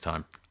hear me this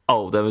time?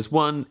 Oh, there was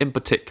one in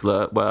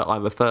particular where I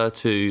refer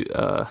to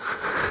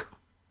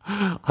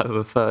I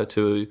refer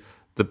to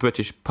the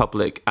British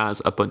public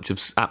as a bunch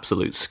of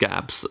absolute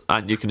scabs,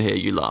 and you can hear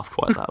you laugh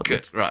quite loudly.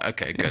 Good, right,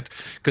 okay, good.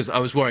 Because I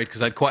was worried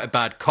because I had quite a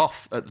bad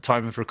cough at the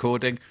time of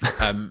recording.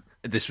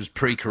 This was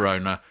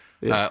pre-corona,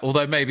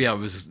 although maybe I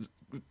was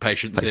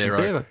patient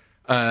zero.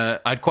 I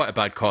had quite a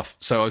bad cough,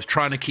 so I was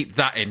trying to keep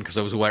that in because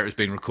I was aware it was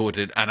being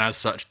recorded, and as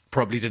such,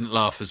 probably didn't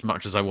laugh as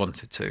much as I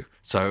wanted to.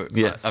 So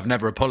yes. I've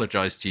never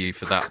apologised to you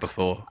for that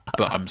before,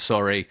 but I'm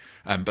sorry.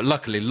 But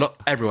luckily,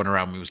 everyone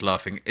around me was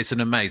laughing. It's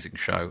an amazing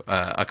show.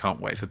 I can't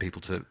wait for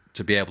people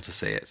to be able to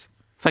see it.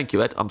 Thank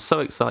you, Ed. I'm so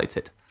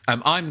excited.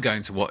 I'm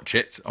going to watch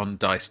it on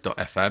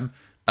dice.fm,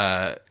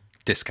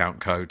 discount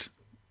code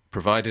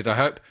provided, I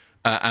hope,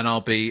 and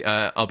I'll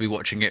be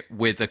watching it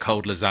with a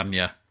cold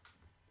lasagna.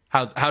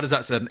 How does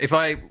that sound? If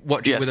I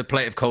watch it with a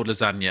plate of cold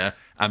lasagna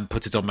and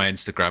put it on my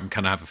Instagram,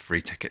 can I have a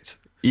free ticket?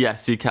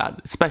 Yes, you can,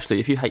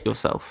 especially if you hate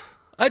yourself.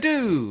 I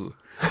do.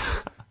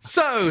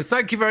 So,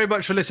 thank you very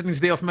much for listening to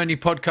the Off Menu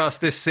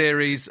podcast this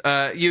series.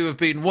 You have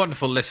been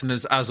wonderful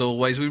listeners, as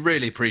always. We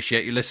really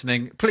appreciate you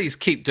listening. Please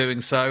keep doing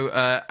so.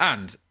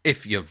 And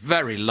if you're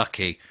very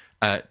lucky,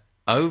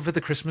 over the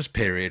Christmas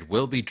period,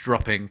 we'll be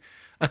dropping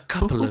a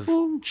couple of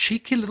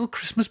cheeky little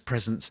Christmas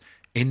presents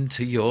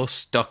into your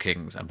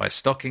stockings. And by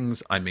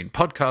stockings, I mean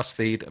podcast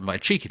feed, and by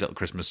cheeky little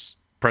Christmas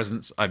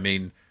presents, I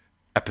mean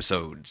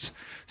episodes.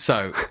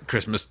 So,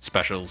 Christmas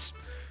specials.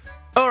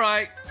 All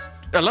right.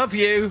 I love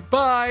you.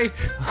 Bye.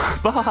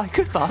 Bye.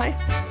 Goodbye.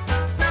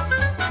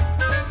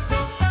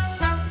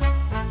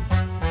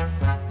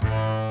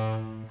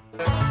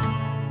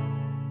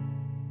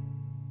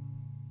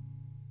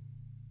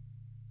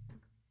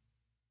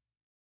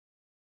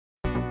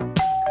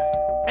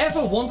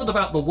 Ever wondered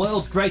about the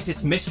world's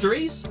greatest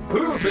mysteries?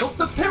 Who built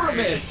the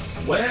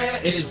pyramids? Where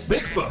is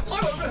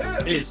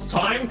Bigfoot? Is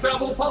time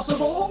travel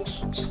possible?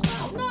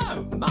 Oh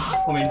no,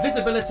 Mark. From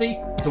invisibility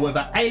to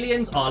whether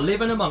aliens are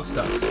living amongst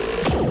us.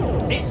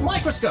 It's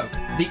Microscope,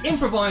 the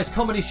improvised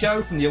comedy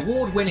show from the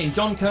award-winning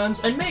John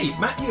Kearns and me,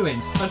 Matt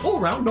Ewins, an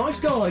all-round nice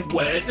guy.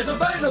 Where's it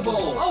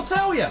available? I'll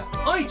tell you.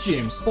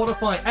 iTunes,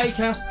 Spotify,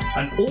 Acast,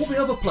 and all the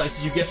other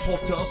places you get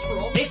podcasts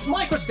from. It's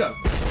Microscope.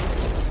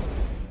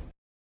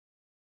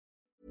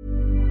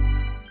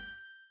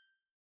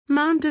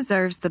 Mom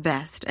deserves the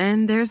best,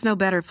 and there's no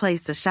better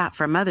place to shop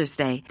for Mother's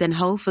Day than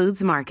Whole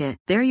Foods Market.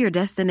 They're your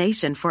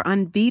destination for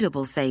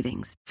unbeatable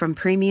savings, from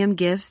premium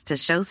gifts to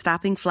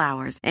show-stopping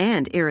flowers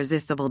and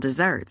irresistible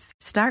desserts.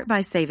 Start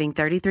by saving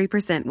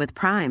 33% with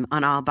Prime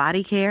on all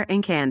body care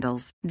and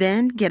candles.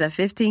 Then get a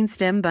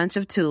 15-stem bunch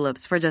of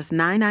tulips for just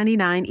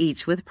 $9.99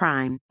 each with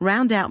Prime.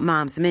 Round out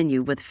Mom's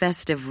menu with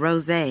festive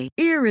rosé,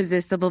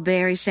 irresistible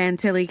berry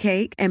chantilly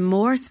cake, and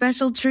more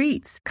special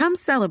treats. Come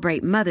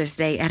celebrate Mother's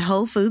Day at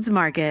Whole Foods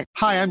Market.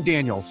 Hi, I'm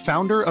Daniel,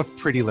 founder of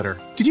Pretty Litter.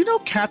 Did you know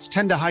cats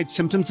tend to hide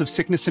symptoms of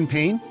sickness and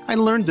pain? I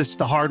learned this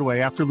the hard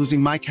way after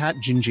losing my cat,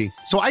 Gingy.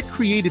 So I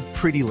created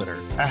Pretty Litter,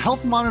 a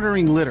health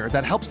monitoring litter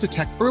that helps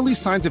detect early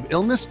signs of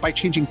illness by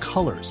changing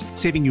colors,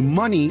 saving you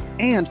money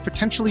and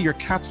potentially your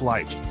cat's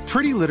life.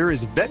 Pretty Litter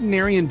is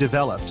veterinarian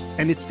developed,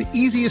 and it's the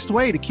easiest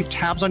way to keep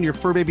tabs on your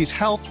fur baby's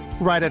health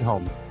right at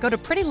home. Go to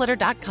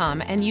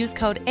prettylitter.com and use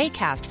code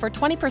ACAST for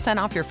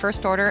 20% off your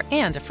first order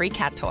and a free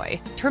cat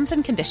toy. Terms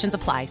and conditions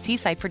apply. See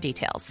site for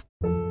details.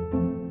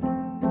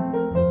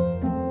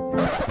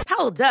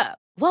 Hold up.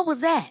 What was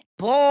that?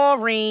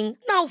 Boring.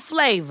 No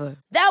flavor.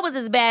 That was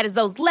as bad as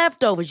those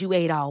leftovers you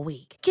ate all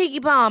week.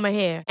 Keke Palmer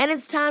here. And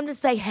it's time to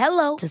say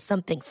hello to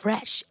something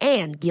fresh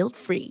and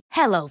guilt-free.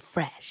 Hello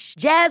Fresh.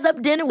 Jazz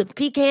up dinner with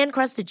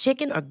pecan-crusted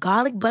chicken or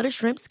garlic butter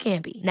shrimp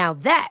scampi. Now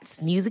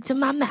that's music to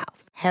my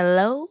mouth.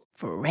 Hello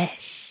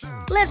Fresh.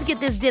 Let's get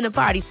this dinner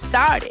party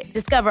started.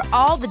 Discover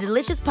all the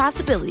delicious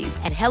possibilities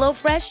at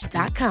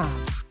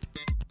HelloFresh.com.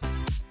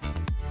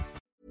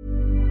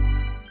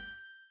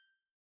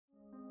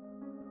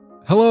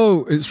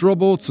 Hello, it's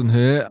Rob Orton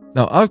here.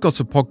 Now, I've got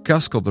a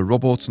podcast called the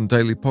Rob Orton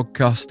Daily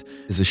Podcast.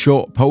 It's a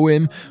short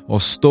poem or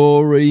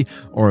story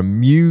or a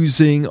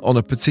musing on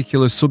a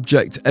particular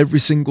subject every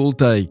single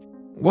day.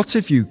 What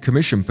if you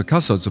commissioned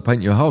Picasso to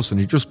paint your house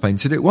and he just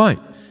painted it white?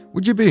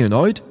 Would you be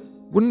annoyed?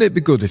 Wouldn't it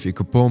be good if you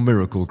could pour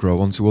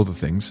Miracle-Gro onto other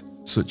things,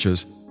 such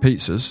as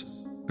pizzas?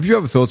 Have you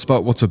ever thought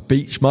about what a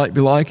beach might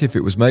be like if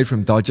it was made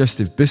from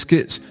digestive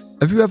biscuits?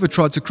 Have you ever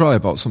tried to cry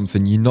about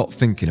something you're not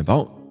thinking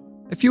about?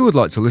 If you would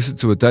like to listen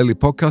to a daily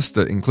podcast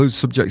that includes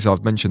subjects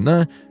I've mentioned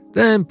there,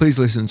 then please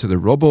listen to the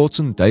Rob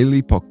Orton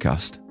Daily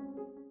Podcast.